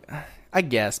 But they don't. I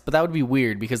guess, but that would be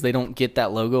weird because they don't get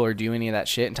that logo or do any of that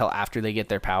shit until after they get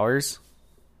their powers.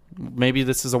 Maybe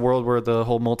this is a world where the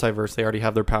whole multiverse, they already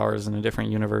have their powers in a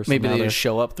different universe. Maybe and they now just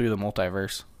show up through the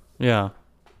multiverse. yeah.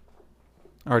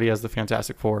 Already has the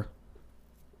Fantastic Four.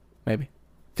 Maybe.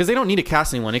 Because they don't need to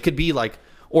cast anyone. It could be like,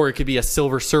 or it could be a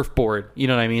silver surfboard, you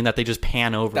know what I mean? That they just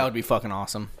pan over. That would be fucking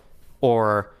awesome.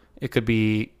 Or it could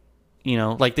be, you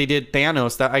know, like they did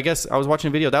Thanos. That I guess I was watching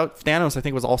a video. That Thanos, I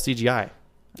think, was all CGI.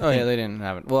 Oh yeah, they didn't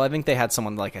have it. Well, I think they had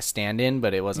someone like a stand-in,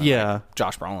 but it wasn't. Yeah. like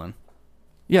Josh Brolin.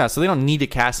 Yeah, so they don't need to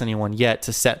cast anyone yet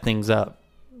to set things up.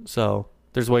 So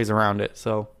there's ways around it.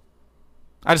 So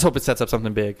I just hope it sets up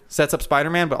something big. Sets up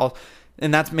Spider-Man,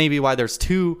 and that's maybe why there's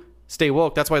two. Stay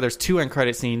woke. That's why there's two end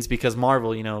credit scenes, because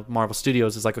Marvel, you know, Marvel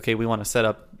Studios is like, okay, we want to set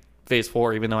up Phase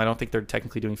 4, even though I don't think they're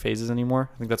technically doing phases anymore.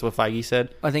 I think that's what Feige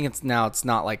said. I think it's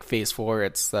not like Phase 4.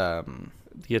 It's The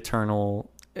Eternal.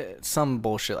 some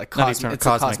bullshit like Not cosmic. Eternal- It's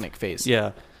a cosmic phase.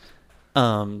 Yeah.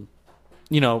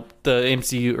 the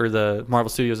MCU or the Marvel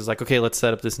Studios is like, okay, let's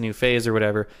set up this new phase or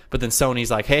whatever. But then Sony's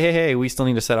like, hey, we still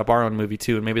need to set up our own movie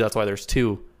too. And maybe that's why there's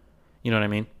two. You know what I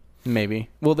mean? Maybe.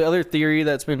 Well, the other theory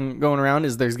that's been going around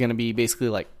is there's going to be basically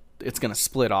like, it's going to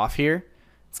split off here.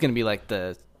 It's going to be like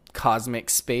the cosmic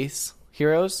space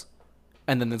heroes,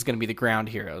 and then there's going to be the ground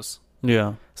heroes.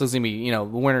 Yeah. So it's going to be,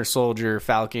 Winter Soldier,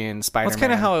 Falcon, Spider-Man. That's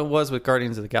kind of how it was with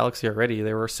Guardians of the Galaxy already.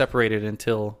 They were separated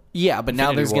until... Yeah, but now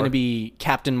Infinity there's War. going to be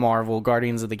Captain Marvel,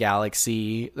 Guardians of the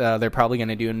Galaxy. They're probably going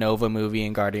to do a Nova movie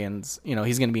in Guardians.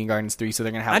 He's going to be in Guardians 3, so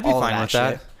they're going to have I'd be all fine of that with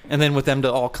shit. that. And then with them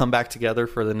to all come back together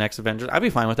for the next Avengers, I'd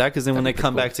be fine with that, because then when they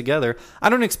come back together, I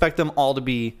don't expect them all to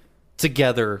be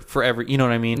together for every... You know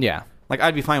what I mean? Yeah. Like,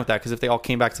 I'd be fine with that, because if they all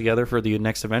came back together for the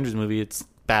next Avengers movie, it's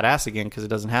badass again, because it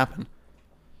doesn't happen.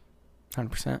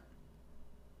 100%.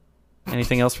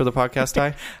 Anything else for the podcast,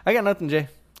 Ty? I got nothing, Jay.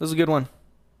 This was a good one.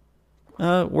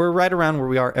 We're right around where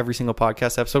we are every single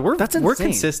podcast episode. We're That's insane. We're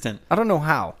consistent. I don't know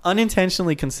how.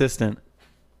 Unintentionally consistent.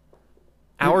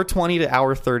 Hour 20 to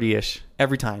hour 30-ish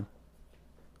every time.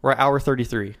 We're at hour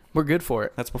 33. We're good for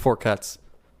it. That's before cuts.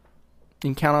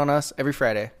 You can count on us every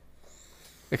Friday.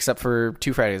 Except for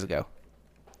 2 Fridays ago.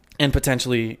 And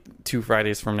potentially 2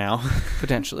 Fridays from now.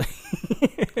 Potentially.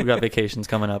 We got vacations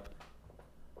coming up.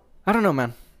 I don't know,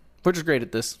 man. We're just great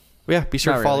at this. Yeah, be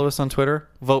sure Not to follow really. us on Twitter.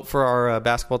 Vote for our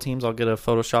basketball teams. I'll get a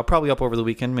Photoshop probably up over the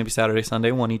weekend, maybe Saturday,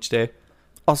 Sunday, one each day.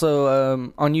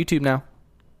 Also, on YouTube now.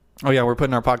 Oh, yeah, we're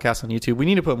putting our podcast on YouTube. We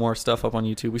need to put more stuff up on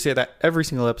YouTube. We say that every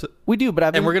single episode. We do,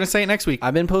 but And we're going to say it next week.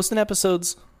 I've been posting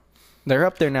episodes. They're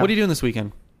up there now. What are you doing this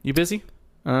weekend? You busy?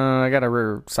 I got a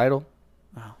recital.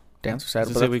 Oh. Dance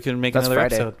recital. So but we can make that's another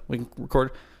Friday. episode. We can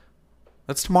record.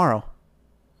 That's tomorrow.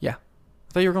 Yeah.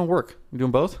 I thought you were going to work. You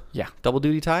doing both? Yeah. Double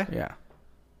duty, Ty? Yeah.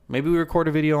 Maybe we record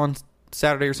a video on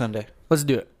Saturday or Sunday. Let's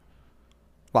do it.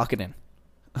 Lock it in.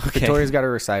 Okay. Victoria's got a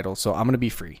recital, so I'm going to be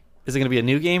free. Is it going to be a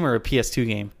new game or a PS2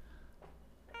 game?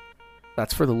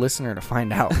 That's for the listener to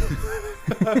find out.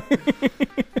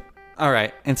 All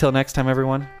right. Until next time,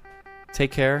 everyone.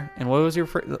 Take care. And what was your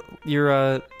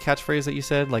catchphrase that you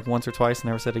said like once or twice and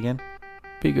never said again?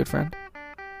 Be a good friend.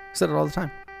 I said it all the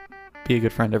time. Be a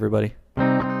good friend, everybody.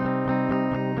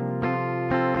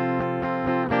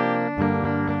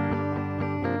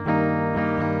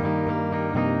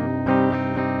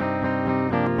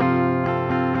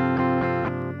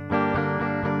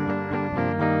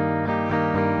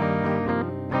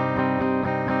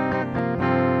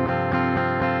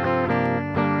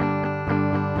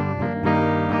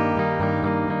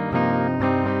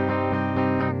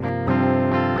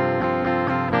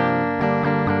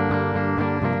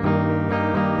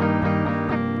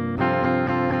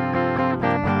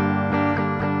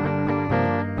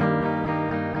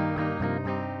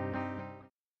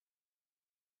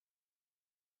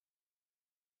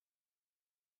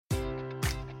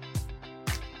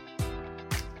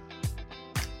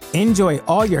 Enjoy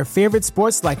all your favorite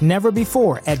sports like never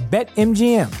before at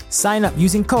BetMGM. Sign up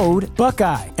using code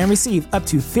Buckeye and receive up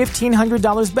to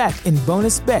 $1,500 back in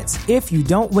bonus bets if you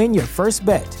don't win your first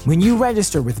bet. When you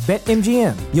register with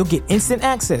BetMGM, you'll get instant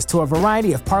access to a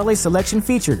variety of parlay selection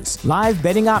features, live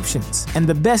betting options, and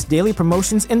the best daily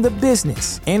promotions in the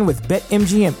business. And with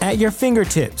BetMGM at your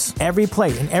fingertips, every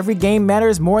play and every game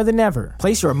matters more than ever.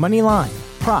 Place your money line,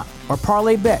 prop, or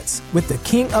parlay bets with the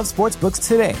king of sportsbooks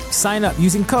today. Sign up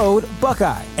using code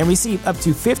Buckeye and receive up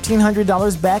to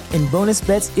 $1,500 back in bonus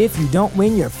bets if you don't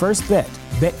win your first bet.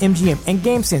 BetMGM and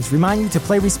GameSense remind you to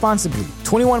play responsibly.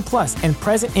 21 plus and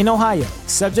present in Ohio,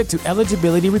 subject to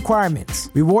eligibility requirements.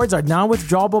 Rewards are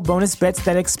non-withdrawable bonus bets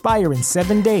that expire in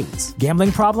 7 days.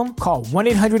 Gambling problem? Call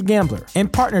 1-800-GAMBLER. In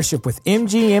partnership with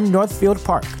MGM Northfield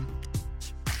Park.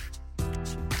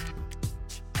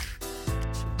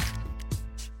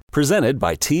 Presented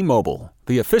by T-Mobile,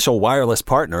 the official wireless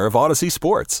partner of Odyssey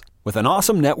Sports. With an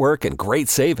awesome network and great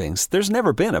savings, there's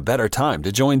never been a better time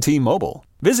to join T-Mobile.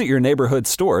 Visit your neighborhood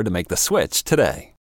store to make the switch today.